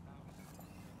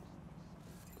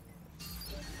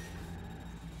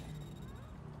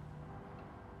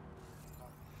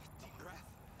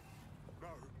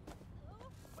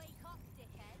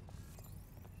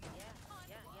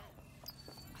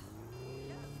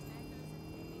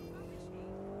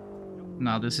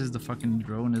 Nah, this is the fucking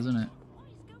drone, isn't it?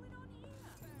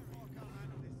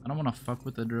 I don't wanna fuck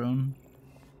with the drone.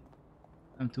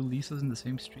 I have two Lisas in the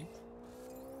same street.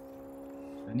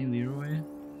 Jenny, Leroy,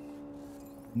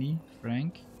 Penny,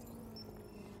 Frank,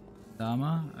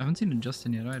 Dama. I haven't seen a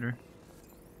Justin yet either.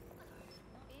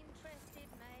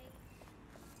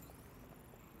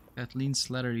 Kathleen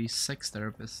Slattery, sex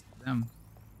therapist. Damn.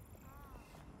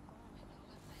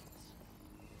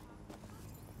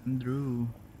 Andrew.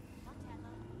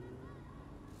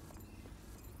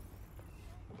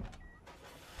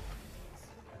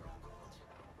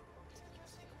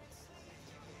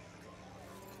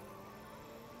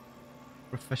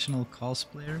 Professional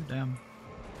cosplayer? Damn.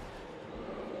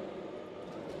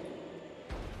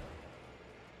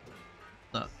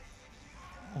 Oh.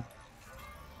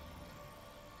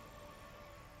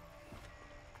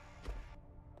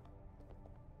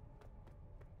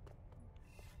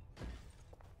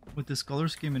 With this color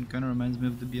scheme, it kind of reminds me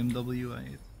of the BMW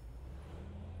i8.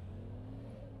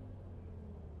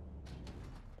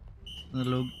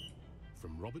 Hello.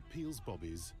 From Robert Peel's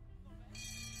Bobbies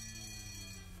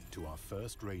to our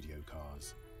first radio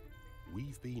cars,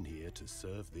 we've been here to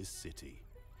serve this city.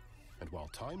 And while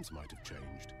times might have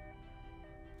changed,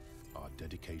 our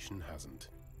dedication hasn't.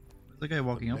 The guy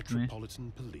walking up to me.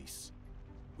 Metropolitan Police.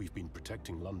 We've been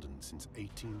protecting London since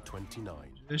 1829.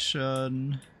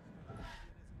 Mission.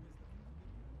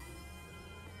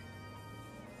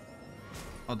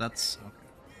 Oh, that's okay.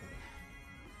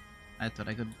 I thought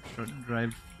I could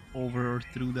drive over or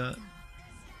through that.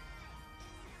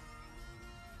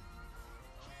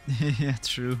 Yeah,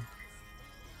 true.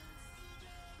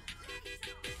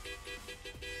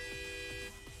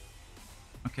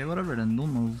 Okay, whatever then,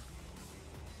 don't move.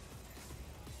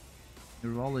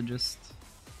 Urologist.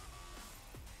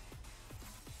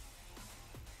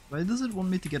 Why does it want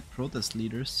me to get protest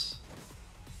leaders?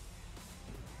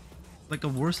 Like a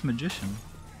worse magician.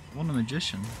 I want a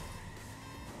magician.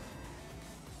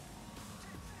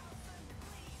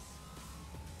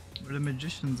 Where are the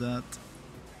magicians at?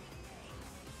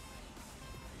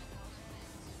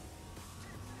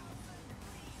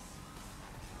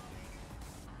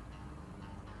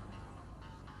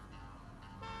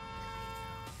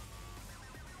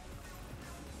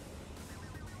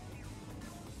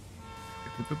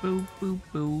 Boo boo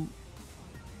boo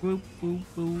boo boo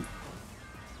boo.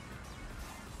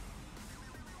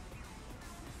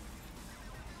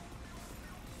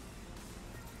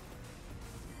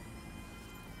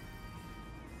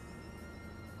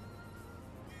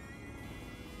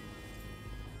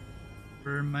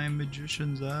 Where are my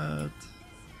magicians at?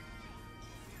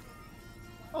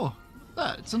 Oh,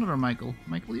 that it's another Michael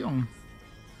Young.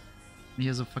 He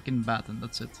has a fucking bat and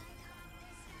that's it.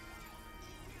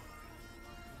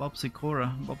 Bob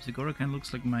Sikora kind of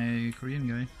looks like my Korean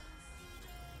guy.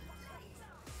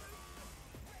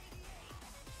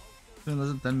 Been less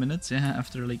than 10 minutes, yeah,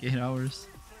 after like 8 hours.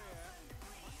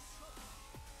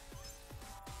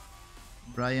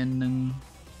 Brian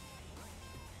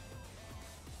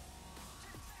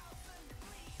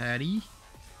Harry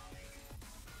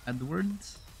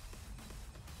Edwards.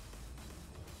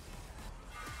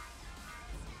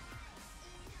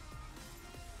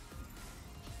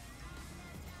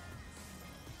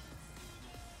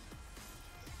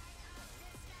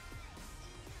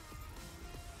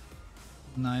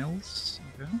 Niles,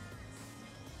 okay.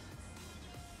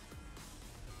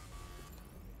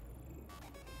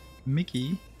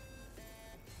 Mickey.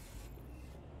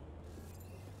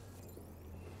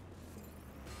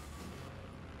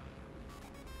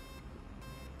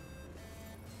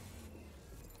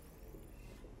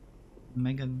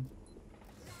 Megan.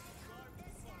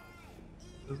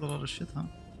 There's a lot of shit, huh?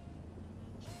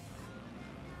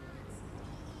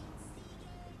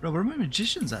 Bro, where are my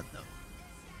magicians at though?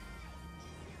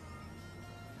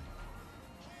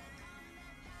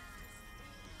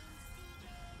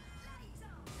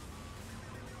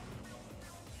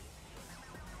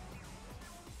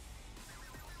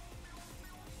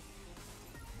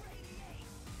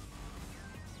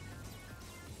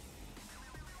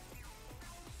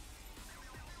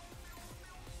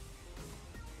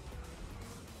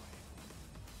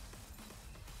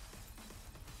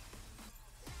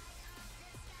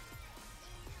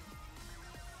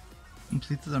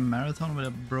 Completed a marathon with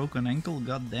a broken ankle,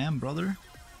 goddamn brother.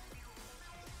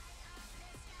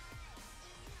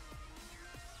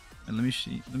 And let me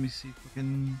see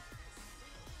fucking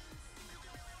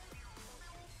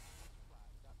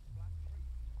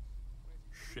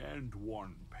Shan't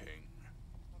one ping.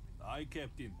 I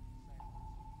kept in.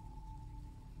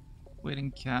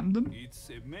 waiting Camden. It's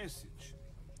a message.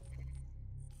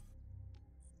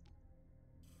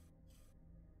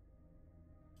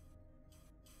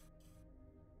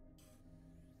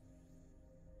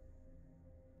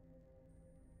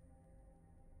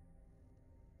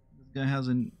 Guy has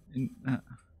to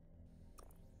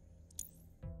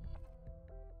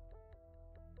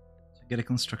get a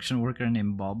construction worker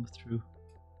named Bob through.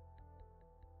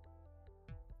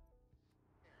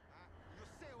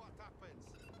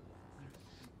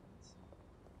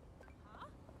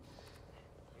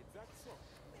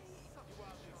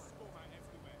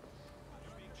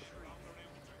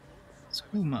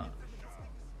 Skooma.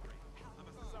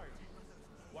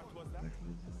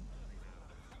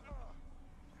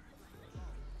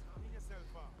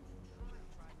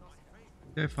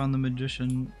 I found the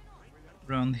magician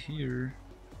around here.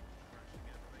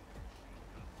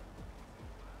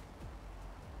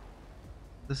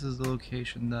 This is the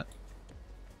location that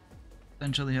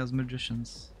potentially has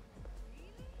magicians.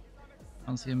 I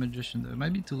don't see a magician there. It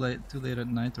might be too late at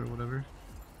night or whatever.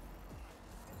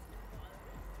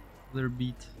 They're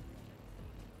beat.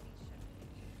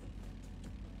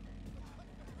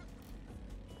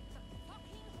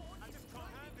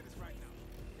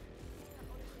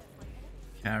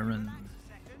 Karen.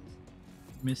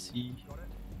 Missy.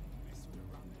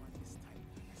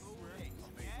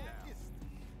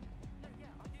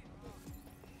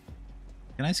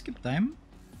 Can I skip time?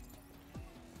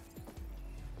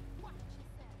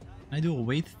 Can I do a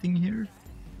wait thing here?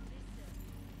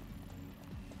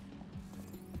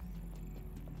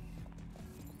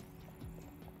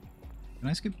 Can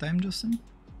I skip time, Justin?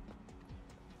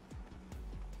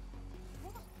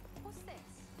 What's this?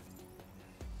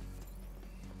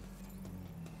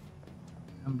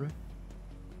 Amber.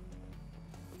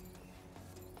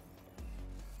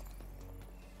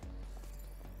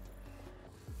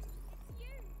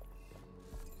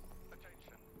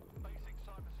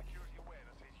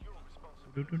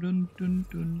 Dun, dun, dun,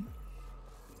 dun.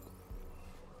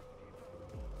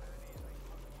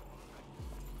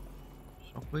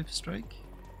 Shockwave strike?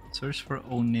 Search for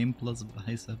own name plus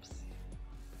biceps.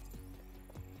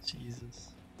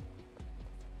 Jesus.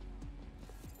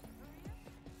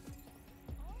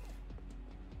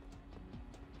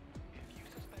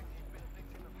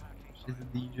 She's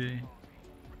a DJ.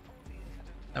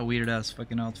 That weird ass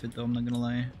fucking outfit though, I'm not gonna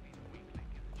lie.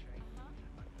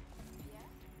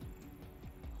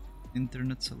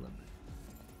 Internet celebrity.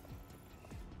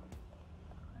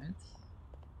 Right.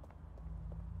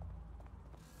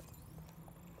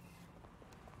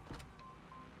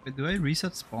 Wait, do I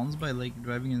reset spawns by like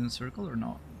driving in a circle or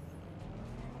not?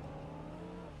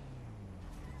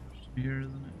 Here,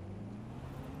 isn't it?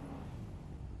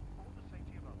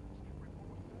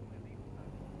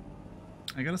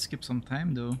 I gotta skip some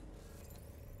time though.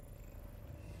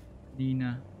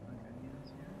 Nina.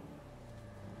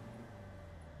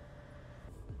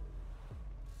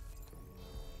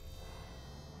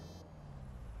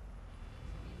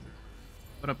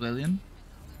 What up, Lillian?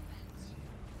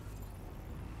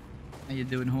 How you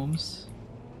doing, Holmes?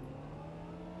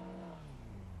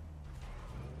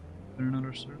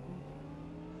 Another circle.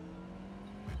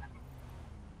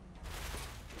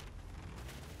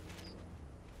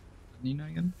 Nina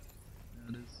again? Yeah,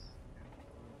 it is.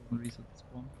 I'll reset the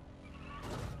spawn.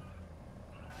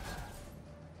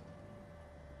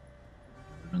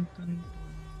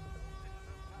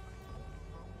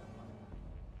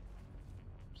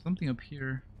 Something up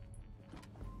here.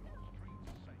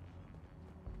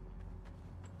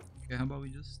 Okay, how about we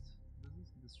just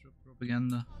disrupt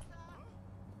propaganda?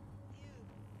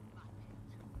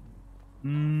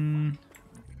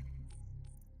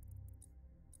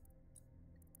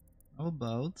 How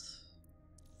about so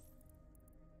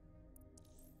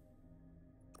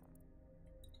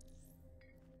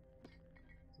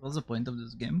what's the point of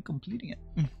this game? Completing it.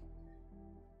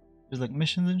 There's like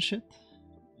missions and shit.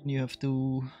 And you have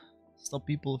to stop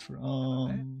people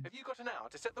from Have you got an hour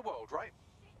to set the world right?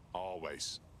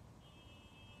 Always.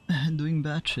 doing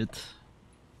bad shit.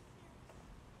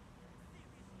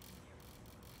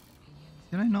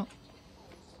 Can I not?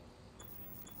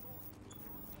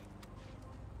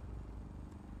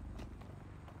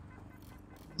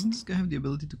 Doesn't this guy have the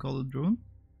ability to call a drone?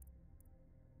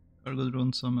 Cargo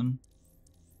drone summon.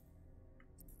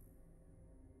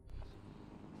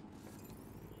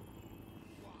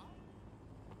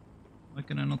 Why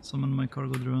can I not summon my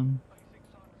cargo drone?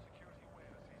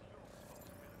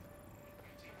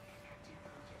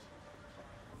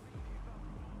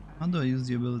 How do I use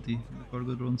the ability, the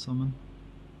cargo drone summon?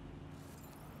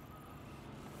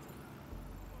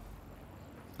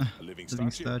 A living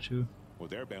statue. Well,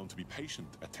 they're bound to be patient,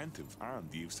 attentive,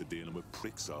 and used to dealing with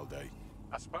pricks all day.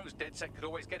 I suppose DedSec could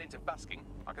always get into basking.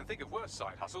 I can think of worse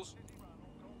side hustles.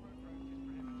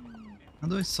 How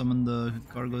do I summon the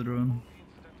cargo drone?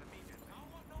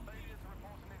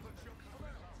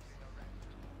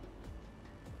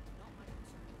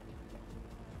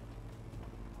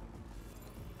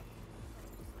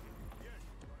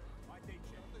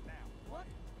 What?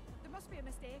 There must be a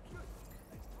mistake.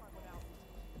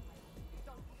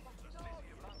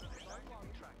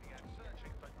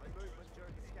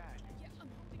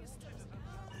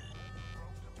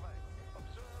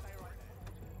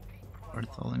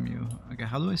 Bartholomew. Okay,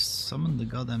 how do I summon the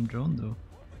goddamn drone though?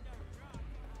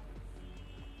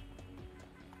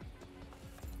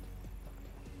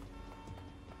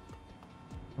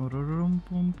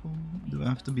 Do I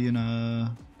have to be in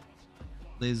a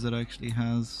place that actually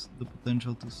has the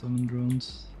potential to summon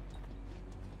drones?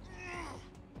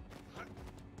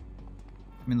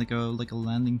 I mean like a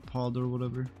landing pod or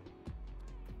whatever.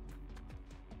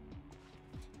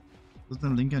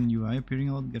 Doesn't Link and UI appearing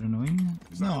a lot get annoying?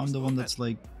 No, I'm the one that's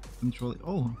like controlling.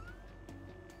 Oh,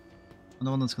 I'm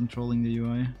the one that's controlling the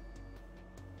UI.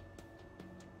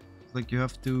 It's like you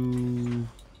have to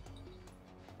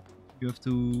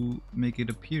make it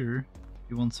appear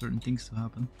you want certain things to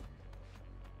happen.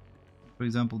 For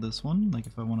example, this one, like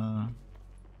if I wanna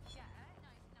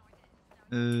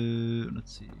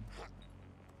let's see.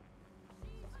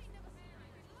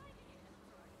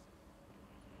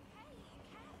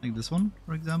 Like this one,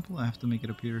 for example, I have to make it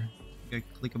appear. I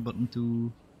click a button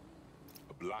to...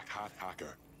 A black hat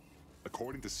hacker.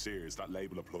 According to Sears, that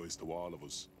label applies to all of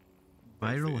us.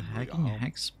 Viral hacking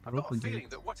hacks I've got a propagate. feeling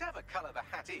that whatever colour the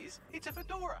hat is, it's a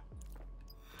fedora.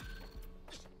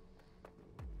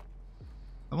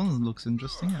 That one looks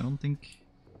interesting. I don't think...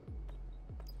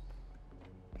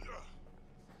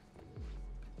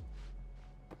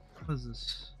 What is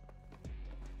this?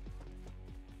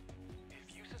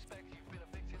 If you suspect you've been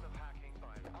a victim of hacking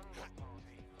by an unknown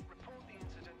party, report the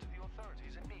incident to the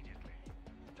authorities immediately.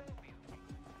 Don't be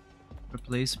afraid.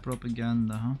 Replace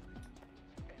propaganda, huh?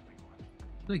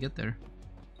 How do I get there?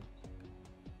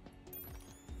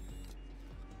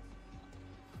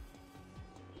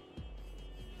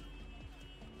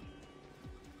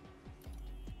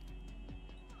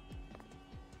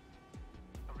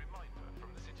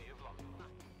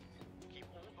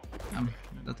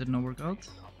 That did not work out. Is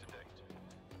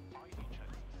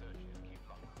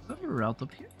there a route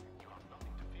up here?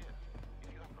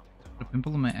 A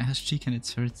pimple on my ass cheek and it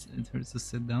hurts to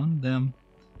sit down. Damn.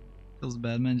 Feels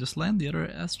bad, man. Just land the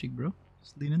other ass cheek, bro.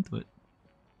 Just lean into it.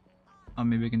 Oh,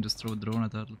 maybe I can just throw a drone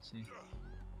at that. Let's see. Does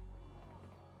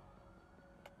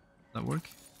that work?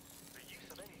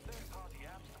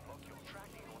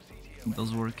 It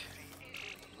does work.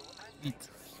 Eat.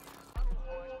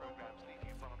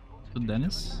 To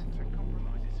Dennis.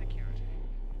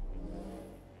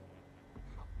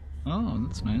 Oh,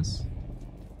 that's nice.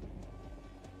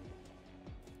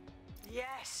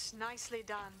 Yes, nicely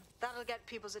done. That'll get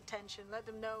people's attention. Let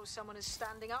them know someone is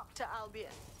standing up to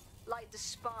Albion. Light the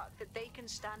spark that they can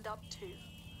stand up to.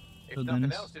 If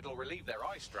nothing else, it'll relieve their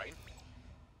eye strain.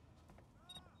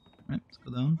 Right, let's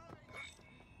go down.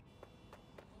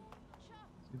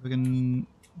 See if I can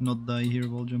not die here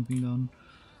while jumping down.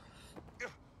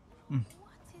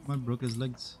 I broke his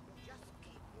legs.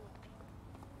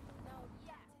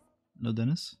 No,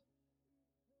 Dennis?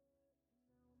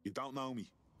 You don't know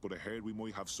me, but I heard we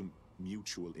might have some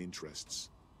mutual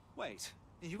interests. Wait,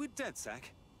 you were dead,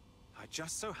 Zach? I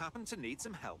just so happen to need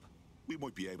some help. We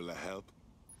might be able to help.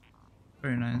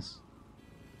 Very nice.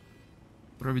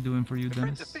 What are we doing for you, The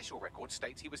Dennis? friend's official record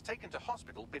states he was taken to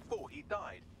hospital before he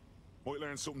died. Might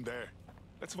learn something there.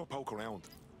 Let's have a poke around.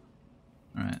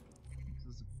 Alright.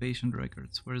 This is the patient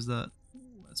records. Where's that?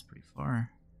 Ooh, that's pretty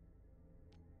far.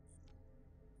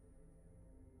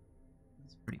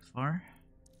 That's pretty far.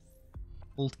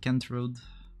 Old Kent Road.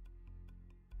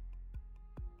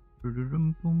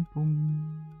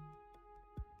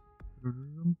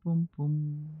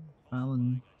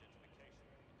 Fallon.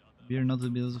 Beer not to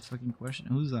be as a fucking question.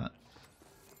 Who's that?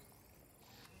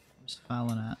 Where's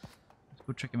Fallon at? Let's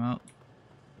go check him out.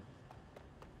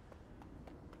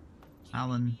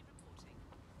 Fallon.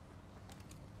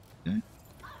 Okay.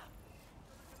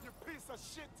 You piece of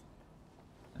shit.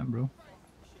 Damn, bro.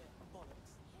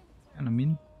 Kinda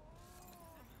mean.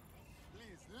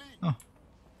 Oh.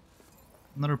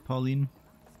 Another Pauline.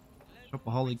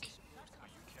 Shopaholic.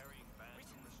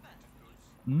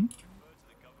 Hmm?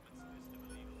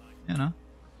 Yeah, no?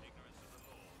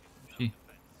 Gee.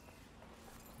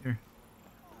 Here.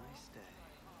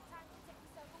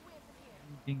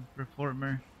 King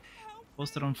performer.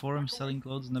 Posted on forums, selling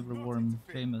clothes, never worn.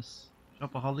 Famous.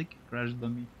 Shopaholic, crash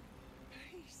dummy.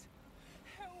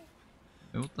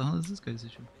 Wait, what the hell is this guy's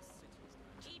issue?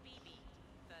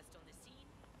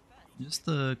 Just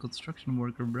a construction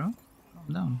worker, bro.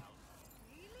 Calm down.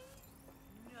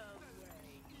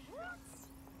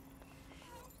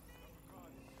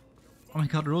 Oh my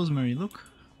god, Rosemary, look!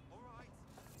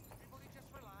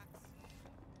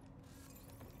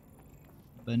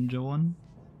 Benja one.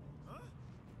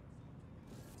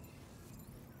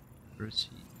 Percy.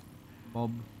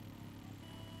 Bob.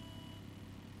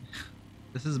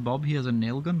 This is Bob, he has a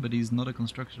nail gun, but he's not a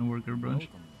construction worker, bro.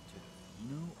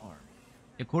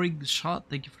 Yeah, Corey Shot,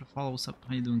 thank you for the follow. What's up?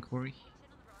 How you doing, Corey?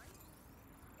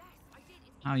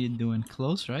 How you doing?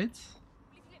 Close, right?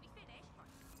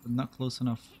 But not close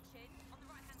enough.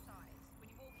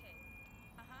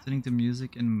 Listening to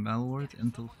music in Malwart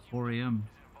until 4 AM.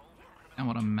 Damn,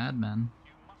 what a madman.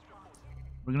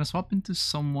 We're gonna swap into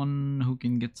someone who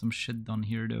can get some shit done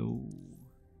here, though.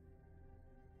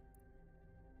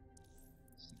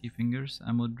 Sticky fingers,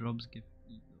 ammo drops, gift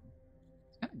ego.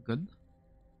 It's kinda good.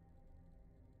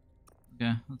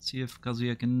 Okay, let's see if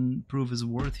Kazuya can prove his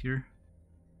worth here.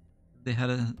 If they had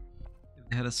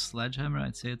a sledgehammer,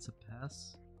 I'd say it's a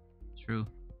pass. True.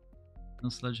 No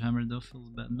sledgehammer though, feels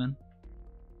bad, man.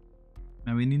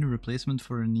 Man, we need a replacement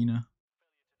for Nina.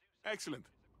 Excellent.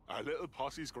 Our little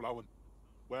posse's growing.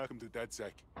 Welcome to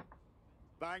DedSec.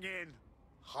 Bang in.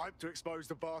 Hype to expose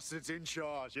the bastards in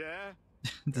charge, yeah?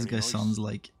 This guy sounds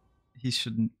like he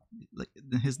shouldn't. Like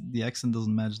the accent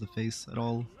doesn't match the face at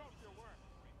all.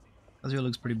 Kazuya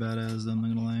looks pretty badass, I'm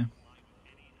not gonna lie.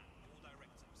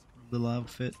 Little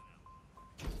outfit.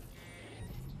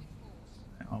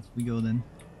 Right, off we go then.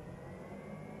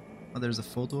 Oh, there's a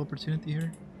photo opportunity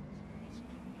here.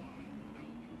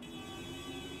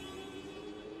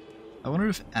 I wonder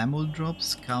if ammo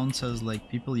drops counts as like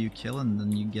people you kill and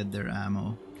then you get their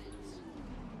ammo.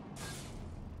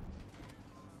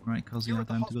 Right, Kazuya,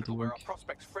 time to go to work. Our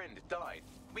prospect's friend died.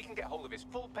 We can get hold of his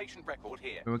full patient record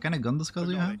here. What kind of gun does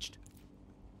Kazuya have?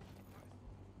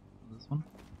 This one?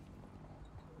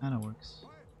 Kinda works.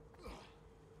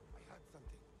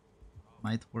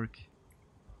 Might work.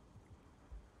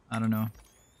 I don't know.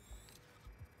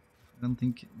 I don't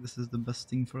think this is the best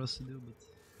thing for us to do, but...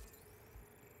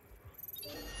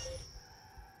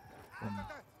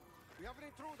 We have an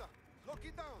intruder. Lock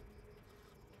it down.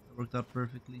 That worked out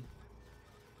perfectly.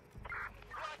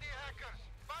 Bloody hackers!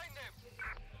 Find them!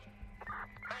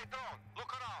 Hey, Dawn,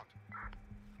 look around.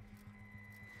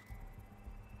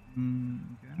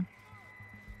 Okay.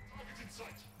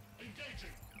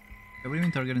 Yeah, what do you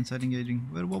mean target inside engaging?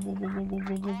 Whoa, whoa, whoa, whoa, whoa,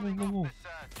 whoa, whoa, whoa, whoa, whoa.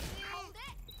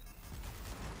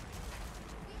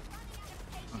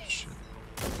 Oh shit.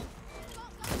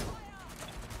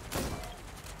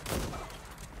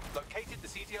 Located the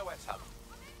CTOS hub.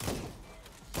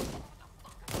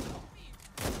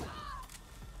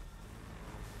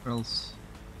 Where else?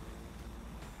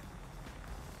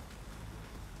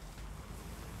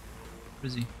 Where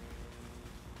is he?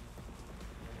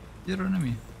 You're an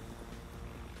enemy.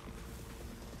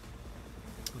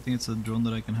 I think it's a drone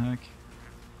that I can hack.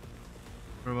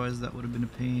 Otherwise that would have been a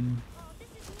pain.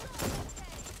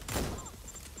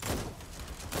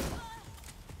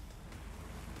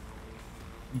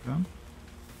 Okay.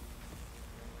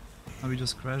 Now we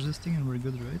just crash this thing and we're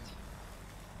good, right?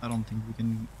 I don't think we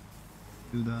can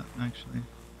do that actually.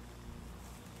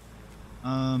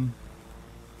 What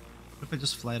if I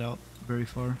just fly it out very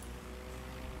far?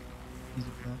 Easy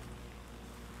flat.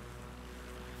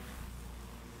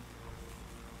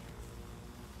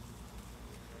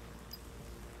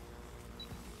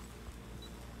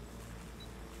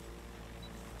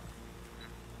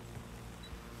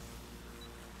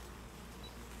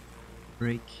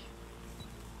 Break.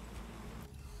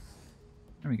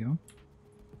 There we go.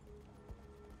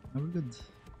 Now we're good.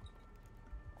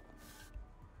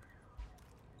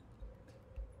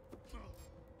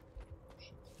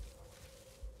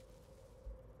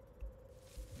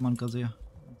 Come on, Kazuya.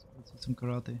 Let's do some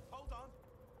karate.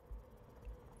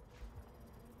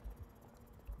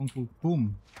 Kung Fu.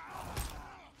 Boom.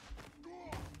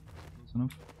 Close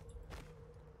enough.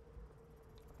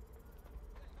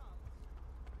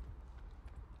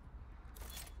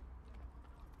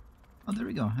 Oh, there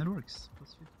we go. It works.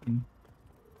 Plus 15.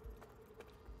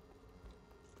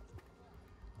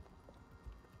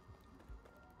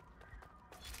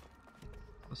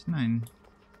 Plus 9.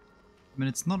 I mean,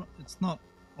 it's not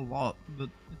a lot, but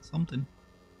it's something.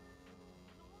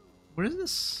 Where is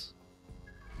this?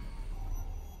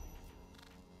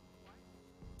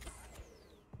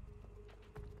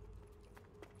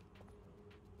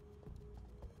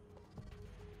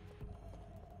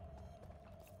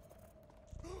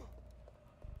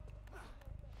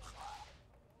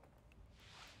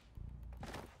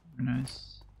 Very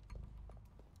nice.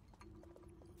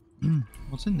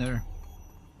 What's in there?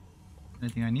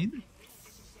 Anything I need?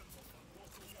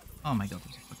 Oh my god,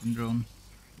 there's a fucking drone.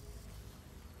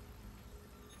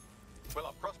 Well,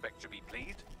 our prospect should be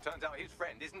pleased. Turns out his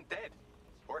friend isn't dead.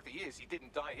 Or if he is, he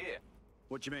didn't die here.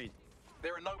 What do you mean?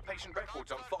 There are no patient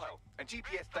records on file, and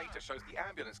GPS data shows the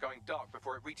ambulance going dark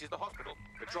before it reaches the hospital.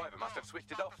 The driver must have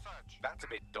switched it off. That's a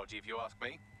bit dodgy if you ask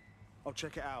me. I'll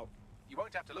check it out. You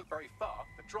won't have to look very far.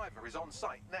 The driver is on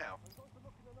site now.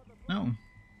 No.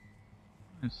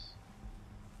 Nice.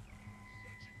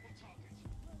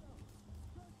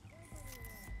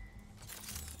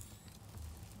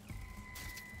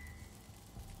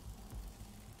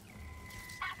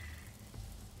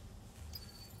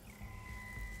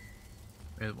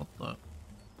 Wait, what the?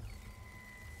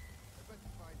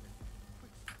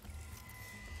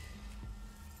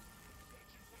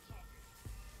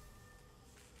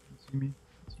 See me?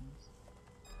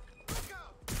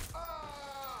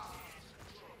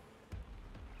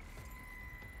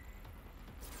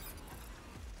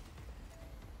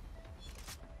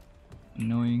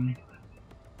 Annoying.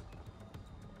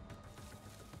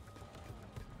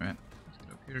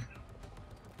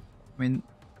 mean,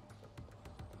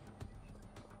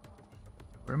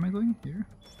 where am I going? Here?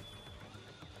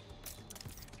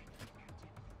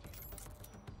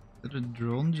 Did a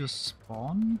drone just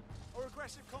spawn? Or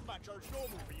aggressive combat drone's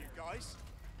normal for you guys.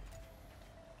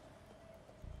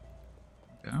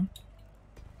 Okay. I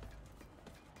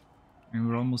mean,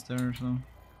 we're almost there, so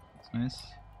that's nice.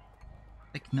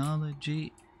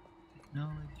 Technology.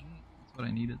 Technology. That's what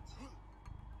I needed.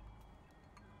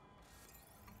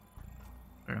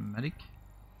 Paramedic.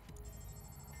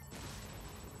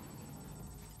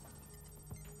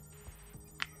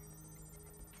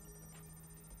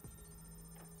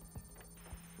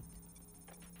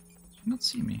 Did you not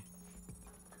see me?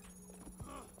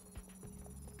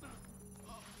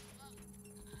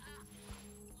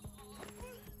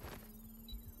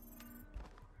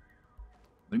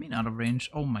 What do you mean out of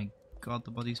range? Oh my god,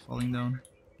 the body's falling down.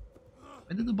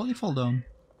 Why did the body fall down?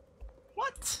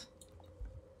 What?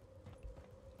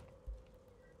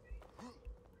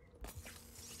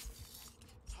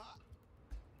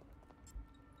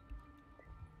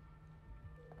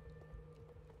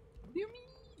 What do you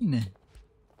mean?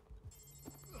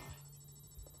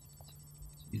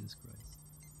 Jesus Christ.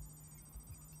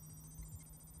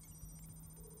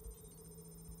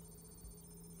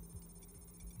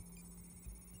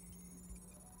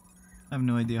 I have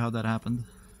no idea how that happened.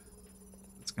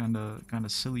 It's kinda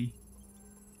silly.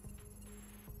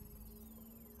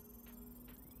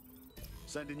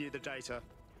 Sending you the data.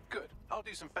 Good. I'll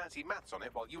do some fancy maths on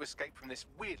it while you escape from this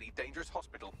weirdly dangerous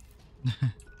hospital.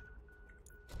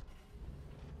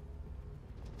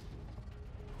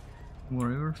 Don't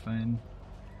worry, we're fine.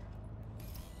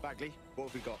 Bagley, what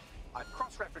have we got? I've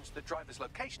cross-referenced the driver's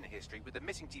location history with the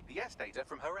missing GPS data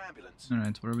from her ambulance.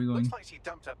 Alright, where are we going? Looks like she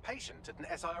dumped her patient at an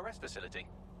SIRS facility.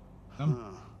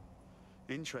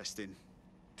 Interesting.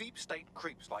 Deep state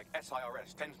creeps like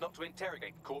SIRS tend not to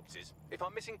interrogate corpses. If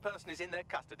our missing person is in their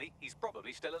custody, he's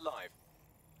probably still alive.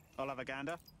 I'll have a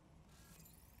gander.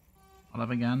 I'll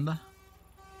have a gander.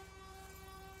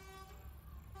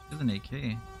 There's an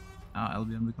AK. Ah,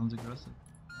 Albion becomes aggressive.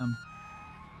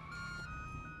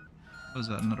 Was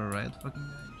that another riot fucking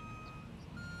guy?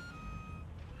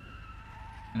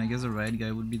 And I guess a riot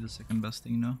guy would be the second best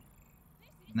thing, no?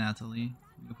 Natalie.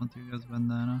 You want to use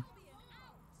bandana?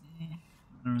 I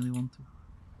don't really want to.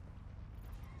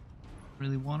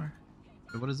 Really want her.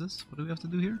 Wait, what is this? What do we have to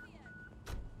do here?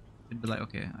 It'd be like,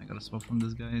 okay, I gotta swap from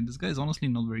this guy. This guy is honestly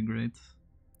not very great.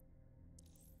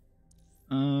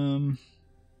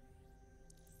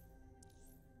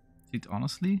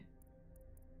 Honestly,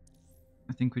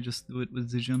 I think we just do it with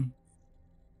Zijan.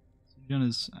 Zijan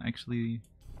is actually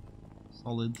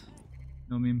solid.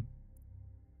 No meme.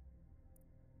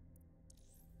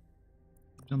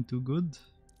 Zijan too good.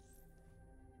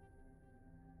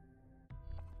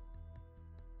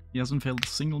 He hasn't failed a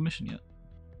single mission yet.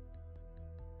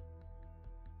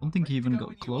 I don't think he even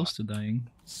got close to dying.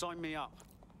 Sign me up.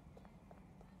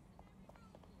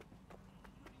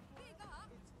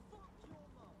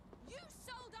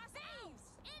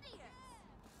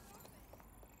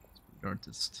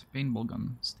 Artist. Paintball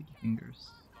gun. Sticky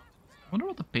fingers. I wonder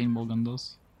what the paintball gun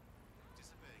does.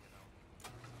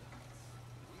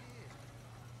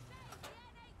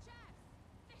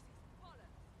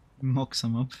 Mocks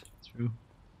him up. True.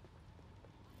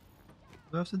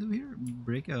 What do I have to do here?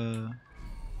 Break a...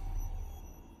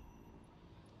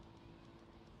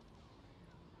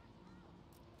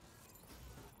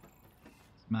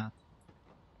 It's math.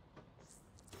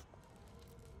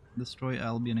 Destroy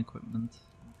Albion equipment.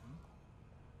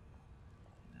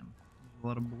 A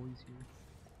lot of boys here.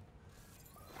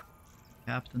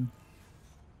 Captain.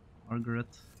 Margaret.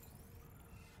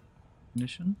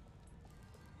 Ignition.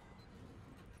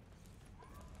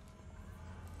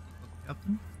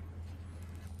 Captain.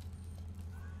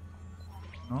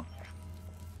 No.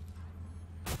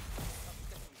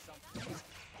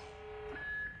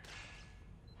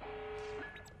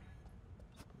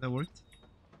 That worked.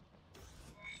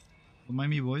 Don't mind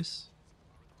me, boys.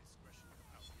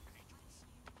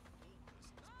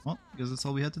 Well, guess that's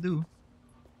all we had to do.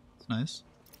 It's nice.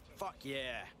 Fuck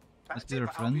yeah. Must be our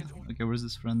friend. Okay, where's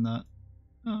this friend at?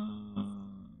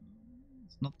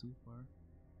 It's not too far.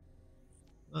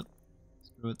 But,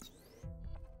 screw it.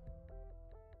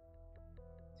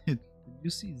 Did you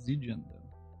see Zijan though?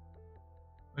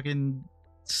 Fucking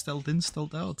stealth in,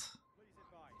 stealth out.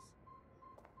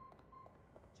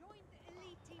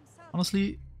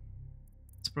 Honestly,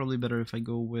 it's probably better if I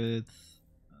go with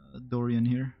Dorian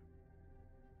here.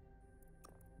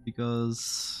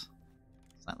 Because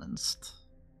silenced.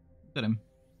 Look at him.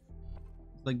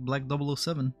 It's like Black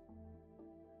 007.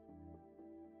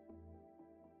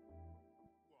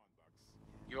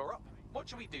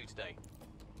 should we do today?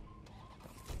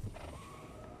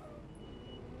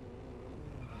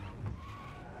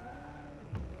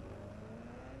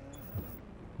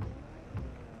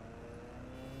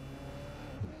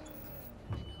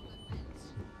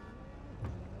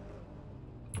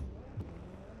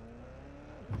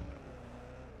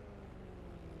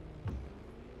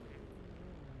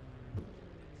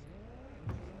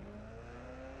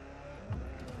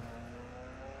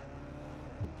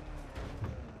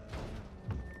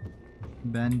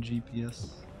 Ban GPS.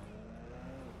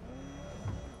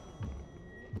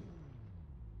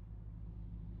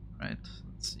 Right,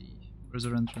 let's see. Where's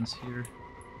our entrance here?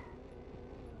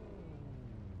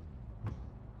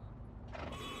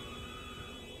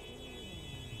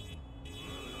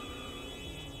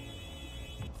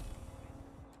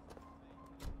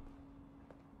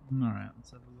 Alright,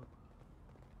 let's have a look.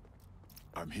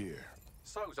 I'm here.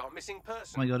 So's our missing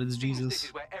person. Oh my god, it's Seems Jesus. This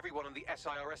is where everyone on the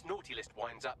SIRS naughty list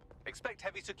winds up. Expect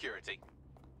heavy security.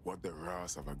 What the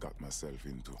ras have I got myself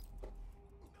into?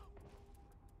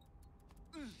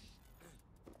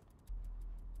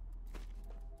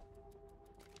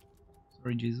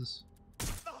 Sorry, Jesus.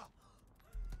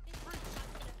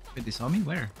 Wait, they saw me?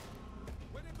 Where?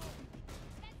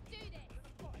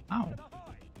 Ow.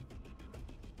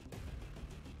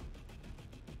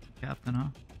 Captain, huh?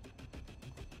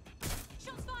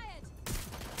 Shots fired!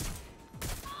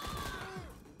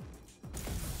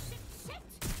 Shit!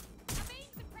 I'm being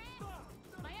suppressed!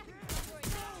 My efforts are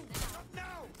going down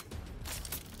now!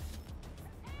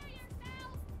 Prepare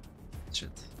yourself!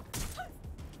 Shit.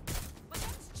 My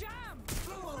head's jammed!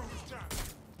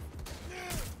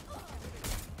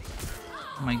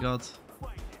 Oh my god.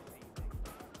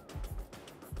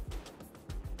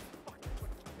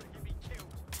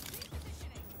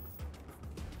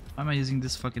 Why am I using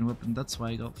this fucking weapon? That's why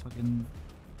I got fucking...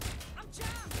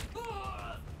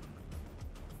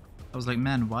 I was like,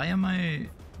 man, why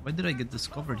did I get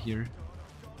discovered here?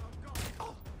 I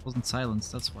wasn't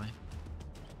silenced, that's why.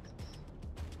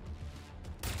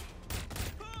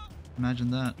 Imagine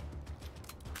that.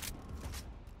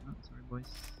 Oh, sorry,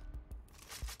 boys.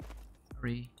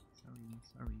 Sorry.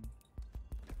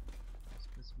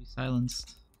 Supposed to be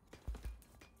silenced.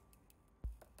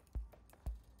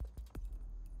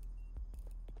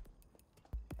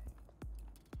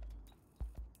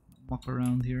 Walk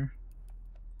around here.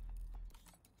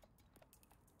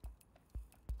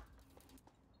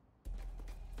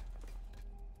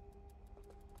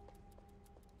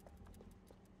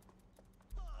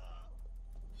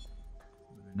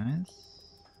 Very nice.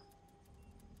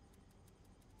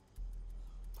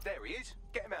 There he is.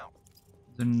 Get him out.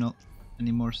 Is there not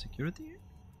any more security here?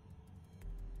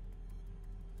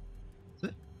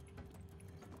 That's it?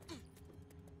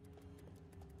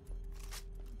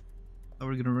 Oh,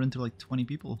 we're gonna run into like 20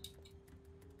 people.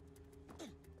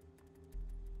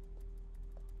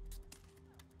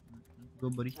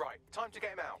 Go, buddy. Right, time to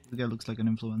get him out. The guy looks like an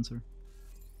influencer.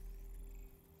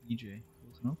 DJ,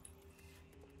 close enough.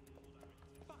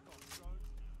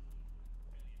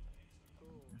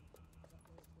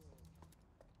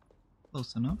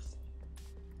 Close enough.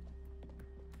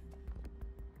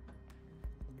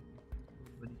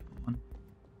 Buddy, come on.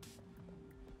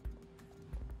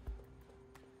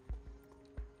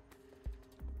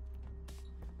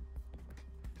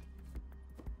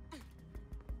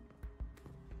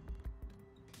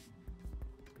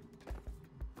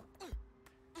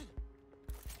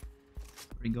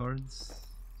 Sorry, guards.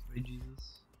 Sorry,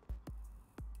 Jesus.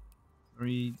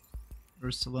 Sorry,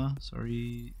 Ursula.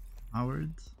 Sorry,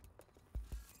 Howard.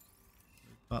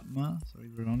 Sorry, Fatma. Sorry,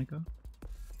 Veronica.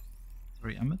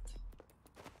 Sorry, Emmett.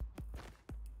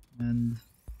 And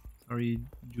sorry,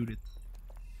 Judith.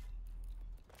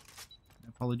 My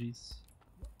apologies.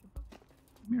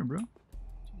 Come here, bro.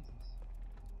 Jesus.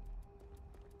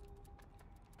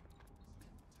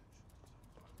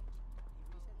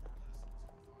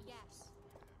 Yes.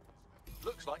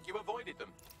 Looks like you avoided them.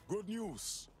 Good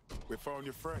news. We found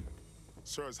your friend.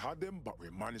 Sirs had them, but we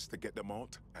managed to get them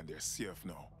out, and they're safe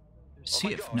now.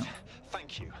 Safe Oh my now. God.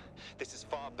 Thank you. This is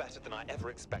far better than I ever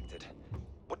expected.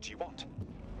 What do you want?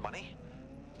 Money?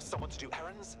 Someone to do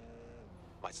errands?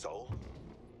 My soul?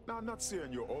 Now, I'm not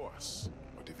saying you're ours,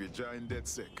 but if you're giant dead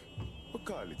sick, we'll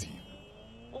call it even.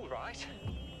 All right.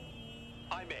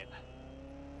 I'm in.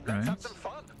 Alright. Let's have some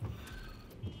fun.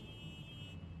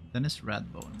 Dennis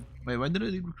Radbone. Wait, why did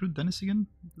I recruit Dennis again?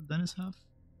 What did Dennis have?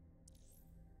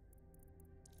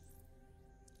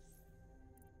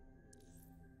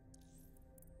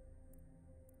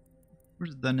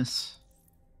 Where's Dennis?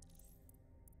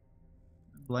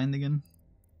 Blind again?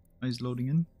 Oh, he's loading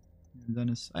in.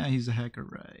 Dennis. Ah, he's a hacker,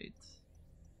 right?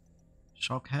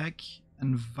 Shock hack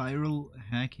and viral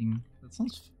hacking. That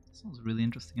sounds really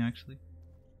interesting, actually.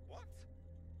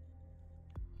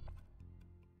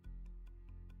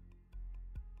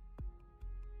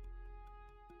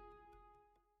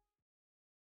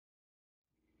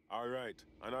 All right,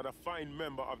 another fine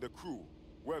member of the crew.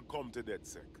 Welcome to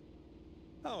DedSec.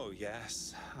 Oh,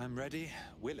 yes. I'm ready,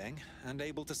 willing, and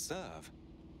able to serve.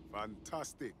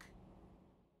 Fantastic.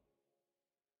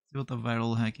 See what the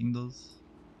viral hacking does.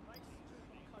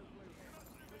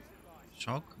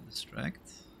 Shock,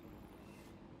 distract.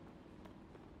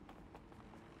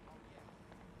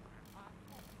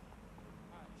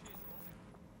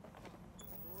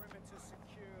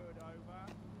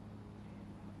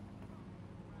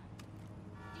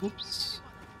 Whoops.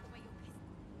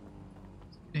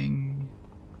 Ding.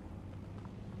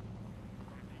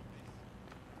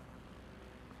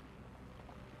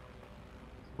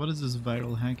 What is this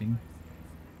viral hacking?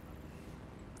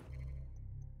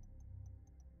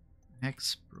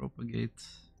 Hex propagate.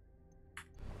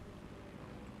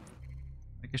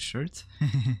 Like a shirt?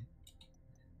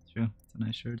 True, it's a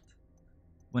nice shirt.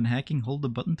 When hacking, hold the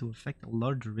button to affect a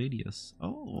large radius.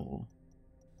 Oh.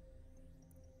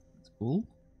 That's cool.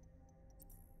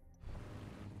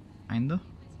 Kinda.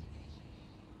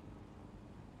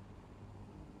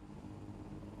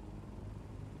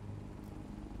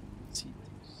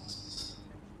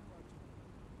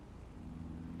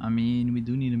 I mean, we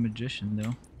do need a magician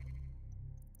though.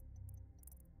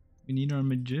 We need our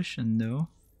magician though.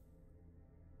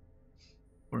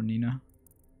 Poor Nina.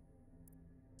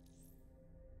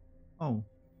 Oh.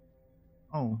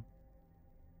 Oh.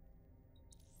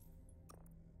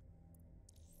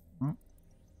 Huh?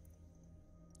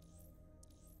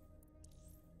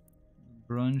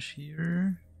 Brunch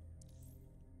here.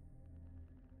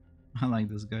 I like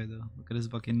this guy though. Look at his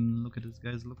this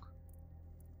guy's look.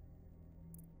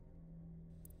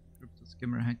 Crypto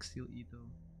skimmer hack steal Ito.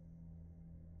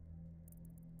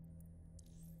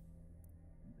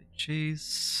 They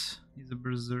chase. He's a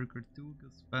berserker too,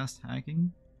 because fast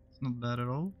hacking. It's not bad at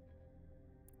all.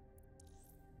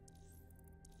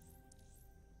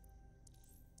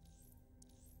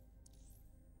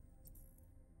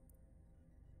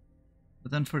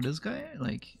 But then for this guy,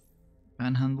 like,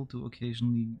 panhandle to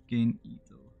occasionally gain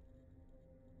Ito.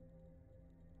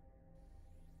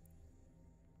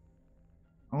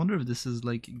 I wonder if this is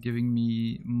like giving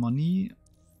me money.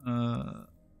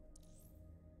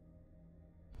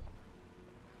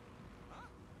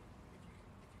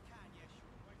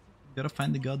 Gotta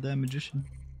find the goddamn magician.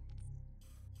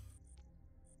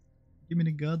 Give me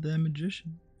the goddamn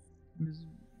magician.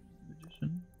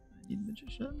 Magician. I need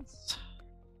magicians.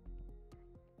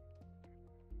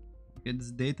 Okay,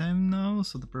 it's daytime now,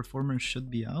 so the performance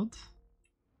should be out.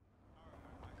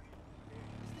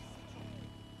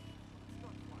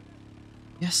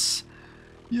 Yes!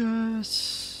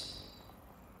 Yes!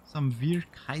 Some Veer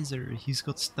Kaiser. He's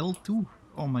got stealth too.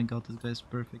 Oh my god, this guy's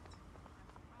perfect.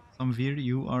 Some Veer,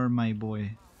 you are my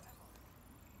boy.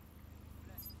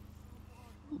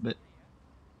 A little bit.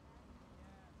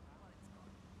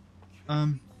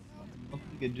 I'll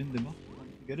get Jin Demo.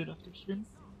 Want to get it after stream?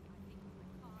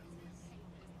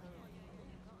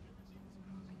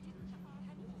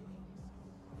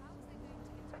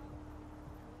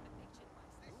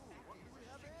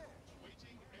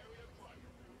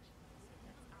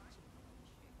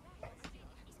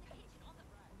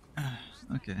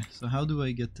 Okay, so how do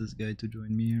I get this guy to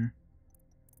join me here?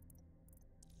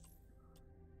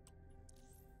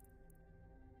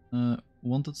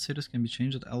 Wanted status can be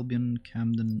changed at Albion,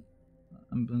 Camden.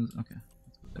 Okay,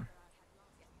 let's go there.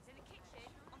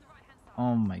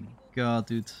 Oh my god,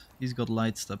 dude, he's got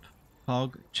light step.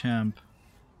 Pog champ.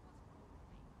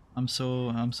 I'm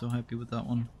so happy with that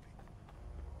one.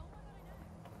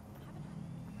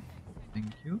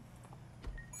 Thank you.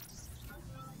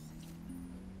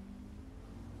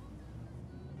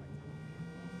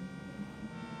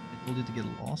 I told you to get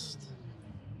lost.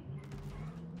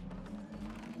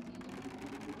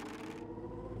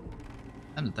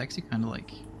 And the taxi kind of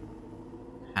like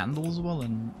handles well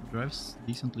and drives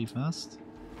decently fast.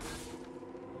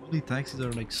 Usually taxis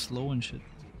are like slow and shit.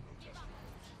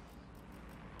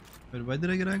 Wait, why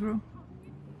did I get aggro?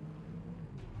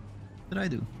 What did I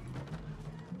do?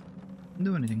 Didn't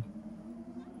do anything.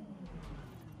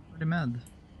 Pretty mad.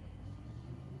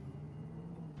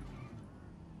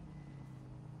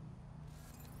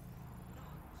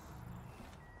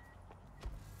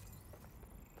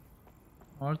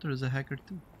 Arthur is a hacker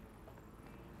too.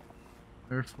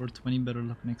 Therefore, 20 better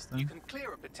luck next time. You can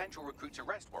clear a potential recruit's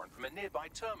arrest warrant from a nearby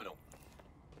terminal.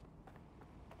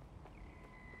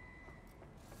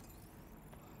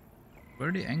 Why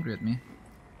are they angry at me?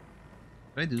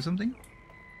 Did I do something?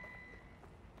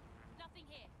 Nothing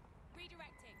here.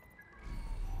 Redirecting.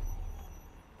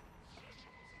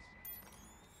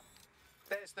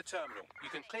 There's the terminal. You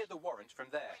can clear the warrant from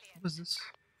there. What was this?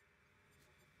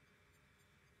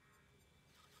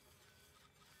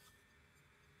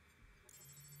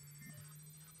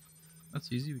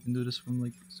 That's easy, we can do this from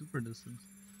like super distance.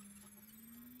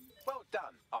 Well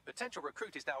done. Our potential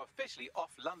recruit is now officially off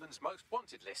London's most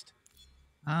wanted list.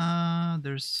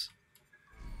 There's...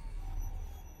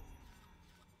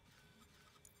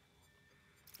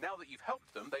 Now that you've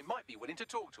helped them, they might be willing to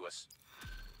talk to us.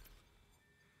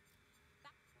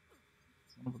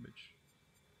 Son of a bitch.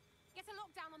 Get a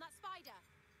lockdown on that spider.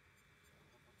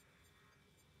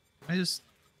 I just...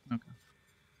 Okay.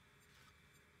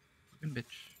 Fucking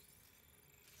bitch.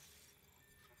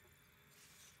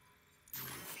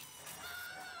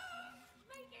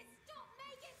 Make it stop!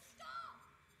 Make it stop!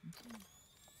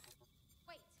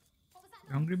 Wait, what was that?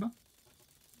 You hungry, ba?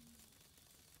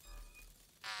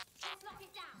 Let's lock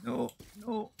it down. No,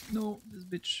 no, no, this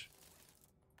bitch.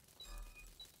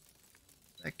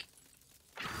 Heck.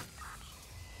 No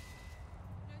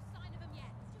sign of him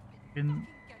yet. In...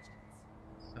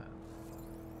 Sad.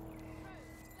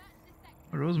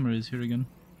 Oh, Rosemary is here again.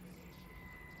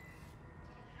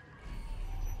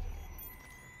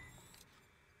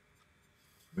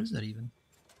 Where is that even?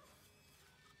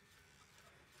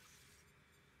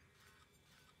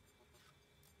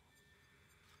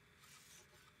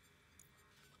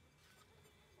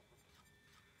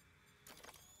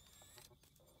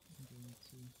 Let's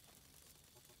see.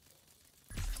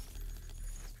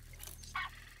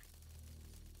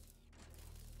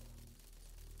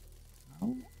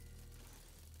 How?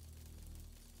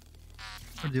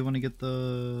 Or do you want to get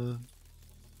the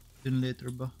gin later,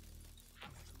 ba?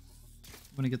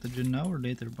 Want to get the gin now or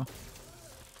later, ba?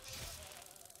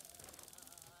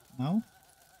 Now?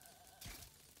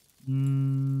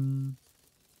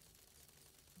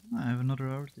 I have another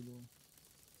hour to go.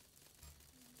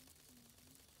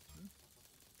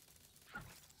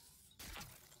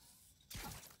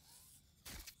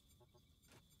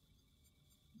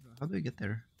 How do I get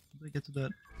there? How do I get to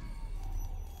that?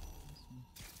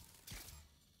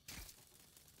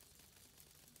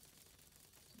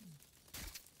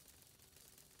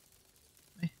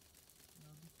 Hey.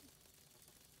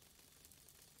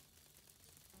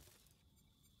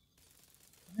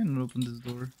 I didn't open this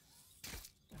door.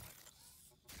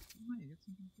 Why? Get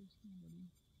something first, buddy.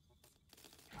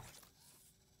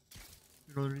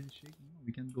 You're already shaking. No,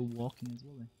 we can't go walking as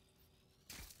well. Eh?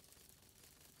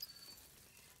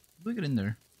 How do I get in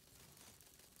there?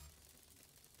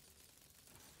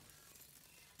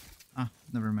 Ah,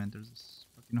 never mind. There's this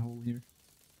fucking hole here.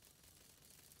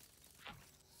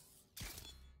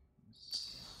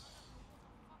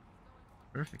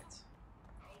 Perfect.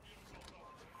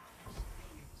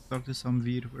 Talk to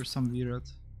Samvir. Where's Samvir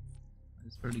at?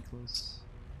 It's fairly close.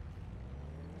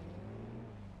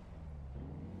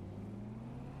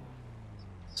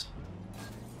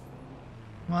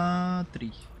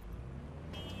 Three.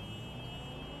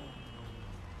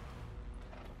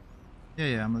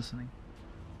 Yeah, I'm listening.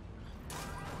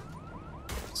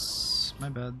 My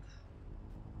bad.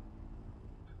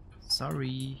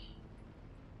 Sorry.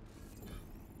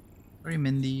 Sorry,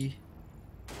 Mindy.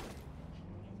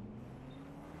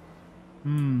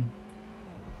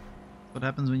 What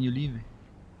happens when you leave?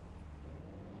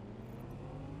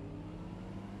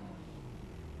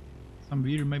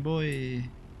 Samvir, my boy.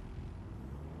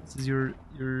 This is your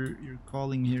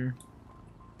calling here.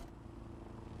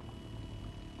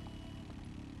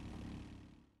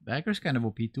 Bagger's kind of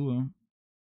OP too, huh?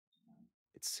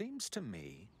 It seems to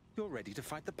me you're ready to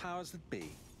fight the powers that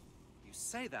be. You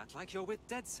say that like you're with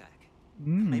DedSec.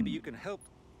 Maybe you can help.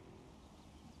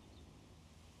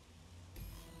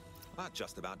 That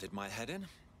just about did my head in.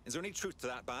 Is there any truth to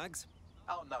that, Bags?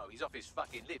 Oh no, he's off his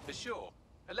fucking lid for sure.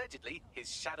 Allegedly,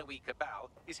 his shadowy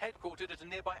cabal is headquartered at a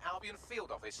nearby Albion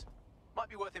field office. Might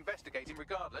be worth investigating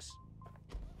regardless.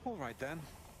 All right then,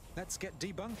 let's get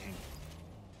debunking.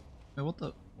 Hey, what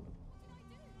the?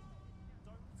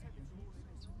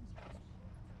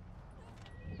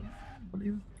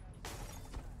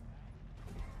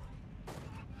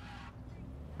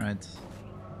 Right.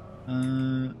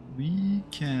 We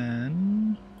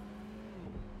can...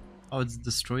 Oh, it's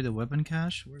destroy the weapon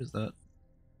cache? Where is that?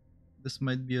 This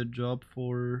might be a job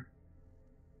for...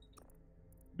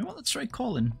 You know what, let's try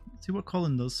Colin. Let's see what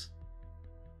Colin does.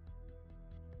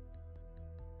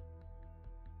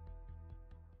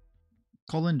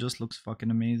 Colin just looks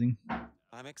fucking amazing.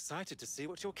 I'm excited to see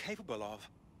what you're capable of.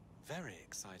 Very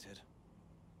excited.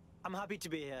 I'm happy to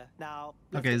be here. Now,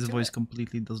 Okay, his voice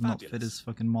completely does not fit his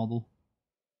fucking model.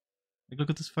 Like, look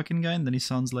at this fucking guy, and then he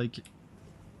sounds like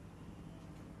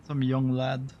some young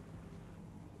lad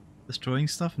destroying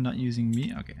stuff and not using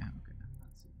me. Okay, okay.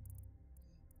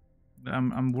 But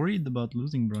I'm worried about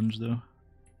losing Brunch though.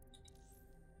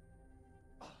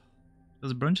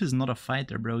 Because Brunch is not a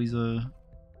fighter, bro. He's a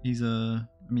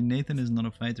I mean, Nathan is not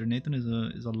a fighter. Nathan is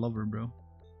a lover, bro.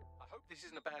 I hope this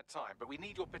isn't a bad time, but we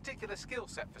need your particular skill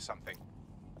set for something.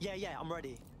 Yeah, I'm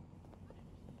ready.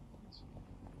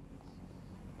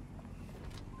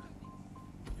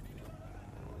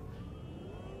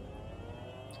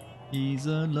 He's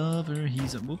a lover,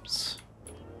 he's a... Whoops.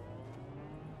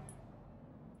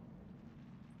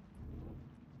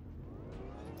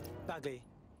 Bagley,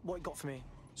 what you got for me?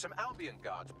 Some Albion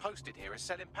guards posted here are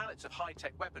selling pallets of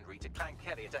high-tech weaponry to Clan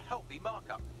Kelly at a healthy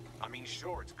markup. I mean,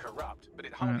 sure, it's corrupt, but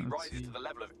it hardly rises to the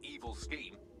level of evil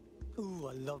scheme. Ooh,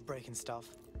 I love breaking stuff.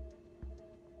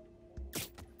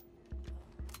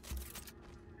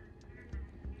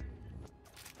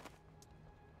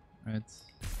 Right.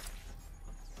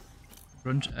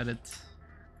 Brunch edit.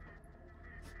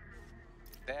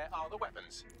 There are the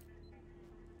weapons.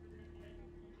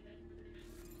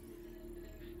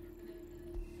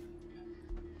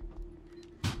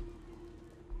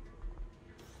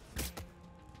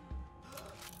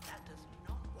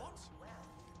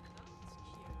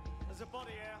 There's a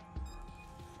body here.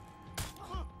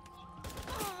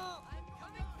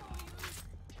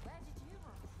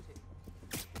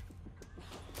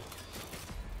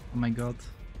 Oh my god.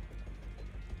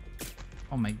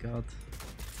 Oh my god.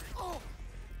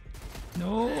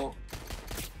 No!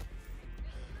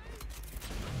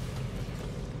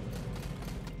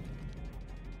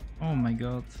 Oh my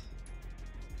god.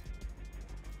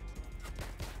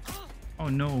 Oh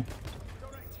no.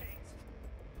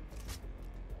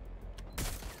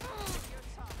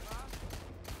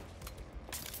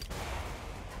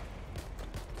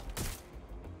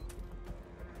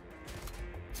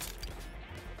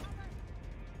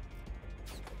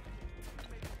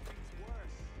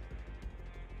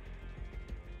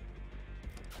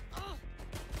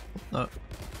 Well,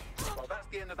 that's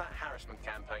the end of that harassment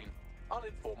campaign. I'll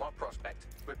inform our prospect.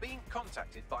 We're being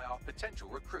contacted by our potential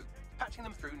recruit. Patching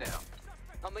them through now.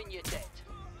 I mean, you're dead.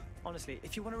 Honestly,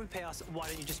 if you want to repay us, why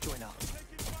don't you just join up?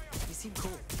 You seem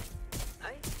cool.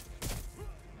 Hey?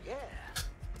 Yeah.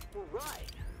 All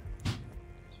right.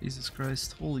 Jesus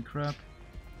Christ, holy crap.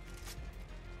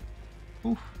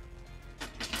 Oof.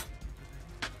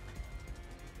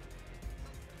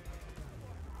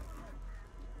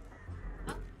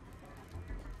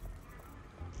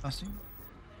 Fasting.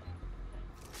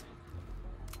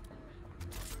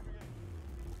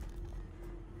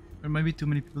 There might be too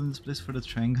many people in this place for the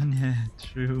train gun. Yeah,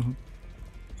 true.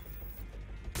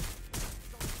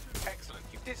 Excellent.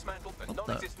 You've dismantled the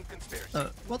non-existent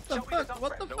conspiracy. What the fuck?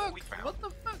 What the fuck? What the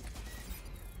fuck?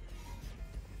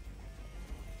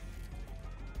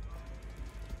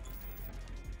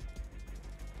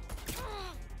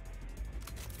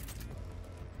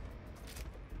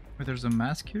 Wait, there's a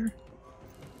mask here?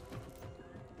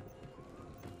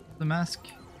 The mask.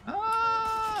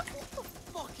 Ah! What the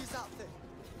fuck is that thing?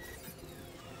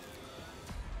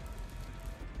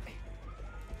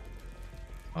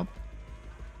 Up.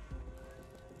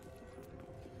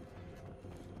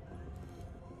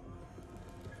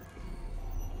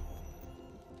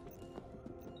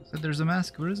 So there's a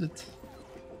mask. Where is it?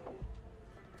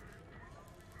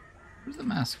 Where's the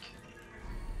mask?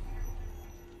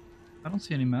 I don't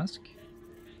see any mask.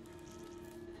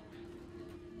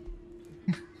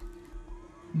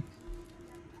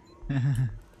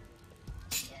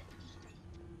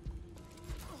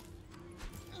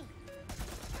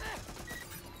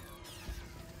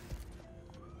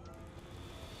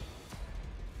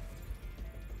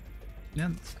 Yeah,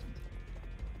 that's good.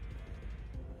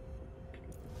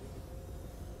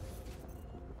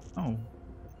 Oh.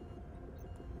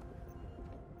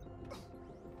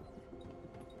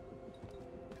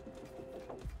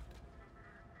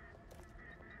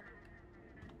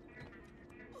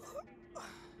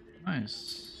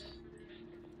 Nice.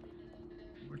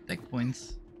 More tech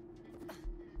points.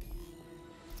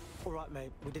 Alright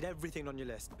mate, we did everything on your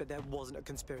list, but there wasn't a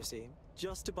conspiracy.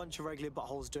 Just a bunch of regular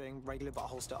buttholes doing regular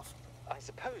butthole stuff. I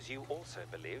suppose you also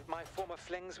believe my former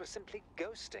flings were simply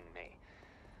ghosting me.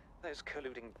 Those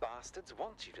colluding bastards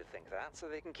want you to think that so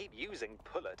they can keep using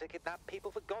Puller to kidnap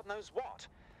people for God knows what.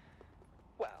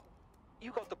 Well,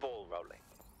 you got the ball rolling.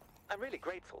 I'm really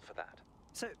grateful for that.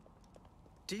 So,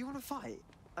 do you want to fight?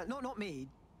 Not me,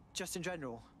 just in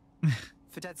general.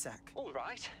 For DedSec. All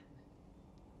right.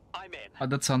 I'm in. Oh,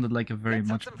 that sounded like a very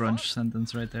much brunch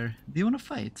sentence right there. Do you want to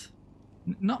fight?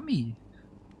 Not me.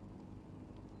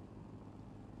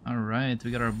 Alright,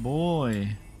 we got our boy.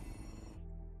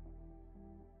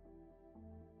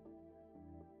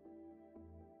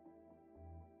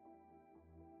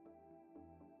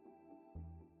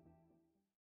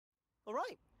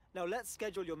 Alright, now let's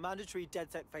schedule your mandatory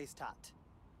dead set face tat.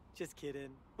 Just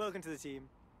kidding. Welcome to the team.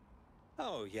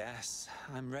 Oh, yes.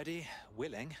 I'm ready,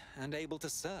 willing, and able to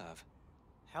serve.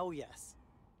 Hell yes.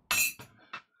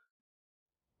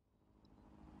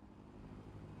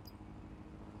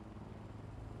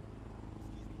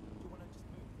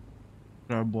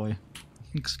 Our boy.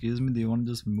 Excuse me, do you want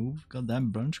to just move?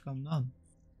 Goddamn brunch, calm down.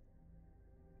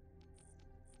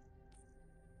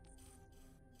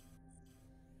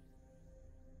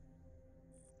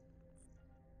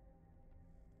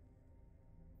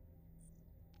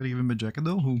 Gotta give him a jacket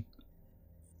though? Who?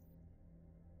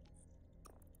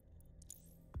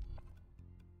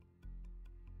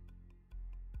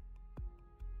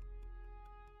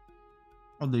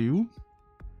 Oh, do you?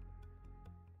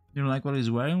 You don't like what he's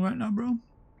wearing right now, bro?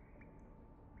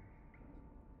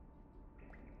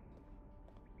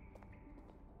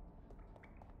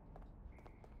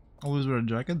 Always wear a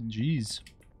jacket? Jeez.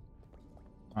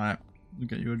 Alright, we'll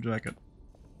get you a jacket.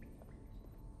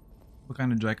 What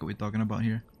kind of jacket are we talking about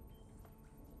here?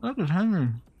 Look, it's Henry.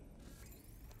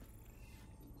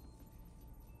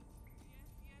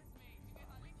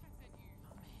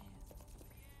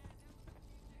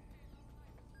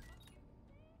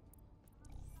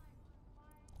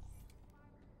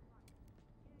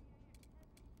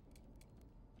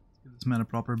 Give this man a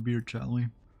proper beard, shall we?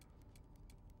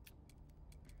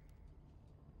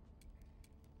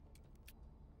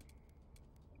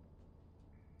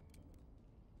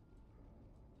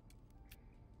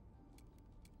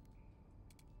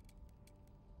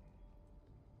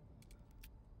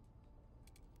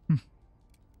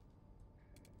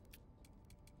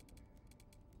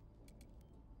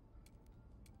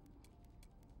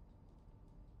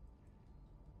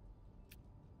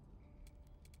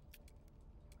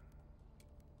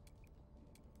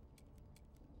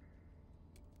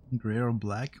 Gray or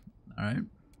black? Alright.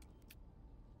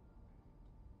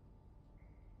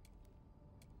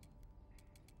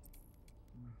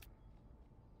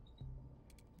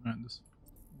 Alright, this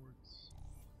works.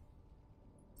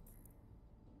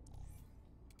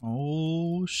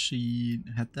 Oh shit,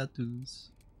 head tattoos.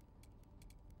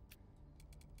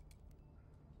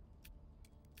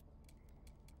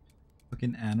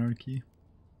 Fucking anarchy.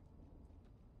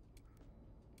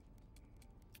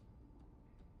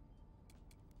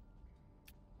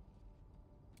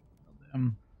 The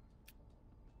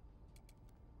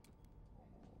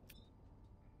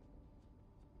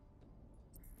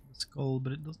skull,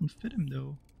 but it doesn't fit him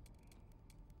though.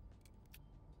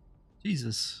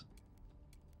 Jesus.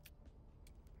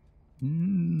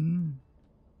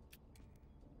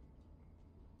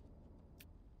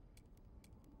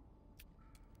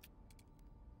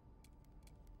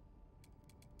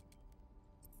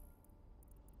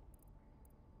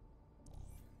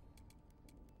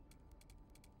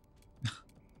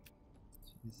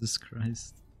 Jesus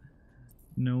Christ.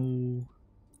 No.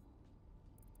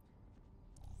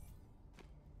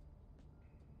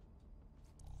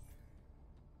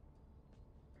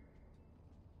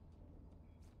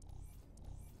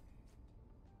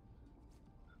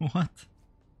 What?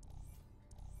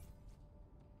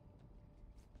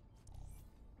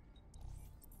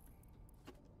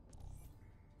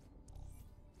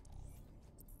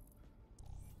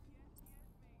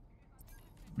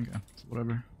 Okay, so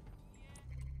whatever.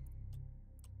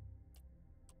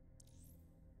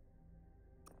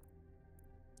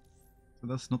 So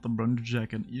that's not the brunch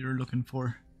jacket you're looking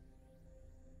for.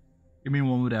 You mean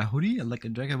one with a hoodie? Like a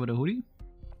jacket with a hoodie?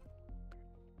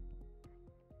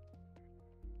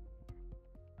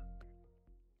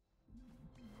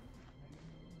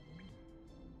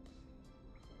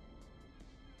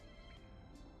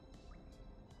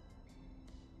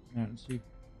 Alright, let's see.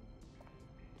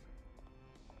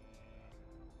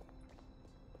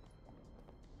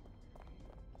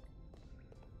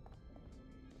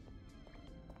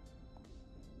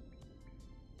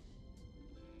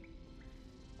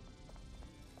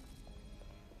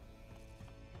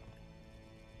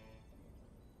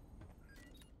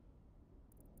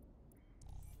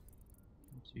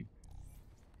 Let's see.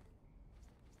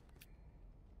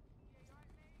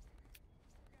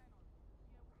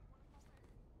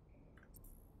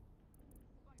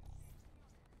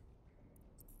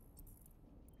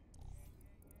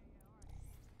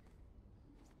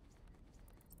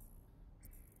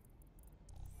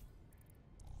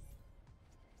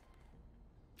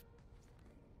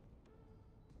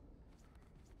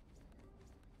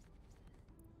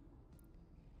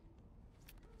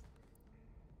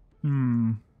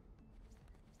 Hmm.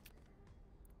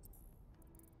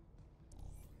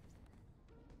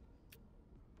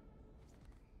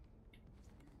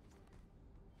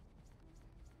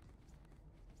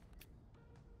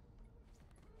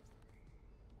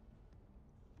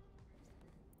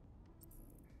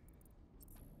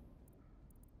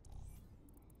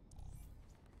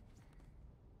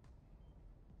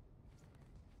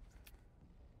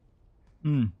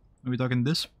 Hmm. Are we talking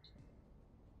this?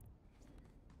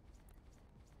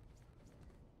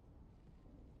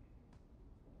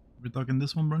 We're talking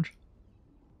this one, brunch?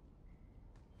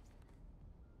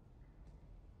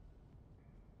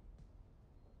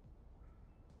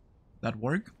 That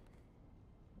work?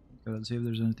 Okay, let's see if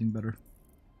there's anything better.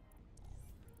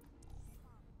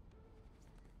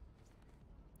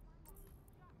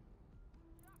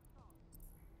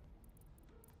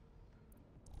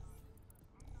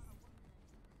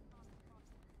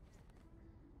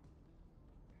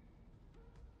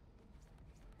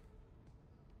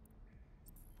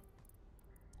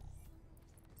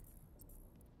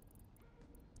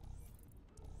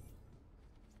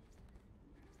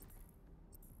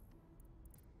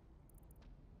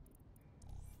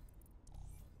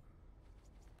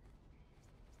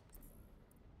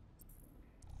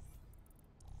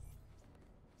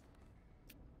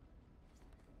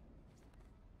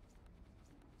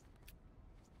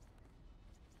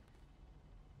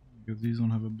 Because these don't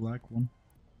have a black one.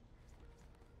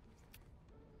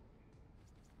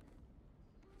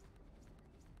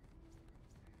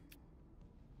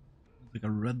 Like a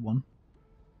red one.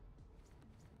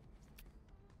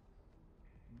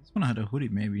 This one had a hoodie,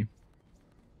 maybe.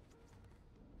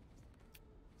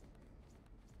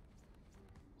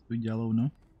 Too yellow,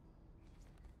 no?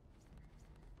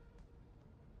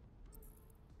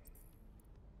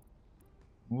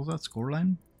 What was that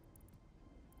scoreline?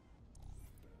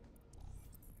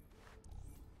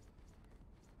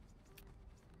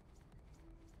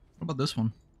 What about this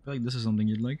one? I feel like this is something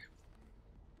you'd like.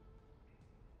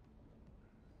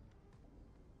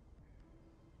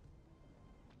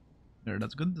 There,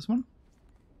 that's good. This one?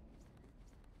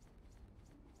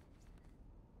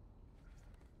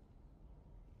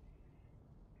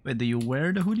 Wait, do you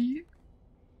wear the hoodie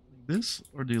like this?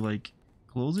 Or do you like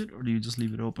close it? Or do you just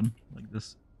leave it open like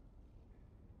this?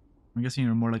 I'm guessing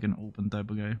you're more like an open type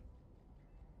of guy.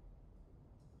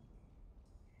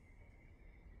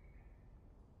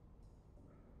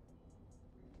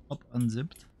 Up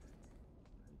unzipped.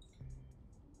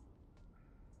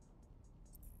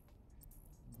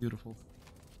 Beautiful.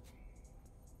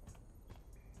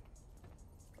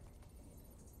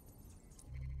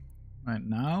 Right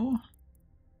now,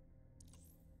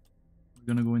 we're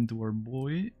gonna go into our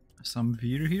boy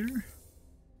Samvir here.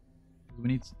 We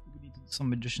need some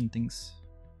magician things.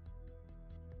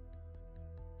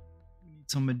 We need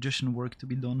some magician work to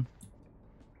be done.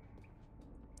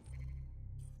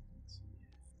 Let's see.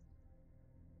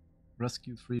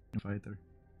 Rescue freedom fighter.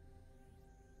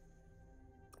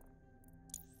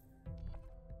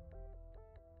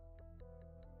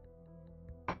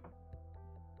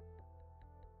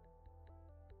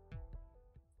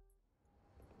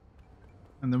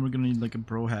 And then we're gonna need like a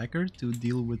pro hacker to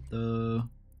deal with the...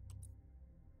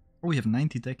 Oh, we have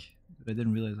 90 tech. But I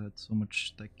didn't realize I had so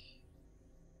much tech.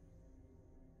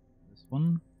 This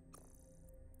one.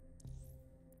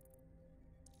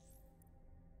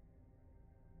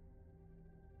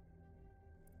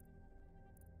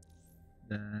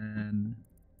 Then...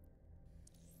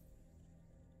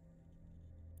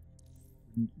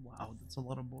 Wow, that's a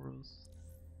lot of Boros.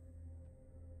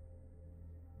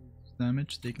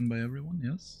 Damage taken by everyone,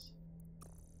 yes.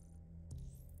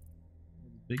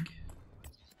 That's big.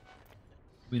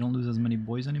 We don't lose as many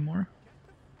boys anymore.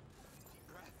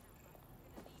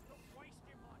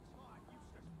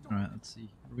 Alright, let's see.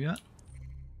 Where we at?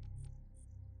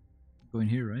 Going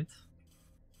here, right?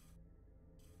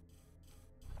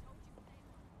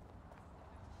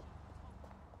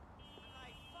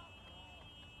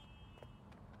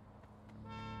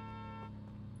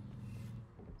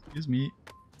 Excuse me.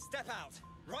 Step out,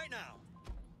 right now!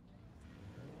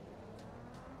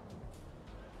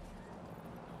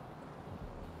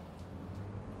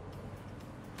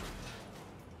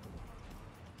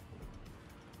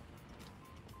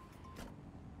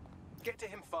 Get to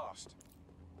him fast.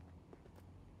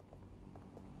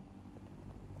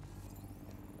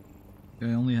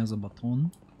 Guy only has a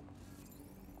baton.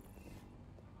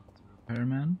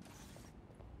 Repairman.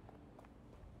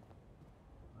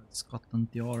 Scotland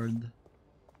Yard.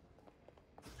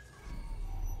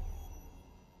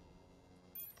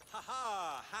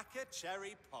 Haha! Hacker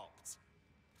cherry popped.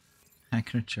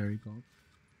 Hacker cherry pop.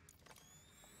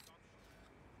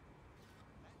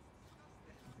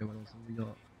 Okay, what else have we got?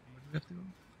 Where do we have to go?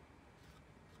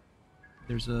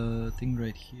 There's a thing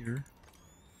right here.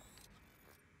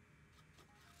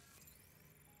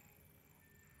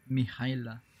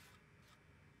 Mihaila.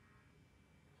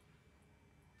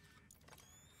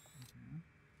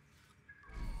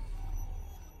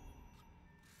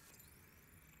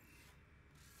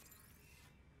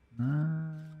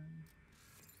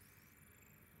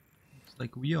 Looks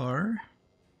like we are.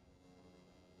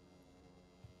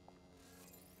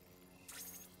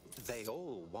 They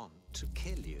all want to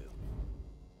kill you.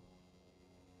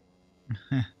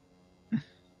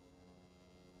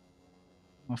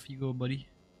 Off you go, buddy.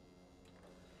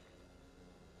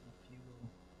 Off you go.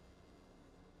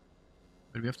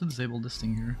 But we have to disable this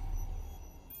thing here.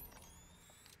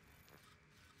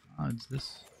 Ah, it's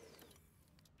this.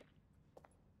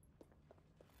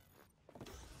 I'm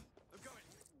going.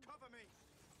 Cover me.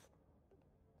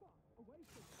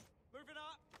 Moving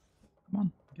up. Come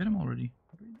on, get him already.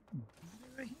 What are you doing?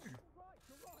 He's right here.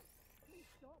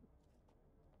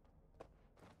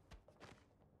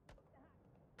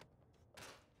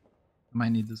 I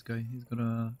might need this guy. He's got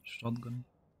a shotgun.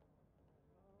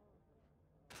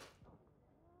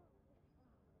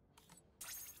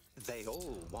 They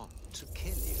all want to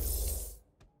kill you.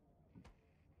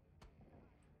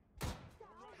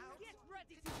 Get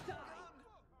ready to die.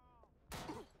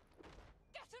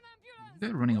 Get an ambulance.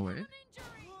 They're running away.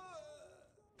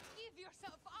 Give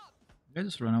yourself up. They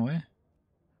just run away.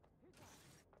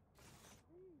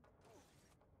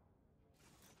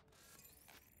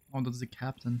 Oh, that's the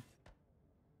captain.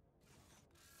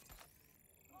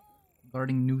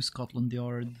 Guarding New Scotland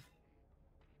Yard.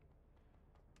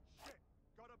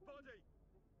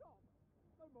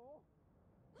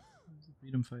 Where's the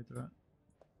freedom fighter at?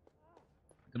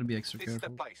 Gotta be extra This careful.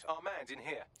 is the place. Our man's in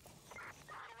here.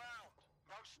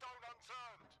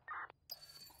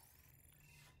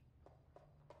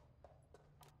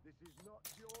 This is not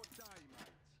your day, mate.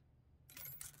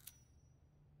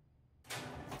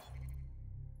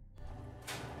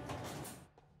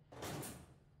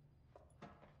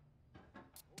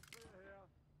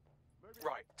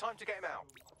 Right, time to get him out.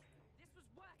 This was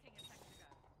working a second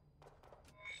ago.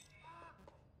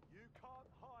 You can't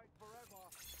hide forever.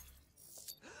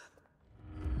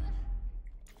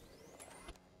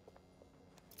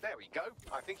 There we go.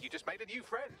 I think you just made a new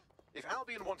friend. If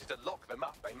Albion wanted to lock them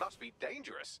up, they must be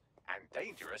dangerous. And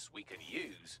dangerous we can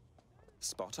use.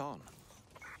 Spot on.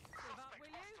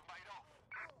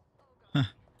 Find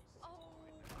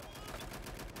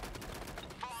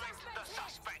the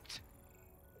suspect.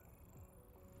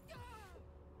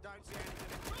 Don't see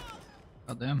anything.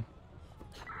 God damn.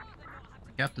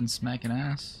 The captain's smacking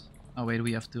ass. Oh wait,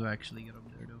 we have to actually get up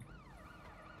there though.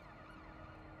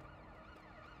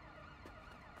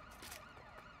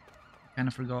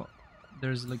 Kinda forgot.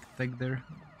 There's like tech there.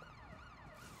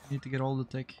 Need to get all the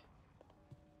tech.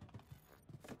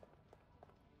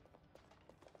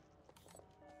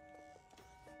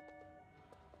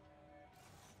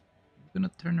 You gonna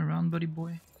turn around, buddy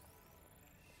boy?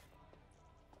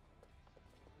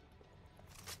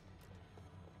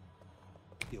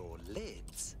 Your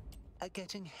lids are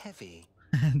getting heavy.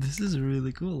 This is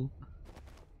really cool.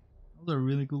 That was a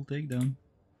really cool takedown.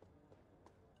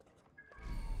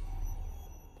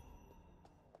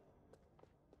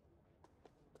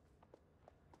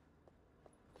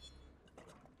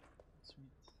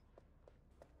 Sweet.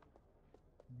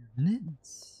 Your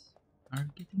lids are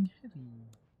getting heavy.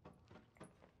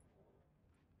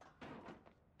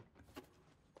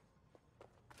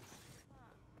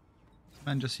 This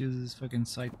man just uses fucking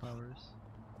side powers.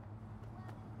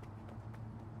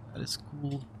 That is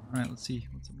cool. Alright, let's see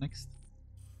what's up next.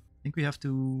 I think we have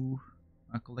to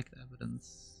collect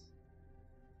evidence.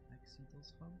 Exit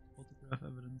hub, photograph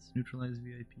evidence, neutralize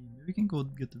VIP. Maybe we can go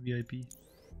get the VIP.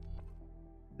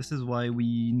 This is why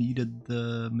we needed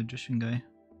the magician guy.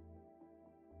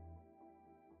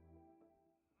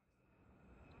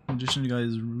 Magician guy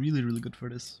is really good for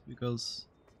this because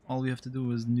all we have to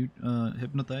do is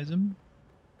hypnotize him,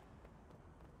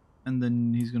 and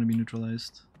then he's gonna be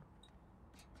neutralized.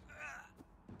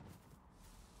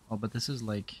 Oh, but this is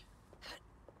like...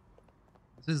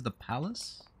 This is the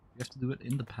palace? You have to do it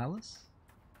in the palace?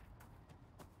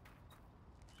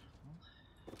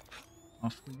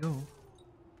 Off we go.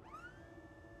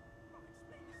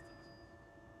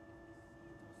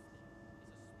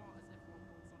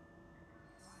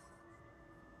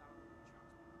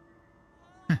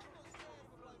 Hey,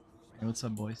 what's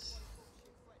up, boys?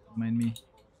 Don't mind me.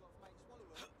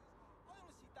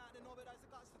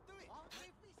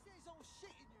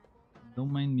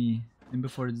 Don't mind me. And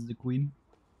before it's the queen.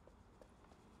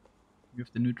 You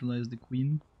have to neutralize the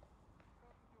queen.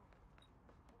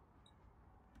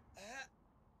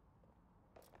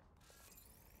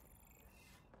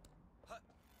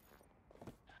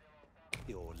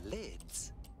 Your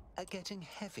lids are getting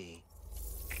heavy.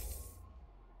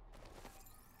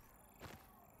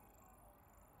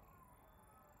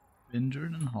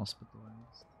 Injured and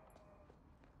hospitalized.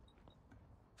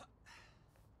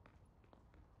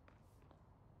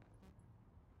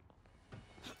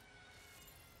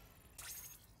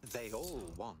 They all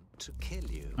want to kill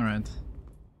you. Alright.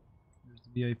 There's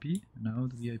the VIP. Now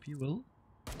the VIP will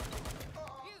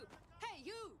Hey,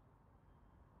 you!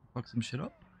 fuck some shit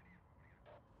up.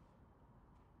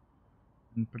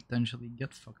 And potentially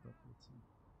get fucked up. Let's see.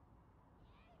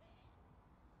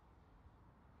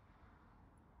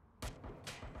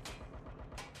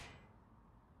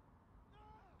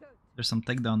 There's some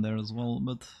tech down there as well,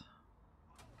 but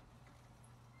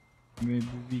maybe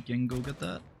we can go get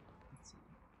that. Let's see.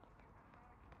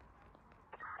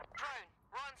 Drone,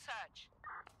 we're on search.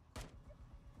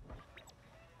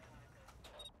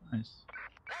 Nice.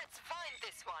 Let's find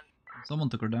this one. Someone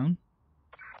took her down.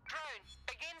 Drone,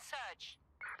 begin search.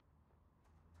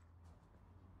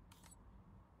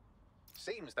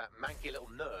 Seems that manky little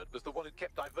nerd was the one who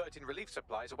kept diverting relief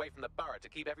supplies away from the borough to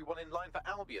keep everyone in line for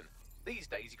Albion. These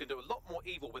days you can do a lot more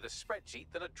evil with a spreadsheet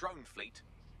than a drone fleet.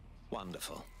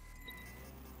 Wonderful.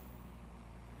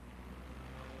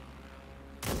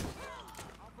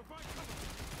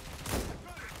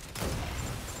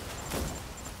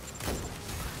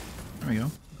 There we go.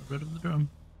 Got rid of the drone.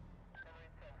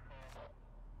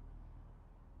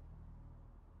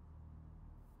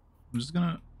 I'm just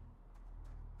gonna.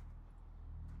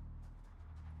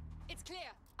 It's clear.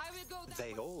 I will go that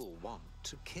They way. all want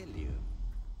to kill you.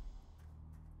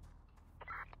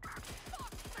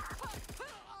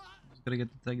 Just gotta get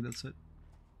the tag, that's it.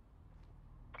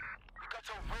 You got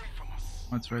away from us.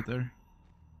 Oh, it's right there.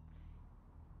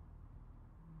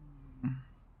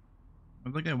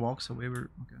 If the guy walks away, we're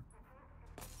okay.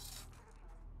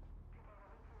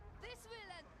 This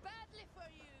will end badly for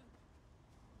you.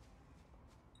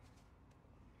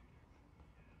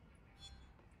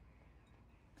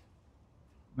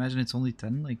 Imagine it's only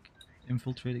 10, like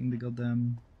infiltrating the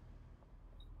goddamn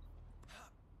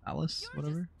palace,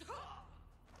 whatever.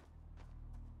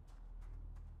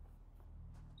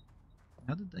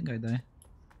 How did that guy die?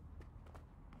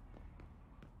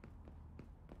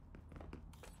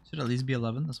 Should at least be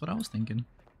 11, that's what I was thinking.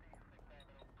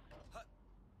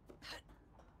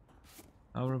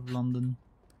 Tower of London.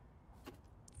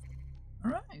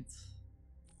 Alright. That's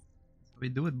how we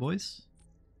do it, boys.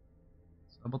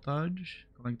 Sabotage,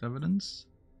 collect evidence,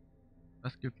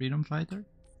 rescue freedom fighter.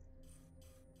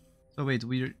 So wait,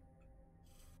 we're...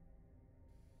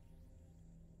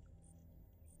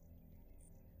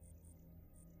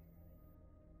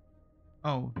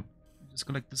 Oh, just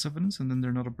collect this evidence and then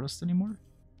they're not oppressed anymore?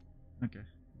 Okay,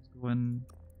 let's go and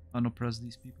unoppress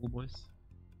these people, boys.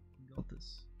 We got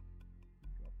this.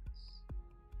 We got this.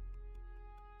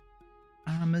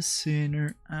 I'm a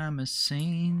sinner, I'm a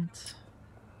saint.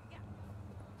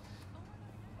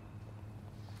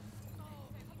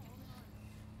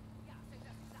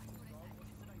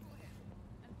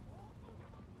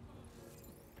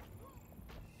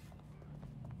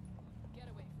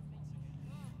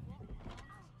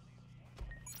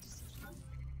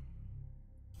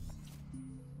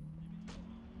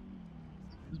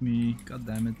 Excuse me, god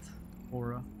damn it,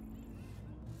 Aura.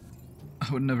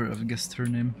 I would never have guessed her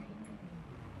name.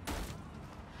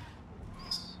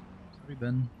 Sorry,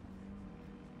 Ben.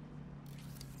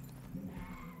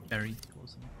 Very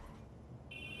close enough.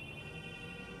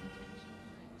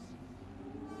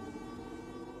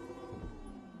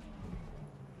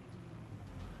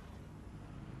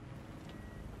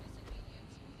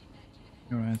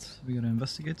 Alright, we gotta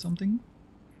investigate something.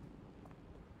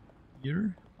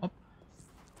 Here, up.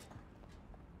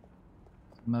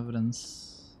 Some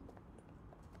evidence.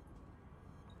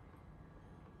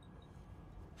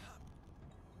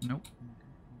 Nope.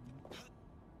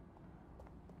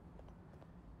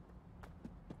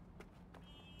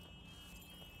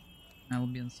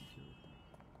 Albion security.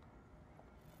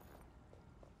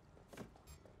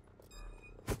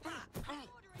 Ordering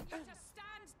you to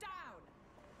stand down.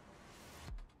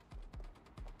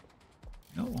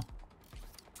 No.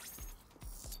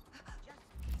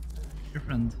 Your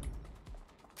friend.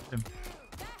 Him.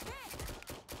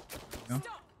 Go.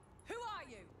 Stop! Who are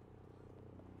you?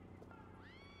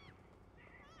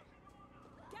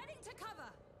 Getting to cover.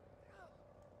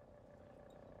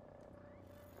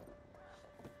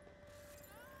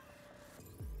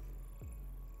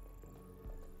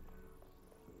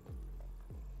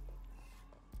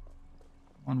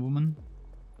 One woman.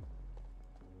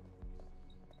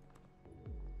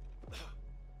 Oh,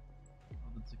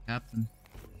 that's the captain.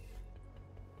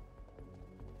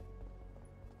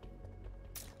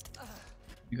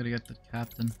 You gotta get the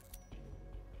captain.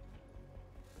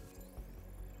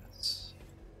 Yes.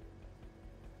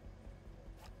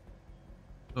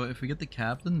 So if we get the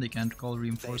captain, they can't call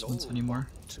reinforcements anymore.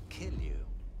 To kill you.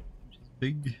 Which is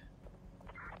big.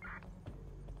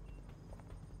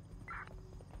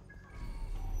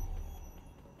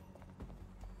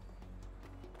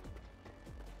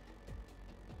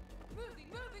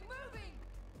 Moving!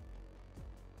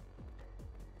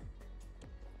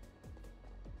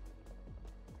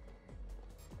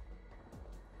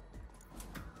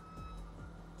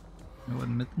 No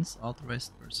admittance,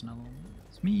 authorized personnel only.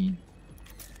 It's me.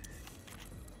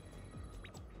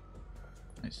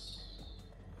 Nice.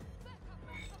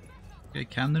 Okay,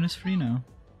 Camden is free now.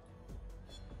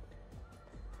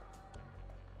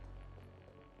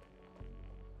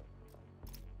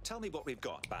 Tell me what we've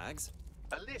got, Bags.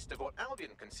 A list of what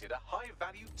Albion consider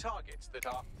high-value targets that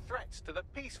are threats to the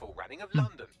peaceful running of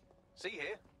London. See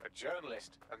here, a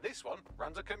journalist, and this one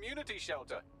runs a community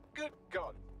shelter. Good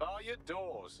God, bar your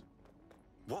doors.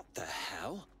 What the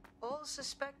hell? All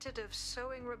suspected of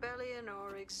sowing rebellion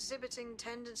or exhibiting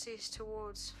tendencies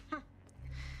towards...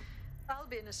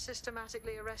 Albion is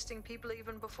systematically arresting people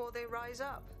even before they rise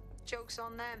up. Joke's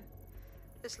on them.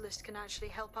 This list can actually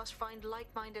help us find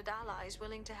like-minded allies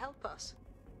willing to help us.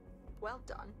 Well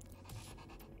done.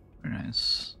 Very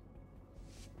nice.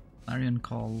 Clarion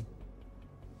call.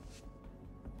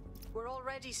 We're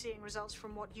already seeing results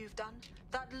from what you've done.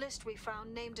 That list we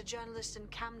found named a journalist in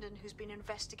Camden who's been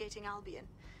investigating Albion.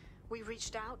 We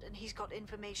reached out and he's got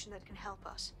information that can help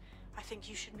us. I think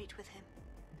you should meet with him.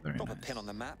 Very Pop nice. a pin on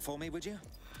the map for me, would you?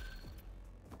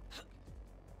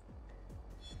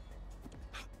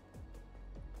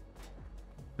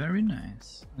 Very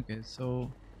nice. Okay,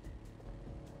 so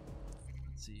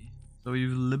let's see. So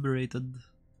you've liberated.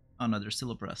 Oh no, they're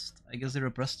still oppressed. I guess they're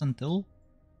oppressed until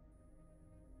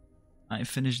I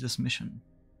finish this mission.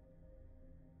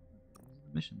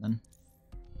 Mission then.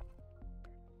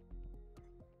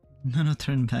 No,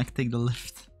 turn back, take the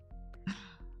lift.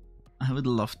 I would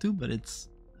love to, but it's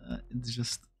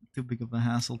just too big of a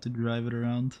hassle to drive it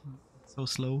around. It's so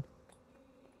slow.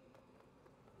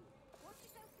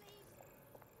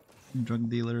 Drug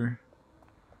dealer.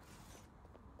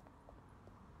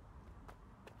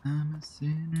 I'm a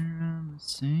sinner, I'm a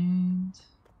saint.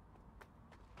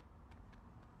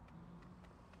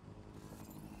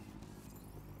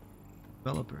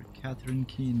 Developer Catherine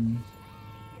Keane.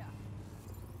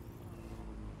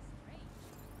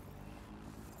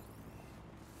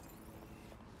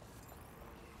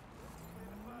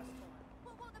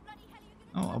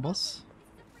 Oh, a boss?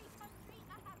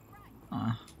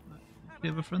 Ah, we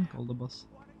have a friend called a boss.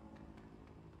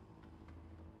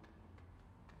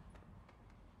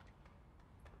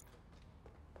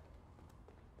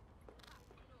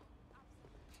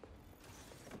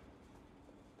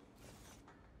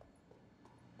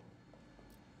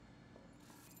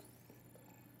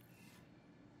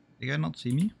 Did the guy not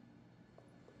see me?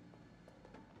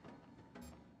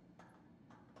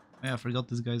 Yeah, I forgot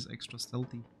this guy's extra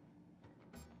stealthy.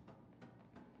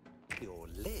 Your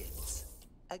lids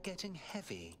are getting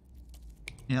heavy.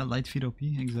 Yeah, light feet OP,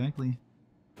 exactly.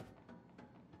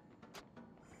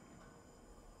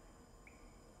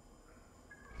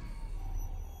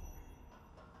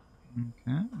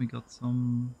 Okay, we got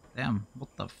some... Damn, what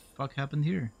the fuck happened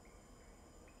here?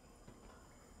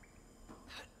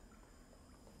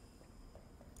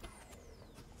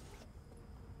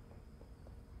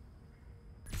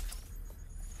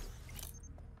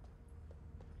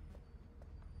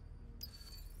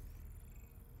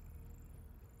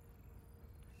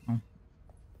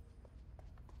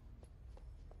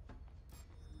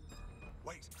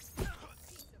 Wait.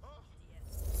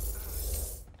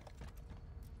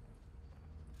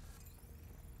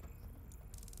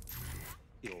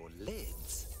 Your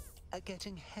lids are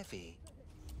getting heavy.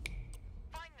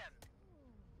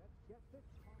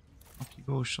 Off you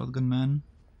go, shotgun man.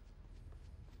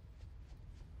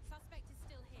 Suspect is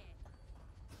still here.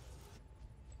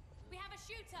 We have a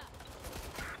shooter.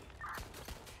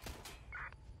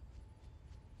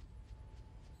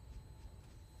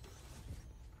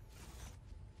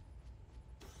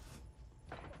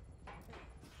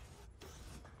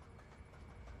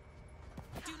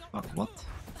 Fuck, what?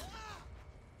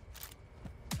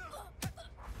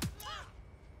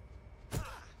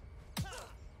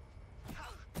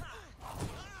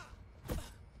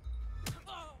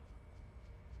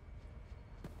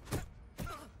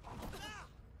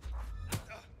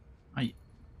 Aye.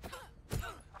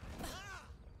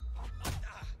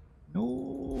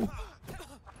 No.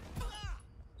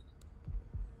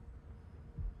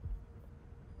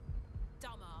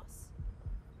 Dumbass.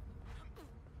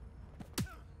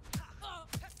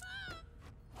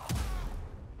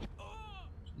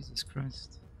 Jesus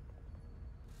Christ.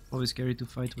 It's always scary to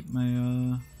fight with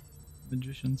my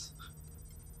magicians.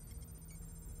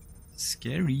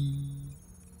 Scary.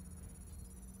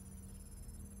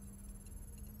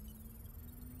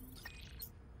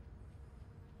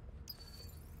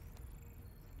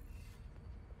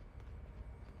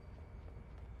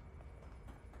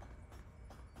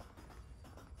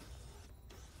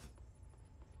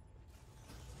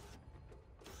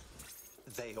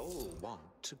 They all want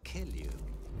to kill you.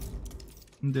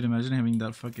 Did imagine having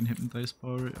that fucking hypnotize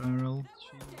power IRL.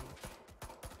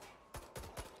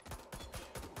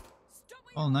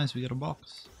 Oh nice, we got a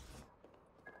box.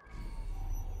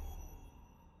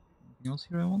 Anything else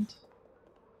here I want?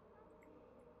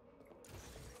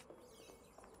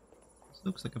 This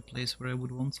looks like a place where I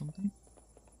would want something.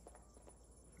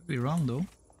 Could be wrong though.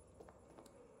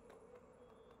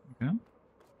 Okay.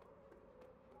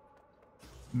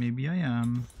 Maybe I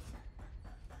am.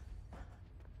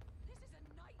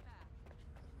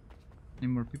 Any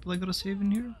more people I gotta save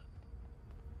in here?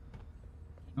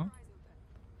 No?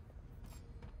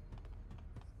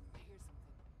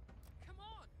 Come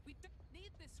on, we don't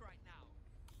need this right now.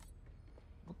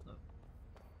 What the?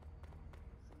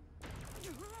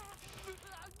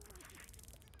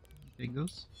 Take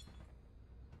those.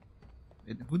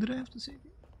 Wait, who did I have to save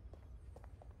here?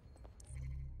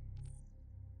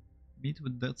 Meet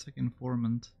with DedSec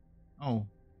informant. Oh.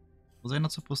 Was I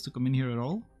not supposed to come in here at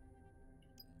all?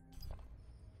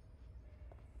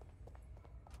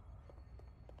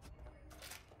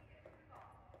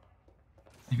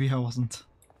 Maybe I wasn't.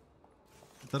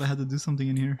 I thought I had to do something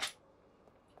in here.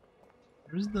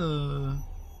 Where's the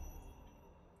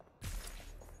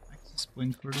access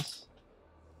point for this?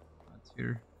 That's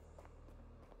here.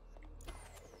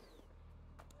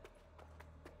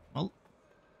 Well,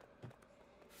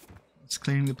 just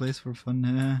clearing the place for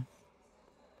fun.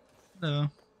 Hello.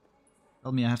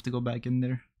 Tell me I have to go back in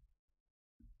there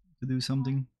to do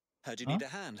something. Heard you need a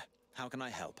hand. How can I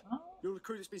help? Your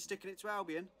recruiter's been sticking it to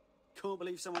Albion. Can't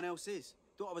believe someone else is.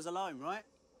 Thought I was alone, right?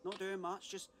 Not doing much,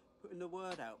 just putting the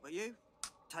word out. But you?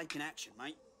 Taking action,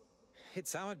 mate.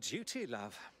 It's our duty,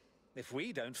 love. If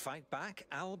we don't fight back,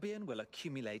 Albion will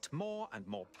accumulate more and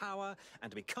more power,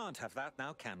 and we can't have that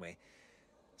now, can we?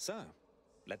 So,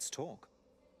 let's talk.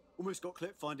 Almost got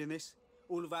clip finding this.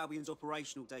 All of Albion's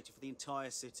operational data for the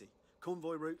entire city.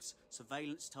 Convoy routes,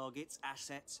 surveillance targets,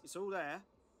 assets. It's all there.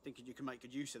 Thinking you can make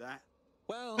good use of that.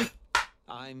 Well,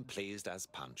 I'm pleased as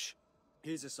punch.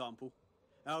 Here's a sample.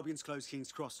 Albion's closed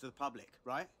King's Cross to the public,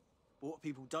 right? But what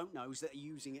people don't know is that they're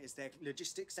using it as their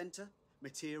logistics centre.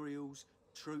 Materials,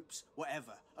 troops,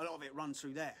 whatever. A lot of it runs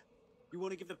through there. You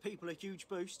want to give the people a huge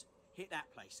boost? Hit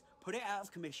that place. Put it out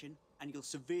of commission, and you'll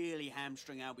severely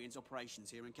hamstring Albion's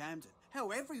operations here in Camden.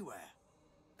 Hell, everywhere.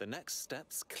 The next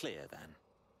step's clear, then.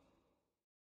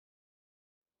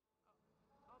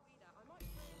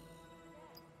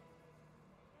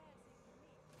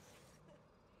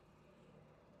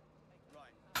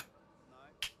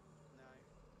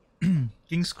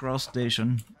 King's Cross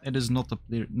Station. It is not a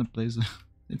place.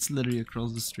 It's literally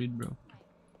across the street, bro.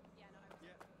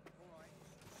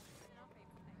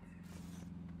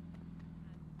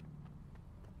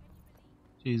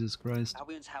 Jesus Christ.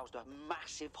 Albion's housed a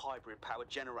massive hybrid powered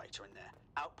generator in there.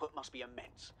 Output must be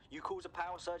immense. You cause a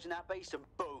power surge in that base and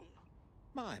boom.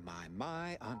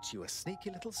 My, aren't you a sneaky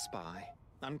little spy?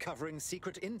 Uncovering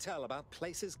secret intel about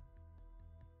places.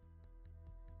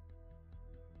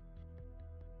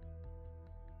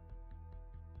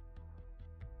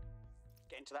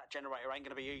 Getting to that generator ain't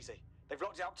gonna be easy. They've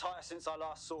locked it up tighter since I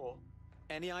last saw.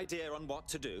 Any idea on what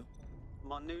to do?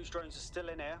 My news drones are still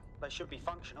in here. They should be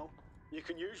functional. You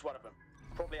can use one of them.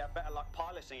 Probably have better luck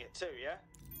piloting it too, yeah?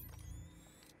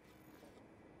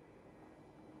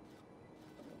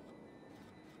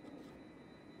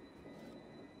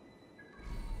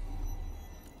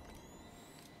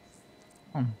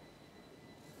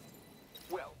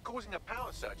 Well, causing a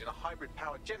power surge in a hybrid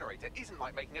powered generator isn't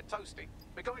like making a toasty.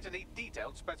 We're going to need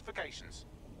detailed specifications.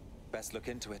 Best look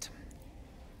into it.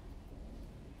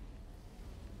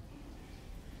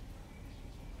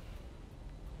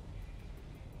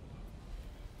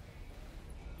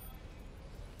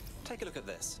 Take a look at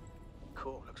this.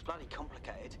 Cool, looks bloody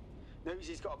complicated. Knows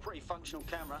he's got a pretty functional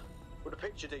camera. Would a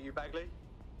picture do you, Bagley?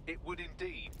 It would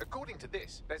indeed. According to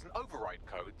this, there's an override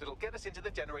code that'll get us into the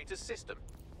generator's system.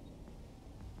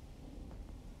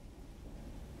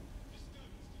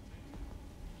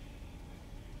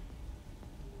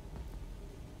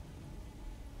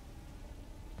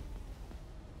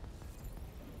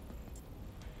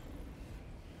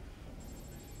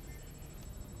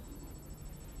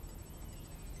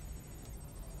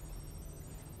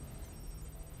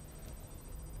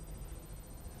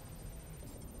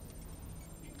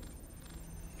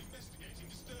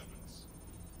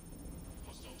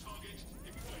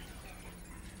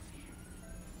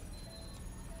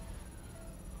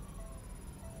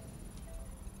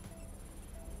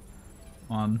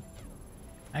 Come on.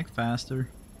 Hack faster.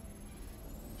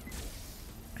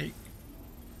 Hey.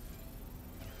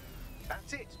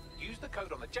 That's it. Use the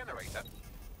code on the generator.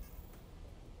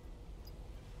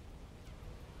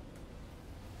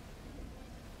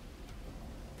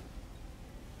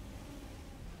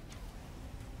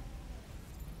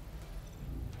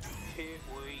 Here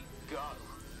we go.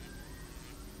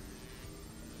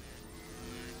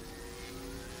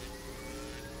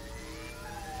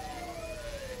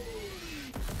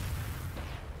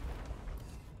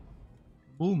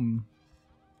 Boom.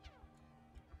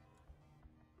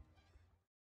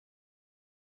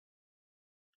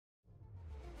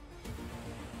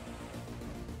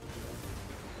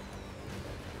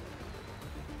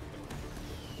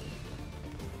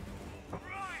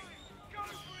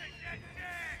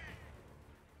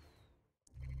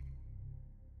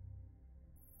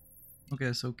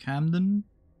 Okay, so Camden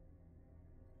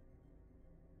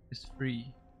is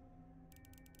free.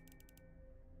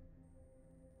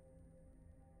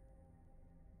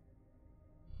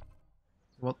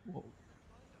 What? Whoa.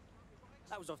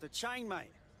 That was off the chain, mate.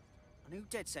 I knew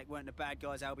DedSec weren't the bad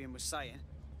guys Albion was saying.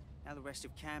 Now the rest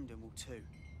of Camden will too.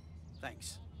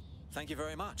 Thanks. Thank you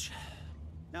very much.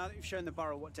 Now that you've shown the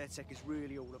borough what DedSec is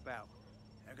really all about,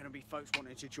 there are going to be folks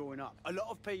wanting to join up. A lot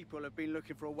of people have been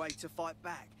looking for a way to fight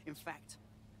back. In fact,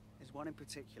 there's one in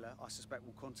particular I suspect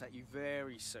will contact you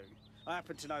very soon. I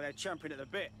happen to know they're champing at the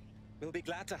bit. We'll be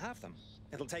glad to have them.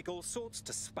 It'll take all sorts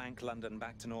to spank London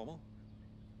back to normal.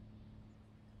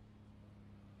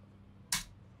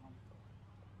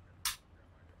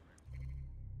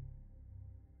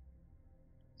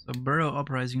 So borough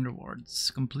uprising rewards.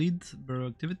 Complete borough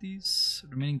activities.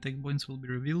 Remaining tech points will be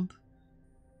revealed.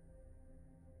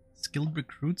 Skilled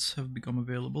recruits have become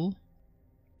available.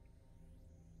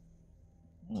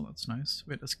 Oh, that's nice.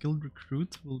 Wait, a skilled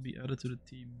recruit will be added to the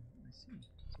team. I see.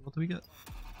 So what do we get?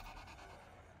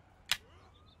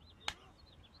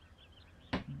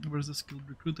 Where's the skilled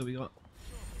recruit that we got?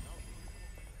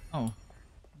 Oh,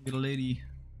 we get a lady.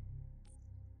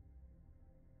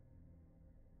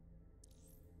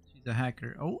 She's a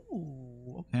hacker. Oh,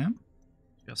 okay.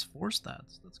 She has 4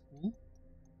 stats. That's cool.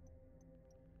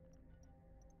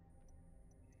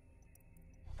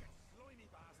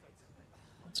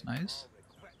 That's nice.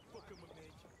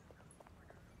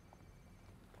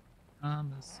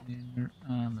 I'm a singer,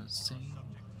 I'm a singer.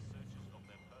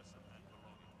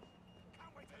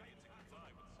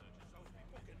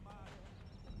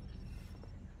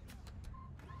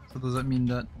 So does that mean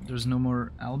that there's no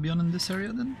more Albion in this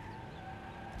area then?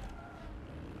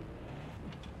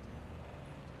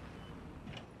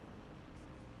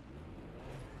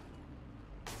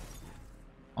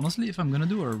 Honestly, if I'm gonna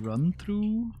do a run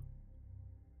through,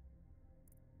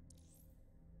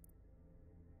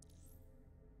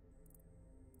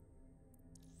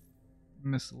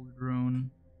 missile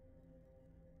drone.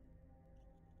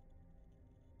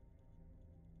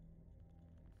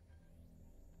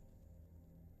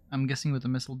 I'm guessing with the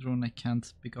missile drone I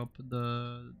can't pick up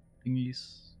the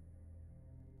thingies.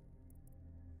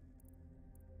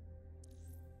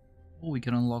 Oh, we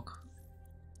can unlock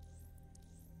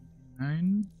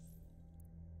 9.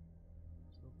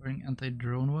 So wearing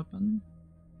anti-drone weapon.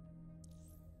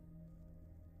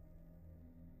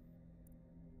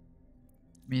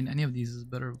 I mean, any of these is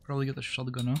better. We'll probably get a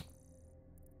shotgun, huh?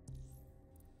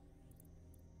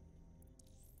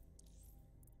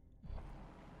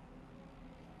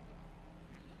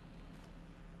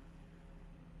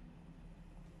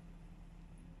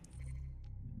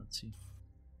 Let's see.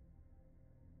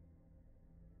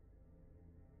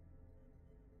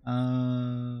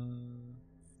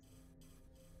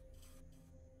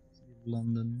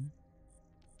 London.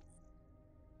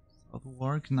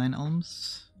 Southwark, 9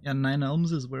 Elms. Yeah, 9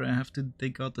 Elms is where I have to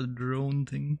take out the drone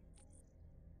thing.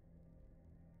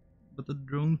 But the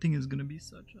drone thing is gonna be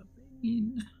such a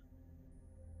pain.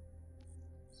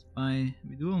 Spy.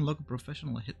 We do unlock a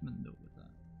professional hitman though with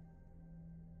that.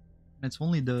 And it's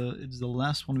only it's the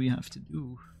last one we have to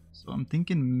do. So I'm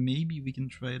thinking maybe we can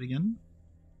try it again.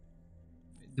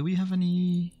 Do we have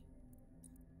anyone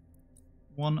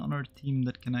on our team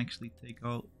that can actually take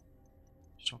out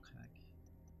Shock Hack?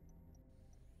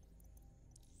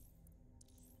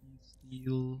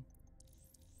 Steal.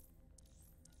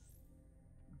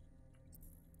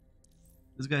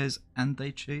 This guy has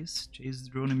anti-chase, chase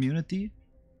drone immunity.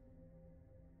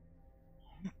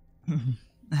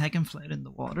 Hack and fly in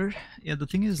the water. Yeah, the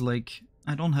thing is, like,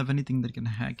 I don't have anything that can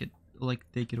hack it, like,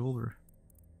 take it over.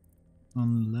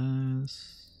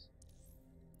 Unless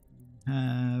we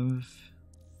have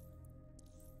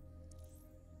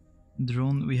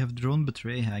drone. We have drone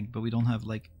betray hack, but we don't have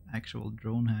like actual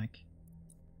drone hack.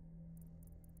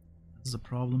 That's a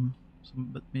problem.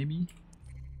 But maybe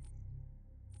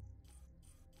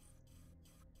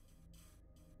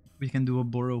we can do a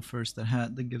borrow first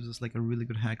that gives us like a really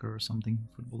good hacker or something.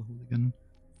 Football hooligan,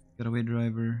 getaway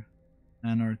driver,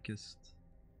 anarchist,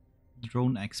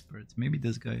 drone expert. Maybe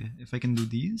this guy. If I can do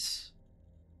these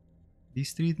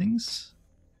 3 things,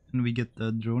 and we get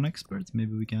the drone expert,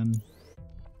 maybe we can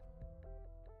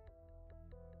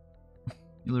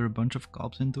lure a bunch of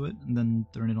cops into it and then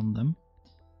turn it on them.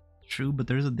 True, but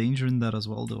there's a danger in that as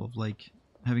well, though, of like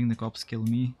having the cops kill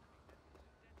me.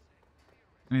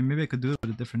 I mean, maybe I could do it with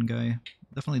a different guy.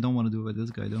 Definitely don't want to do it with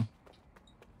this guy, though.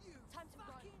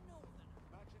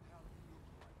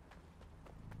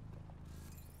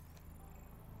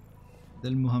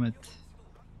 Del Muhammad.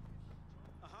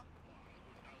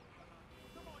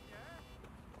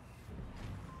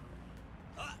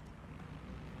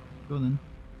 Go then.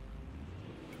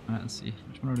 Let's see.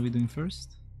 Which one are we doing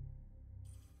first?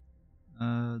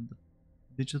 The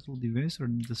digital device or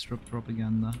disrupt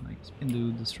propaganda? I guess we can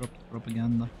do disrupt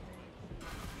propaganda.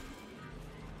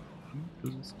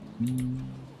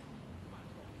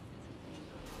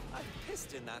 I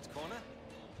pissed in that corner.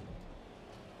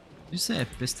 Did you say I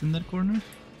pissed in that corner?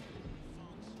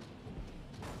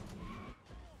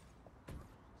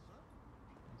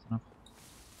 That's enough.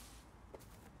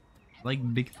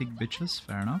 Like big thick bitches,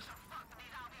 fair enough.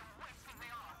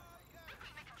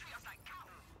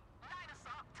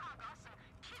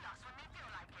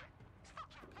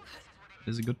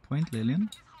 There's a good point,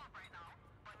 Lillian.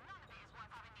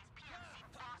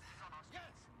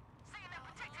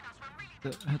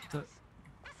 How'd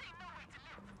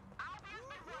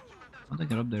I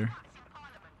get up there?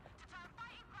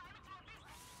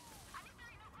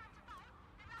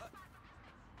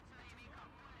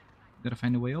 Gotta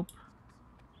find a way up.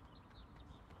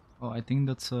 Oh, I think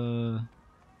that's a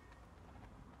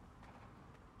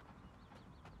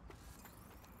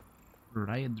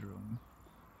riot drone.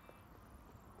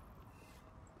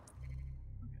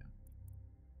 Okay.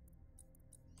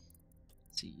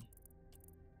 Let's see.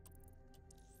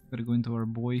 Gotta go into our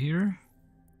boy here.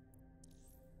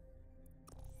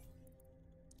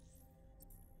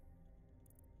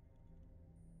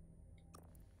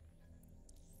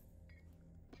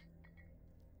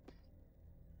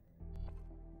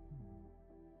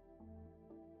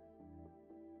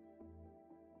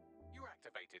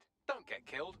 Don't get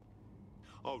killed.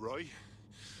 All right.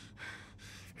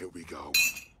 Here we go.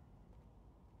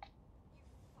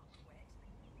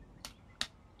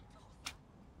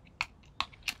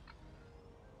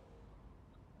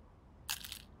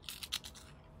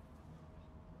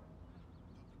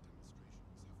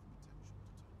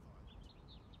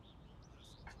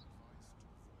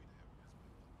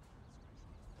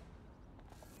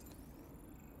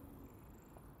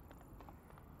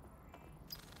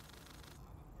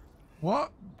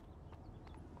 What?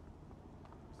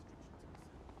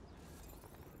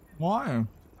 Why?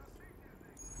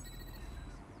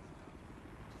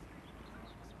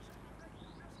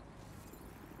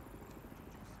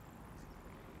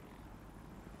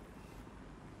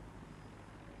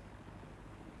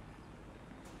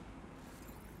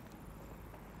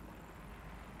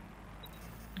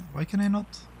 Why can I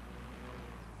not?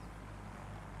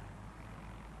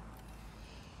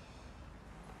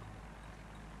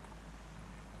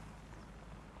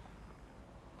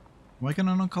 Why can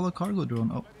I not call a cargo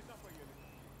drone? Oh.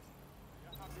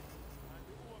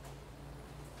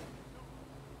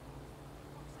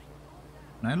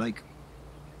 Can I like...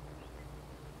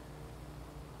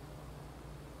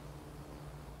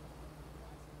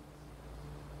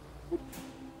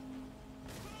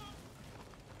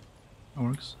 That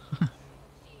works.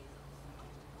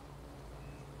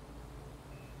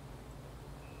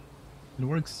 It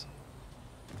works.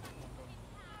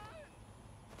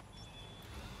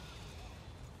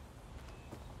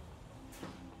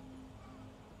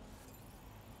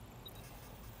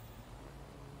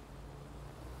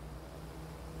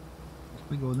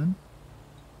 We go then.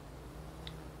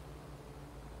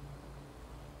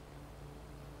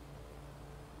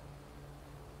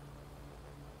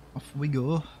 Off we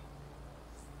go.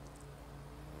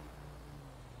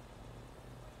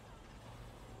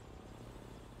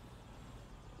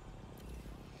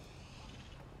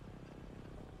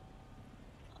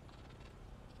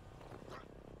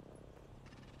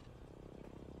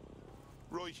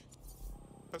 Right.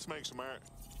 Let's make some art.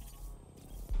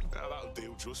 That'll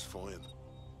do just fine.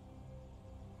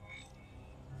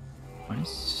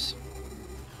 Nice.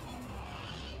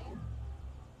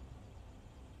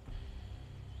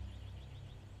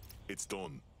 It's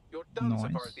done. You're done so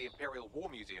Nice. far as the Imperial War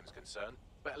Museum's concerned,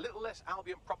 but a little less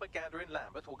Albion propaganda in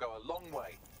Lambeth will go a long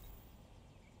way.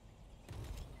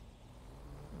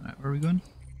 Where are we going?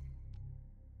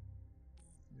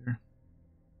 Here.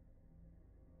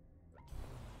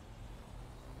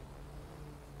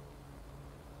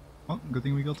 Oh, good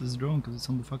thing we got this drone because it's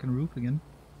on the fucking roof again.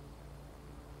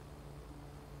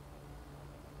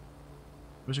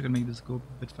 Wish I could make this go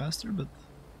a bit faster, but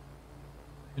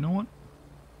you know what?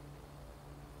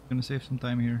 I'm gonna save some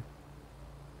time here.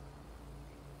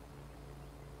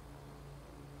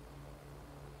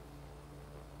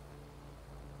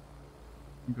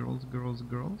 Girls, girls,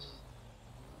 girls.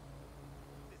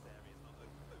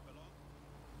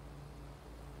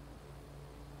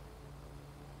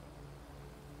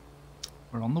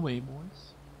 We're on the way,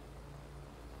 boys.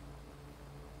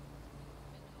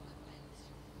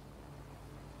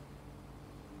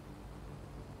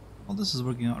 Well, this is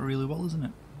working out really well, isn't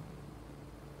it?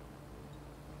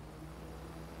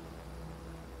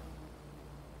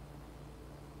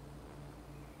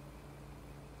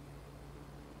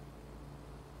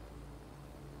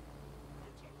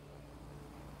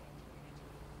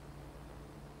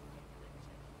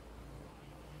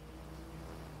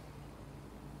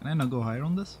 Can I not go higher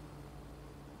on this?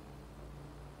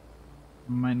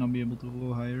 Might not be able to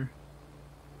go higher.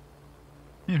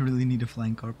 I really need a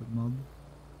flying carpet mod.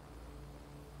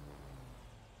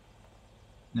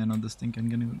 Yeah, no, this thing can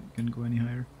go any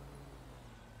higher.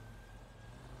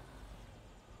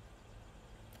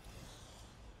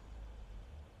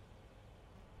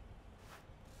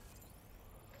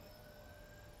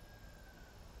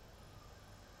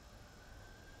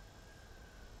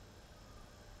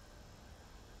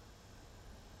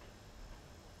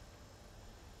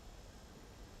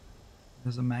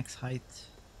 There's a max height.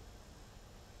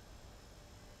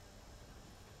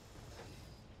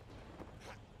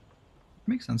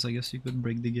 Makes sense, I guess you could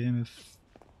break the game if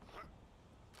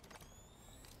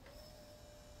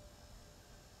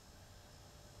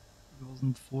it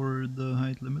wasn't for the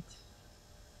height limit.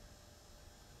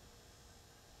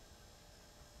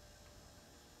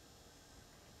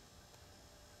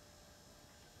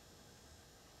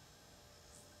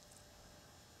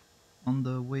 On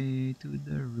the way to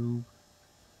the roof.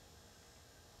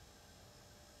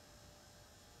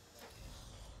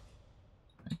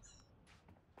 Right.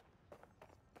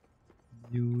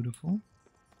 Beautiful.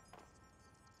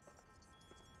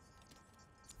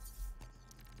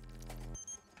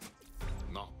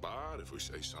 Not bad, if we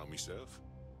say so myself.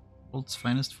 World's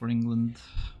finest for England.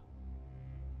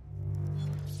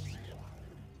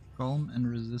 Calm and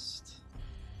resist.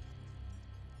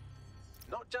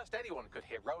 Not just anyone could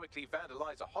heroically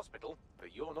vandalize a hospital,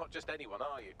 but you're not just anyone,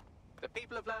 are you? The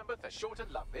people of Lambeth are sure to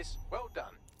love this. Well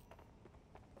done.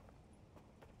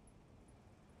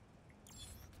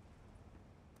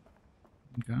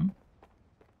 Okay.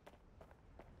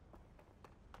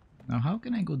 Now how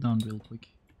can I go down real quick?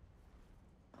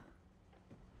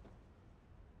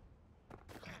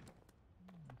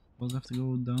 I'll have to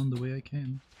go down the way I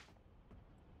came.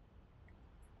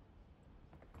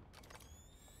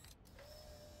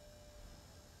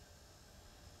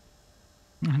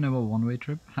 I know a one-way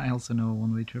trip. I also know a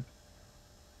one-way trip.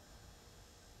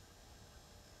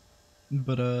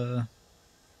 But to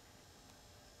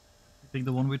take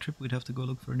the one-way trip, we'd have to go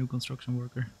look for a new construction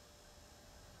worker.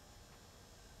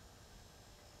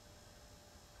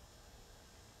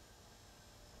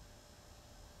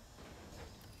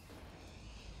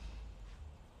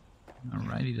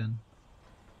 Alrighty then.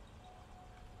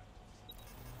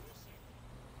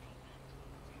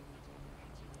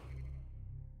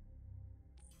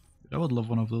 I would love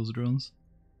one of those drones.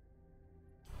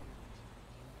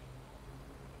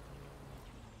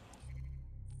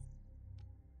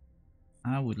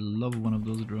 I would love one of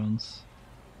those drones.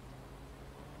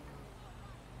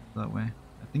 That way.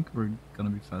 I think we're gonna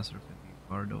be faster if I take a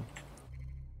car though.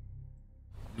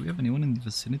 Do we have anyone in the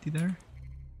vicinity there?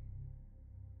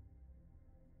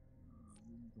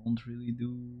 Don't really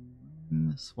do...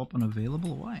 swap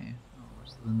unavailable? Why? Oh, we're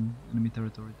still in enemy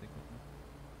territory technically.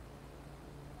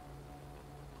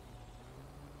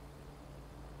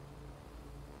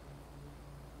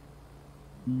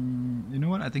 You know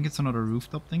what? I think it's another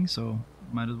rooftop thing, so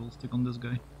might as well stick on this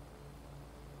guy.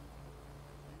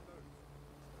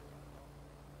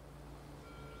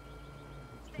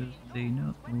 They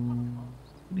know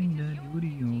stealing the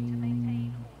video.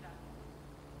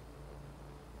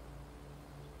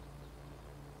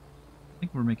 I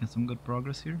think we're making some good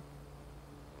progress here.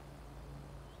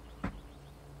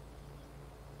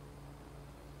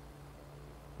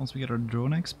 Once we get our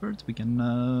drone expert, we can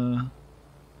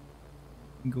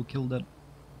go kill that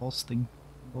boss thing.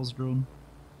 Boss drone.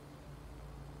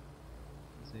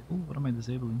 Disable? What am I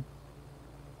disabling?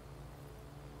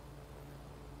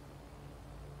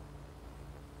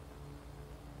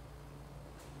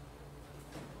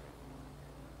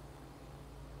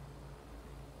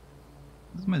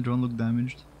 Does my drone look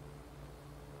damaged?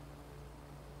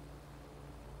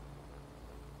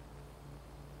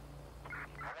 I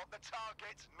want the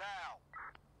target now.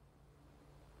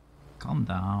 Calm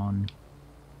down.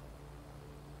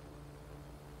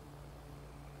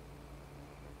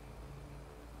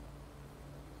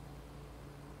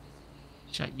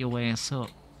 Shut your ass up.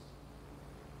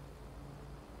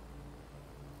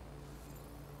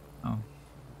 Oh,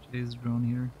 Jay's drone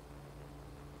here.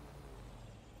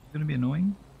 It's gonna be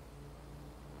annoying.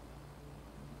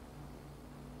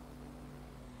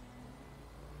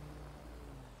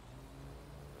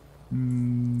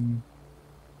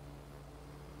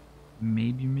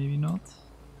 Maybe, maybe not.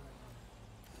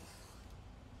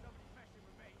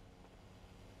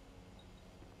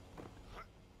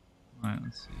 Alright,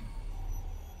 let's see.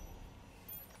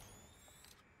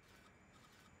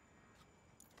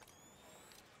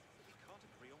 We can't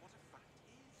agree on what a fact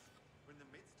is. We're in the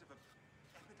midst of an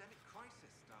epidemic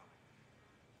crisis, darling.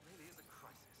 It really is a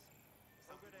crisis.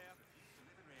 Something that refuses to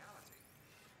live in reality.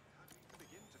 How do you even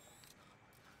begin to...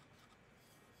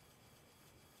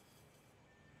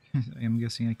 I'm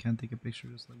guessing I can't take a picture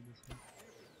just like this. No,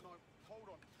 hold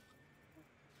on.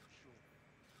 Sure.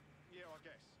 Yeah, I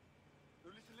guess. No,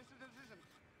 listen.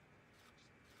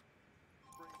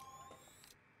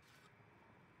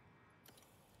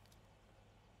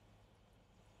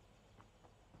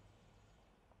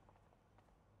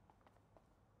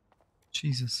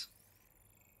 Jesus.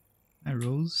 Hi,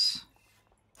 Rose.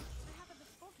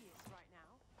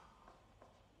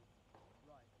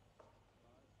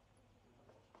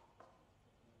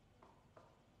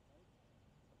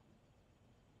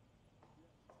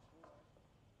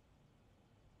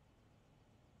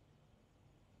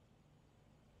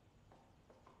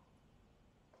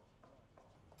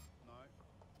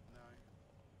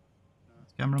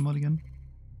 Camera mode again?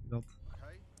 Got.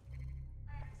 Okay.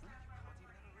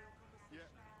 Yeah.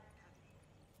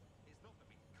 It's not that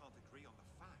we can't agree on the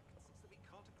facts, it's that we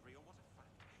can't agree on what a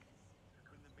fact is.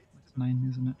 We're in the midst That's 9,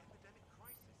 isn't it? epidemic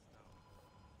crisis, darling.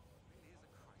 It really is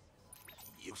a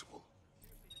crisis. Beautiful.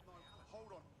 No,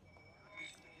 hold on.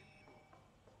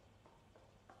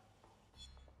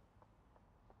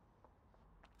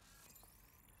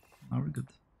 Now we're good.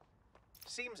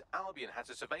 Seems Albion has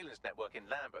a surveillance network in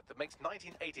Lambeth that makes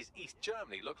 1980s East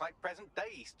Germany look like present-day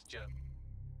East Germany.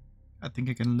 I think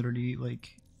I can literally,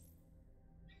 like...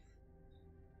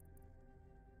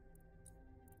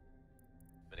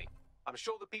 I'm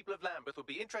sure the people of Lambeth would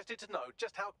be interested to know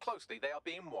just how closely they are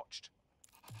being watched.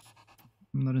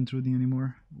 I'm not intruding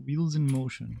anymore. Wheels in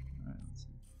motion. Alright, let's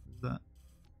see. Where's that?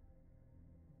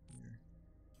 Here.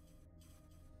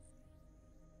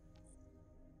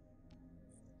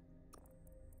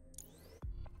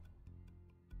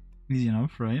 Easy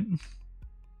enough, right?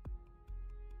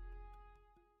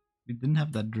 We didn't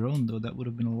have that drone though, that would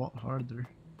have been a lot harder.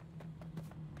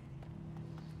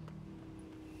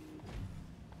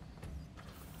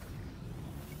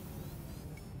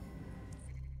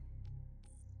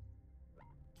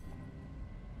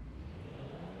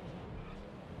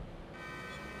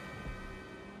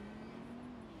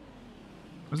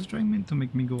 Was it trying to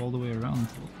make me go all the way around?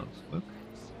 What the fuck?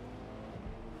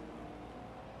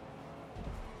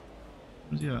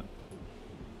 Where's he at?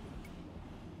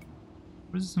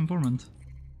 Where's this informant?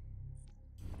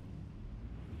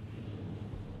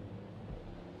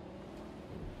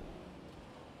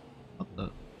 What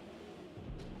the?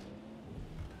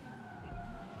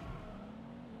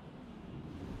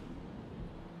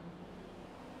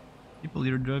 People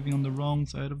here driving on the wrong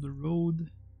side of the road.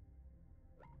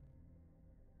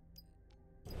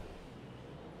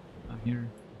 Here.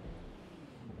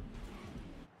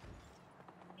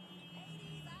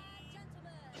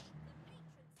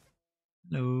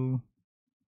 Hello.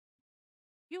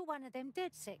 You're one of them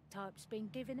DedSec types been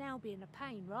giving Albion a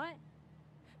pain, right?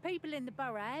 People in the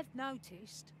borough have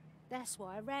noticed. That's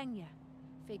why I rang you.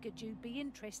 Figured you'd be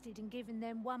interested in giving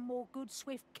them one more good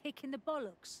swift kick in the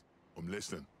bollocks. I'm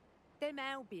listening. Them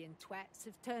Albion twats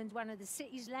have turned one of the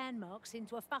city's landmarks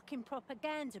into a fucking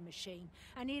propaganda machine,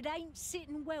 and it ain't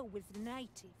sitting well with the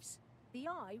natives. The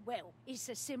eye, well, it's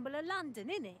a symbol of London,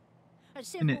 innit? A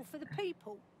symbol for the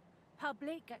people.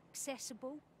 Public,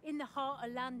 accessible, in the heart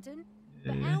of London.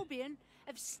 But Albion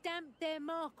have stamped their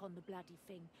mark on the bloody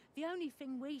thing. The only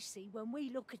thing we see when we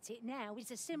look at it now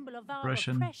is a symbol of our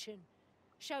oppression.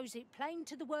 Shows it plain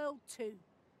to the world too.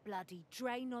 Bloody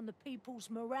drain on the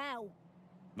people's morale.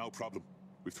 No problem.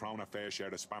 We've thrown our fair share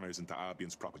of spanners into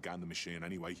Albion's propaganda machine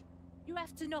anyway. You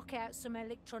have to knock out some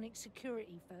electronic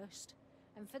security first.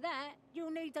 And for that,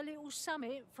 you'll need a little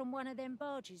summit from one of them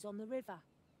barges on the river.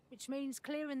 Which means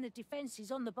clearing the defences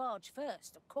on the barge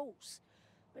first, of course.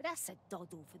 But that's a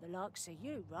doddle for the likes of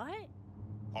you, right?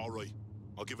 Alright,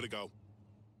 I'll give it a go.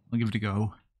 I'll give it a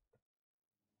go.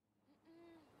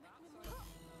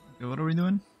 Okay, what are we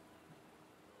doing?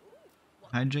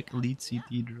 Hijack elite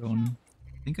CT drone.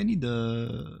 I think I need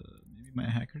maybe my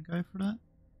hacker guy for that.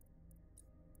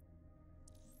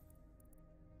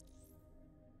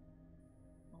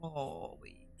 Oh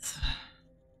wait.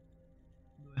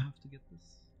 Do I have to get this?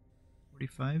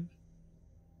 45?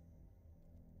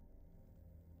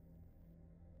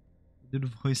 Dude, the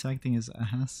voice acting is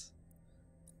ass.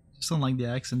 Just don't like the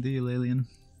accent, do you, Lilian?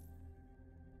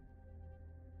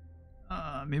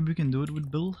 Maybe we can do it with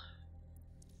Bill.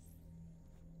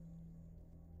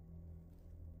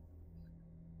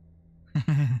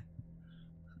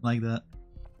 Like that.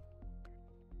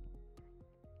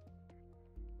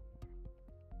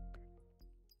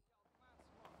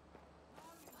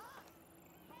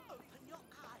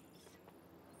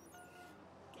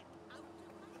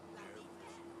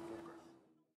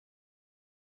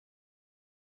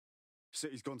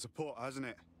 City's gone to pot, hasn't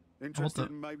it? Interested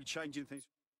in maybe changing things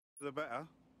for the better?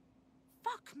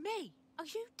 Fuck me! Are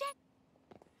you dead?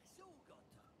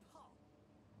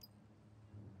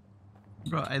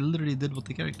 Bro, I literally did what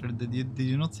the character did. Did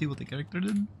you not see what the character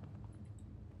did?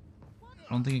 I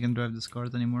don't think I can drive this car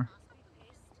anymore.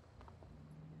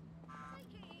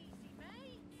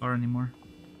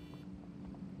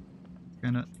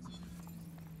 Kinda.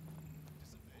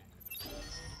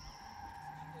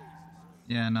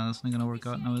 Yeah, no, that's not gonna work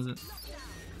out now, is it?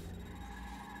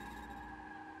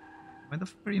 Why the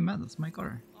fuck are you mad? That's my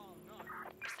car.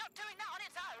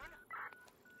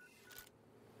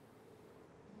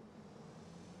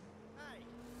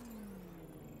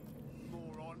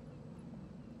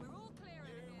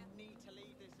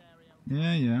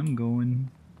 Yeah, I'm going.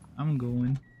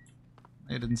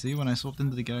 I didn't see when I swapped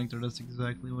into the character, that's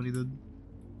exactly what he did.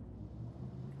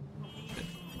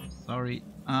 Sorry.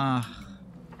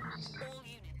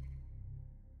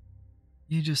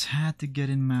 You just had to get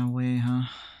in my way, huh?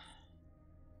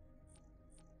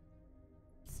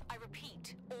 I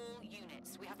repeat, all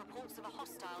units. We have reports of a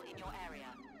hostile in your area.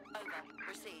 Over.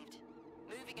 Received.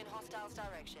 Moving in hostile's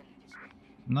direction.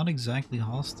 Not exactly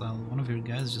hostile. One of your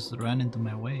guys just ran into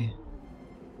my way.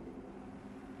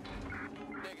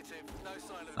 Negative. No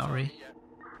sign of Sorry. target yet.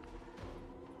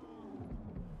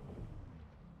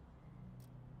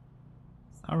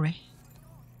 Sorry.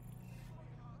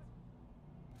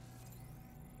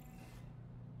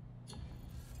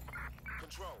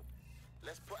 Control.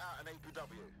 Let's put out an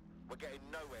APW. We're getting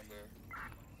nowhere here.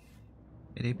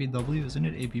 At APW, isn't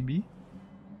it APB?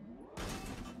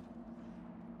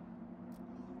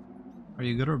 Are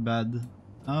you good or bad?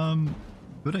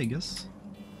 Good, I guess.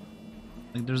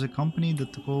 Like, there's a company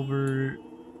that took over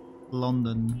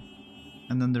London,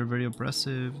 and then they're very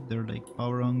oppressive. They're like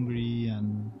power hungry,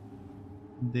 and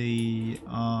they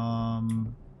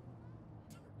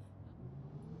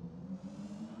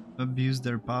abuse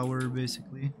their power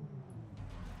basically.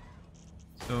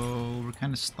 So we're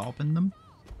kind of stopping them.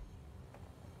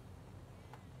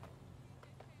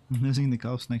 I'm losing the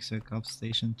cops next to a cop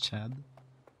station, Chad.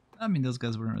 I mean, those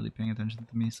guys weren't really paying attention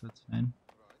to me, so it's fine.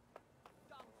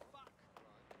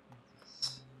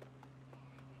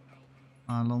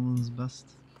 London's best.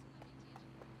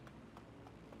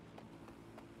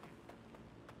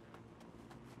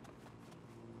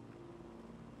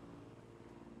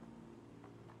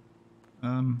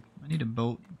 I need a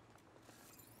boat.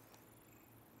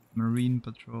 Marine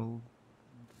patrol.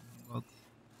 What?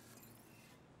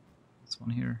 This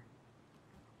one here.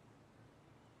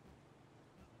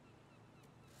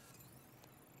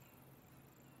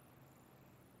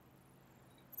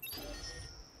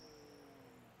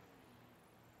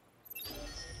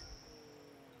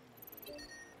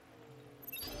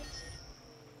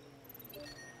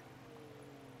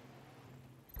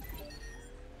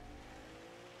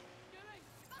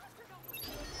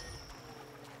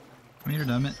 Come here,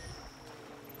 damn it.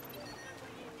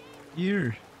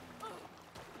 Here.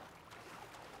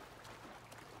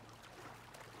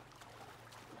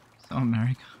 So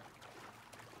America.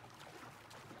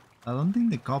 I don't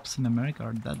think the cops in America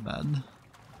are that bad.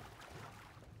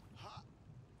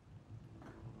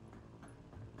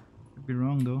 Could be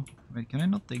wrong though. Wait, can I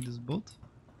not take this boat?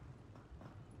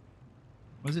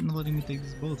 Why is it not letting me take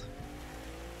this boat?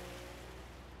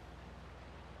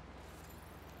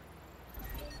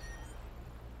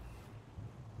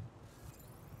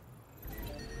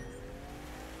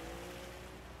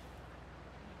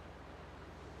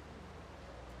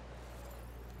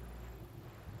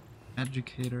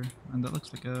 Educator, and that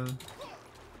looks like a...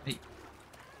 Hey.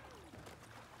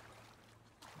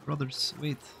 Brothers,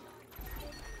 wait.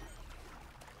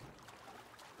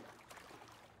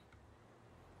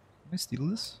 I steal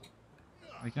this?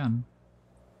 I can.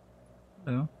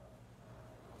 Hello.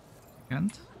 I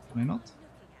can't? Can I not?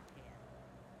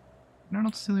 Can I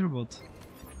not steal your boat?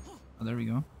 Oh, there we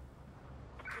go.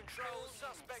 Control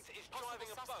suspect is driving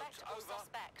a boat. Over.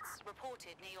 Suspects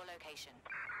reported near your location.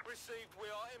 Received. We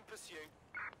are in pursuit.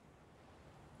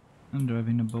 I'm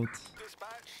driving a boat.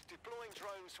 Dispatch. Deploying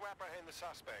drones to apprehend the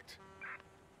suspect.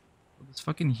 This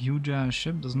fucking huge ass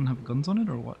ship doesn't have guns on it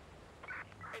or what?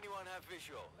 Anyone have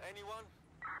visual? Anyone?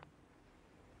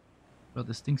 Bro,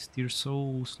 this thing steers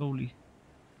so slowly.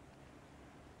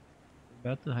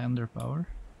 Bad to high under power.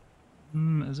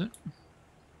 Is it?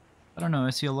 I don't know, I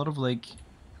see a lot of like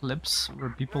clips where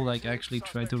people like actually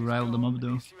try to rile them up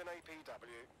though.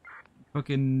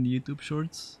 Fucking YouTube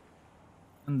shorts.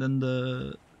 And then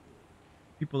the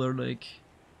people are like,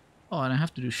 oh, and I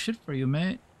have to do shit for you,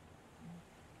 mate.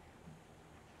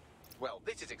 Well,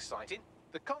 this is exciting.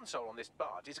 The console on this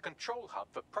barge is a control hub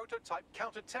for prototype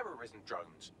counter-terrorism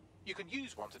drones. You can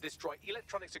use one to destroy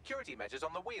electronic security measures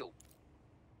on the wheel.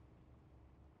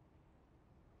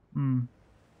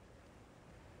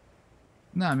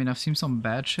 Nah, I mean, I've seen some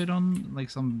bad shit on, like,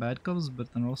 some bad covs,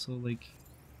 but then also, like,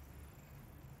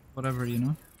 whatever, you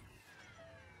know?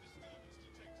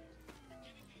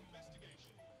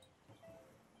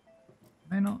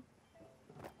 Why not?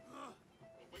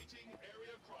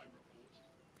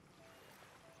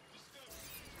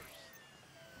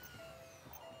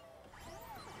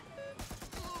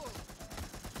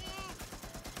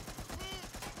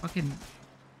 Fucking...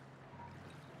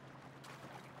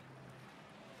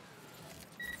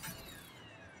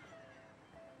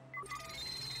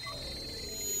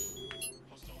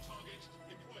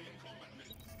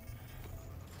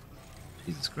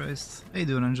 Jesus Christ. How you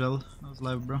doing, Angel? That was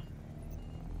live, bro.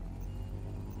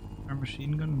 Our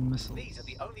machine gun and missiles. These are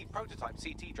the only prototype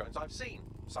CT drones I've seen,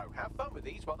 so have fun with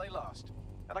these while they last.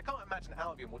 And I can't imagine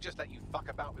Albion will just let you fuck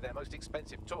about with their most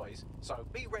expensive toys, so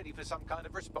be ready for some kind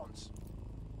of response.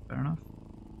 Fair enough.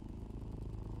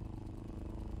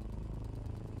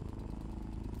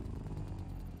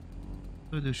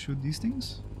 So they shoot these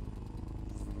things?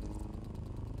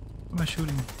 What am I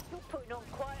shooting? You're putting on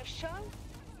quite a show.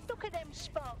 Look at them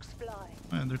sparks fly.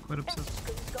 Oh, yeah, they're quite upset.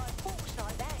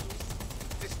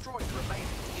 Destroy the remaining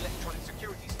electronic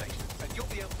security stations, and you'll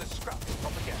be able to scrap this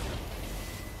propaganda.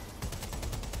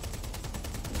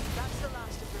 That's the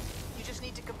last of them. You just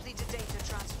need to complete a data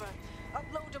transfer.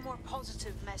 Upload a more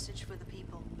positive message for the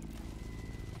people.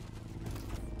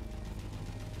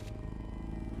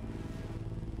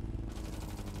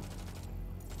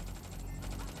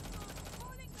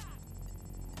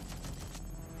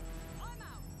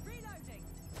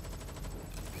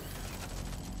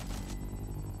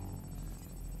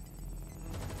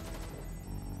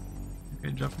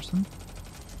 Okay, Jefferson.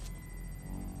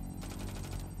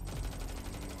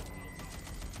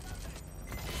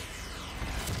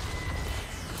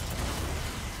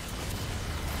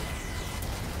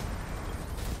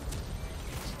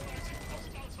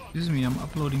 Excuse me, I'm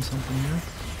uploading something here.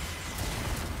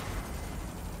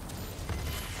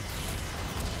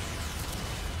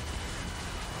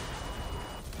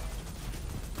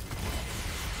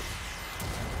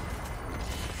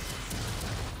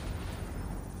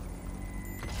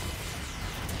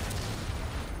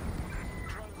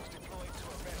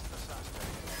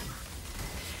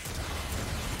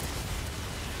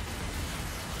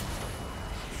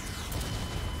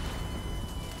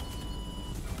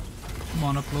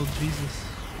 Come on, upload, Jesus.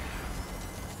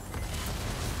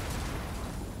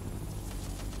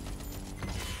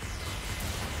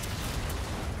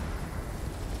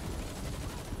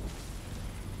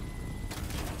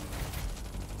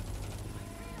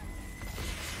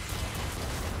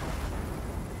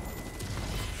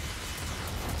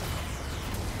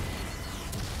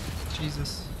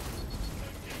 Jesus.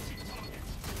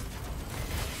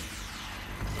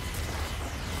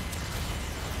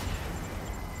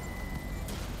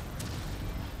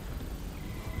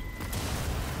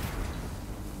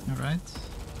 Alright,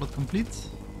 upload complete.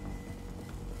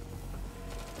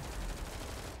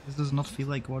 This does not feel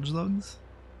like Watch Dogs.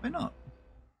 Why not?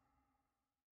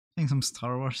 Playing some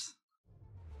Star Wars.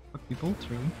 Fuck people,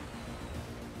 true.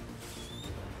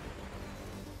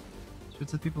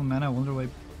 Shoots at people, man, I wonder why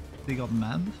they got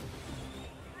mad.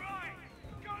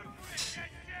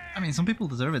 I mean, some people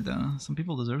deserve it though. Some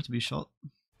people deserve to be shot.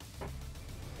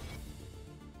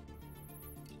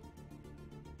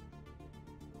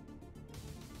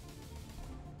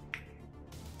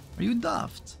 Are you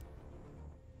daft?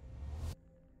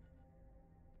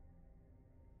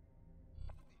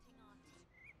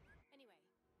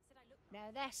 Now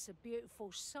that's a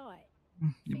beautiful sight.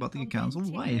 You about to get I'm cancelled?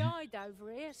 getting Why? teary-eyed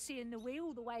over here, seeing the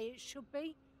wheel the way it should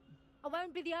be. I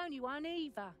won't be the only one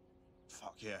either.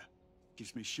 Fuck yeah.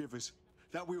 Gives me shivers.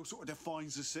 That wheel sort of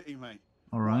defines the city, mate.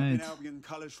 All right. Wiping Albion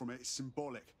colours from it is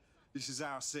symbolic. This is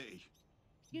our city.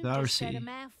 You just said a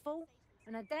mouthful,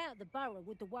 and I doubt the borough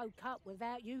would have woke up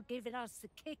without you giving us the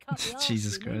kick up the arse.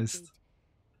 Jesus we Christ. needed.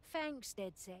 Thanks,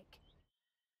 DedSec.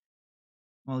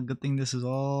 Well, good thing this is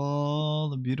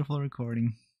all a beautiful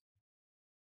recording.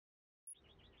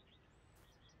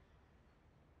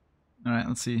 Alright,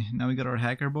 let's see. Now we got our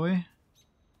hacker boy.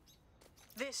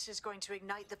 This is going to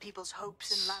ignite the people's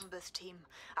hopes in Lambeth, team.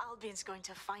 Albion's going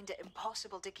to find it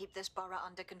impossible to keep this borough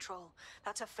under control.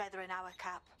 That's a feather in our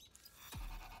cap.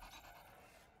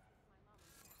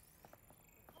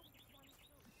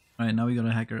 Alright, now we got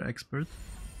a hacker expert.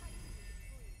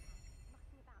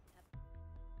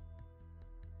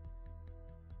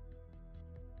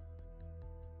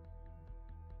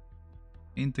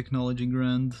 In technology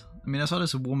grand. I mean, I saw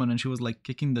this woman and she was like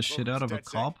kicking the shit out of a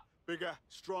cop. Bigger,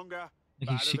 stronger,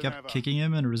 Like she kept kicking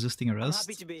him and resisting I'm arrest.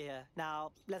 happy to be here.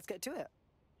 Now, let's get to it.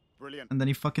 Brilliant. And then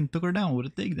he fucking took her down with a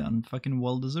takedown. Fucking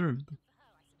well deserved.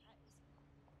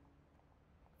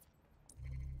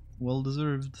 Well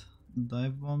deserved.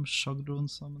 Dive bomb, shock drone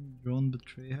summon, drone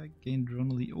betray hack, gain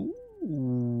drone elite.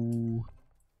 Ooh.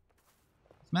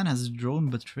 This man has drone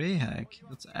betray hack.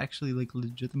 That's actually like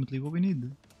legitimately what we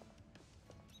need.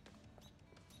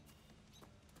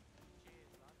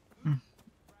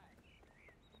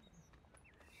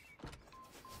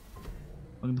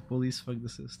 Fuck the police, fuck the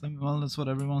system. Well, that's what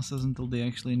everyone says until they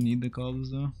actually need the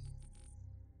cops, though.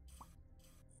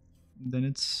 Then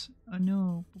it's, oh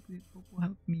no, Popo,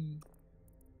 help me.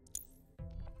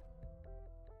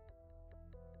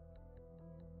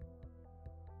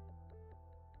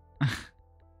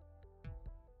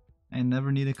 I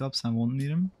never need the cops, I won't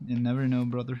need them. You never know,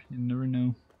 brother, you never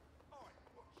know.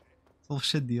 It's all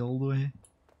shit the old way.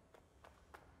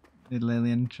 Little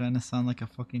alien trying to sound like a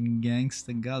fucking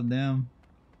gangster, goddamn.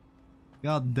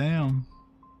 God damn.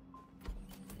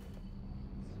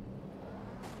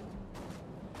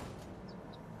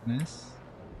 Nice.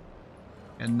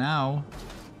 And now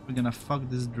we're gonna fuck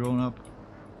this drone up.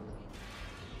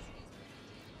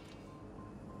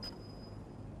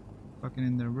 Fucking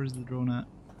in there. Where's the drone at?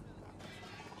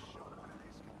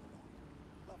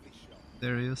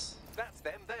 There he is. That's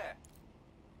them there.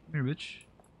 Come here, bitch.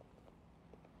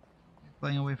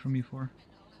 Flying away from me for.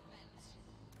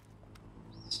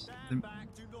 Stand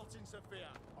back, do not interfere.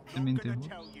 I'm I'm not not gonna gonna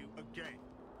tell you again.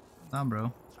 Nah,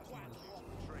 bro.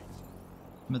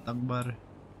 Metakbar.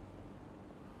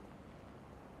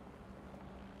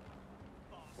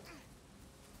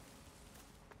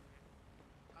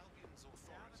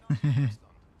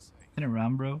 Turn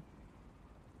around, bro.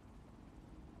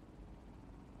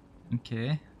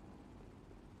 Okay.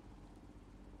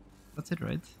 That's it,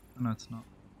 right? Oh, no, it's not.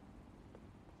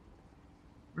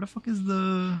 Where the fuck is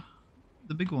the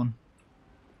big one?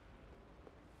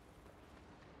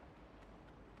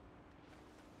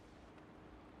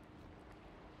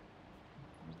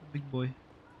 Where's the big boy?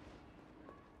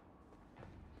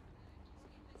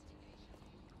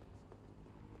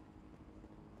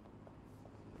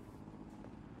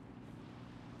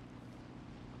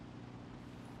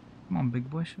 Come on, big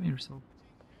boy, show yourself.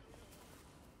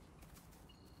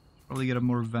 Probably get a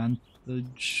more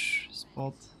vantage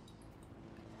spot.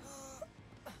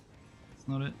 That's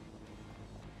not it.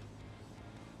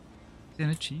 Is it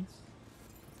any cheese?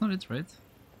 That's not it, right?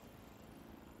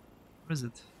 Where is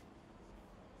it?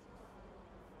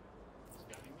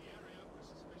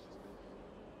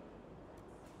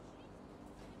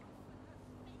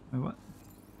 Wait, what?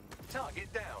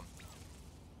 Target down.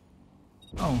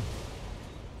 Oh.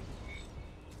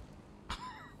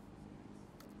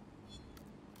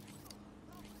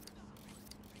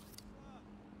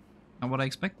 Not what I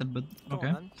expected, but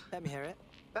okay. Let me hear it.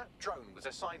 That drone was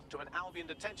assigned to an Albion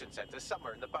detention centre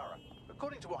somewhere in the borough.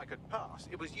 According to what I could pass,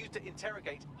 it was used to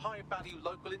interrogate high-value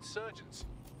local insurgents.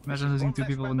 Imagine losing two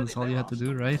people when that's all you had to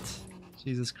do, right?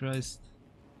 Jesus Christ.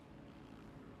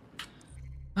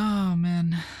 Oh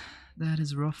man, that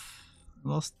is rough. I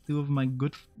lost two of my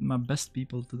best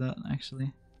people to that,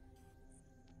 actually.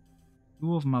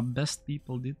 Two of my best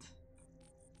people did. Can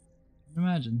you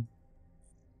imagine?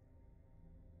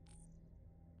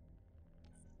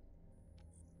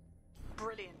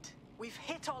 Brilliant. We've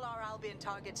hit all our Albion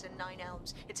targets in Nine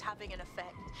Elms. It's having an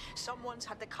effect. Someone's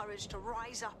had the courage to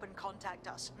rise up and contact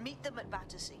us. Meet them at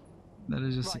Battersea. That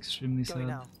is just extremely sad.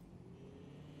 Now.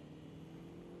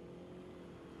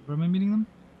 Where am I meeting them?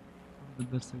 The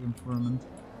best informant.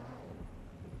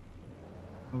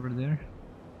 Over there.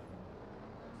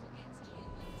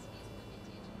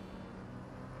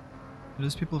 Are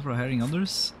those people for hiring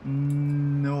others?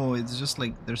 No, it's just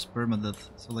like there's permadeath.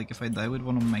 So like if I die with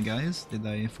one of my guys, they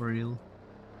die for real.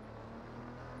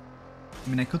 I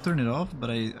mean, I could turn it off, but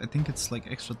I think it's like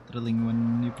extra thrilling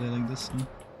when you play like this. Huh?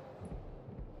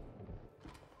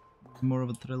 More of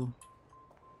a thrill.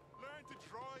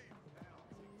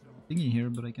 Thingy here,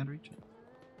 but I can't reach it.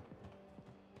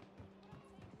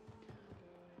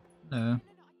 Hello.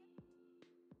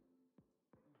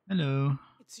 Hello.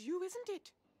 It's you, isn't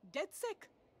it? Dead sick.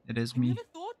 It is I me. never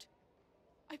thought.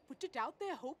 I put it out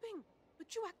there hoping,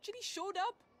 but you actually showed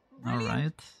up. Brilliant.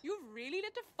 Alright. You've really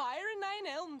lit a fire in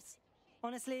Nine Elms.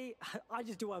 Honestly, I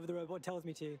just do whatever the robot tells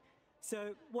me to.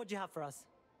 So, what do you have for us?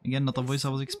 Again, not the voice I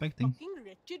was expecting. Fucking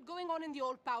wretched going on in the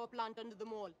old power plant under the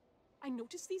mall. I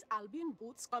noticed these Albion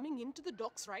boats coming into the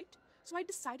docks, right? So I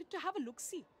decided to have a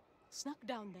look-see. Snuck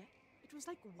down there. It was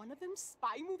like one of them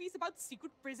spy movies about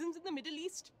secret prisons in the Middle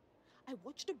East. I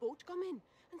watched a boat come in,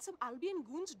 and some Albion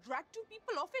goons dragged 2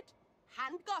 people off it,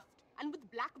 handcuffed, and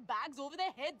with black bags over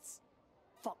their heads.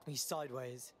 Fuck me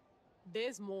sideways.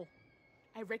 There's more.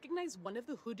 I recognize one of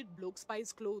the hooded blokes by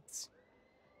his clothes.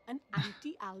 An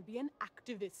anti-Albion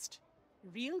activist.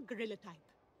 Real guerrilla type.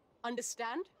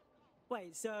 Understand?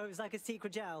 Wait, so it's like a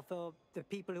secret jail for the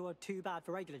people who are too bad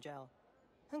for regular jail.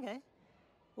 Okay.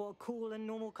 What a cool and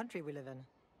normal country we live in.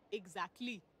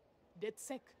 Exactly.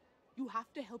 DedSec, you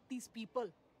have to help these people.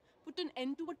 Put an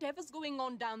end to whatever's going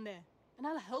on down there, and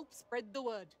I'll help spread the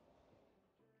word.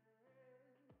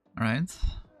 Alright.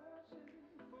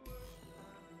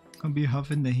 I'll be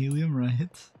huffing the helium, right?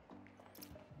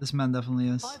 This man definitely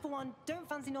is. I, for one, don't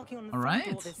fancy knocking on the Alright,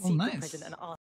 front door of this well, secret nice. prison and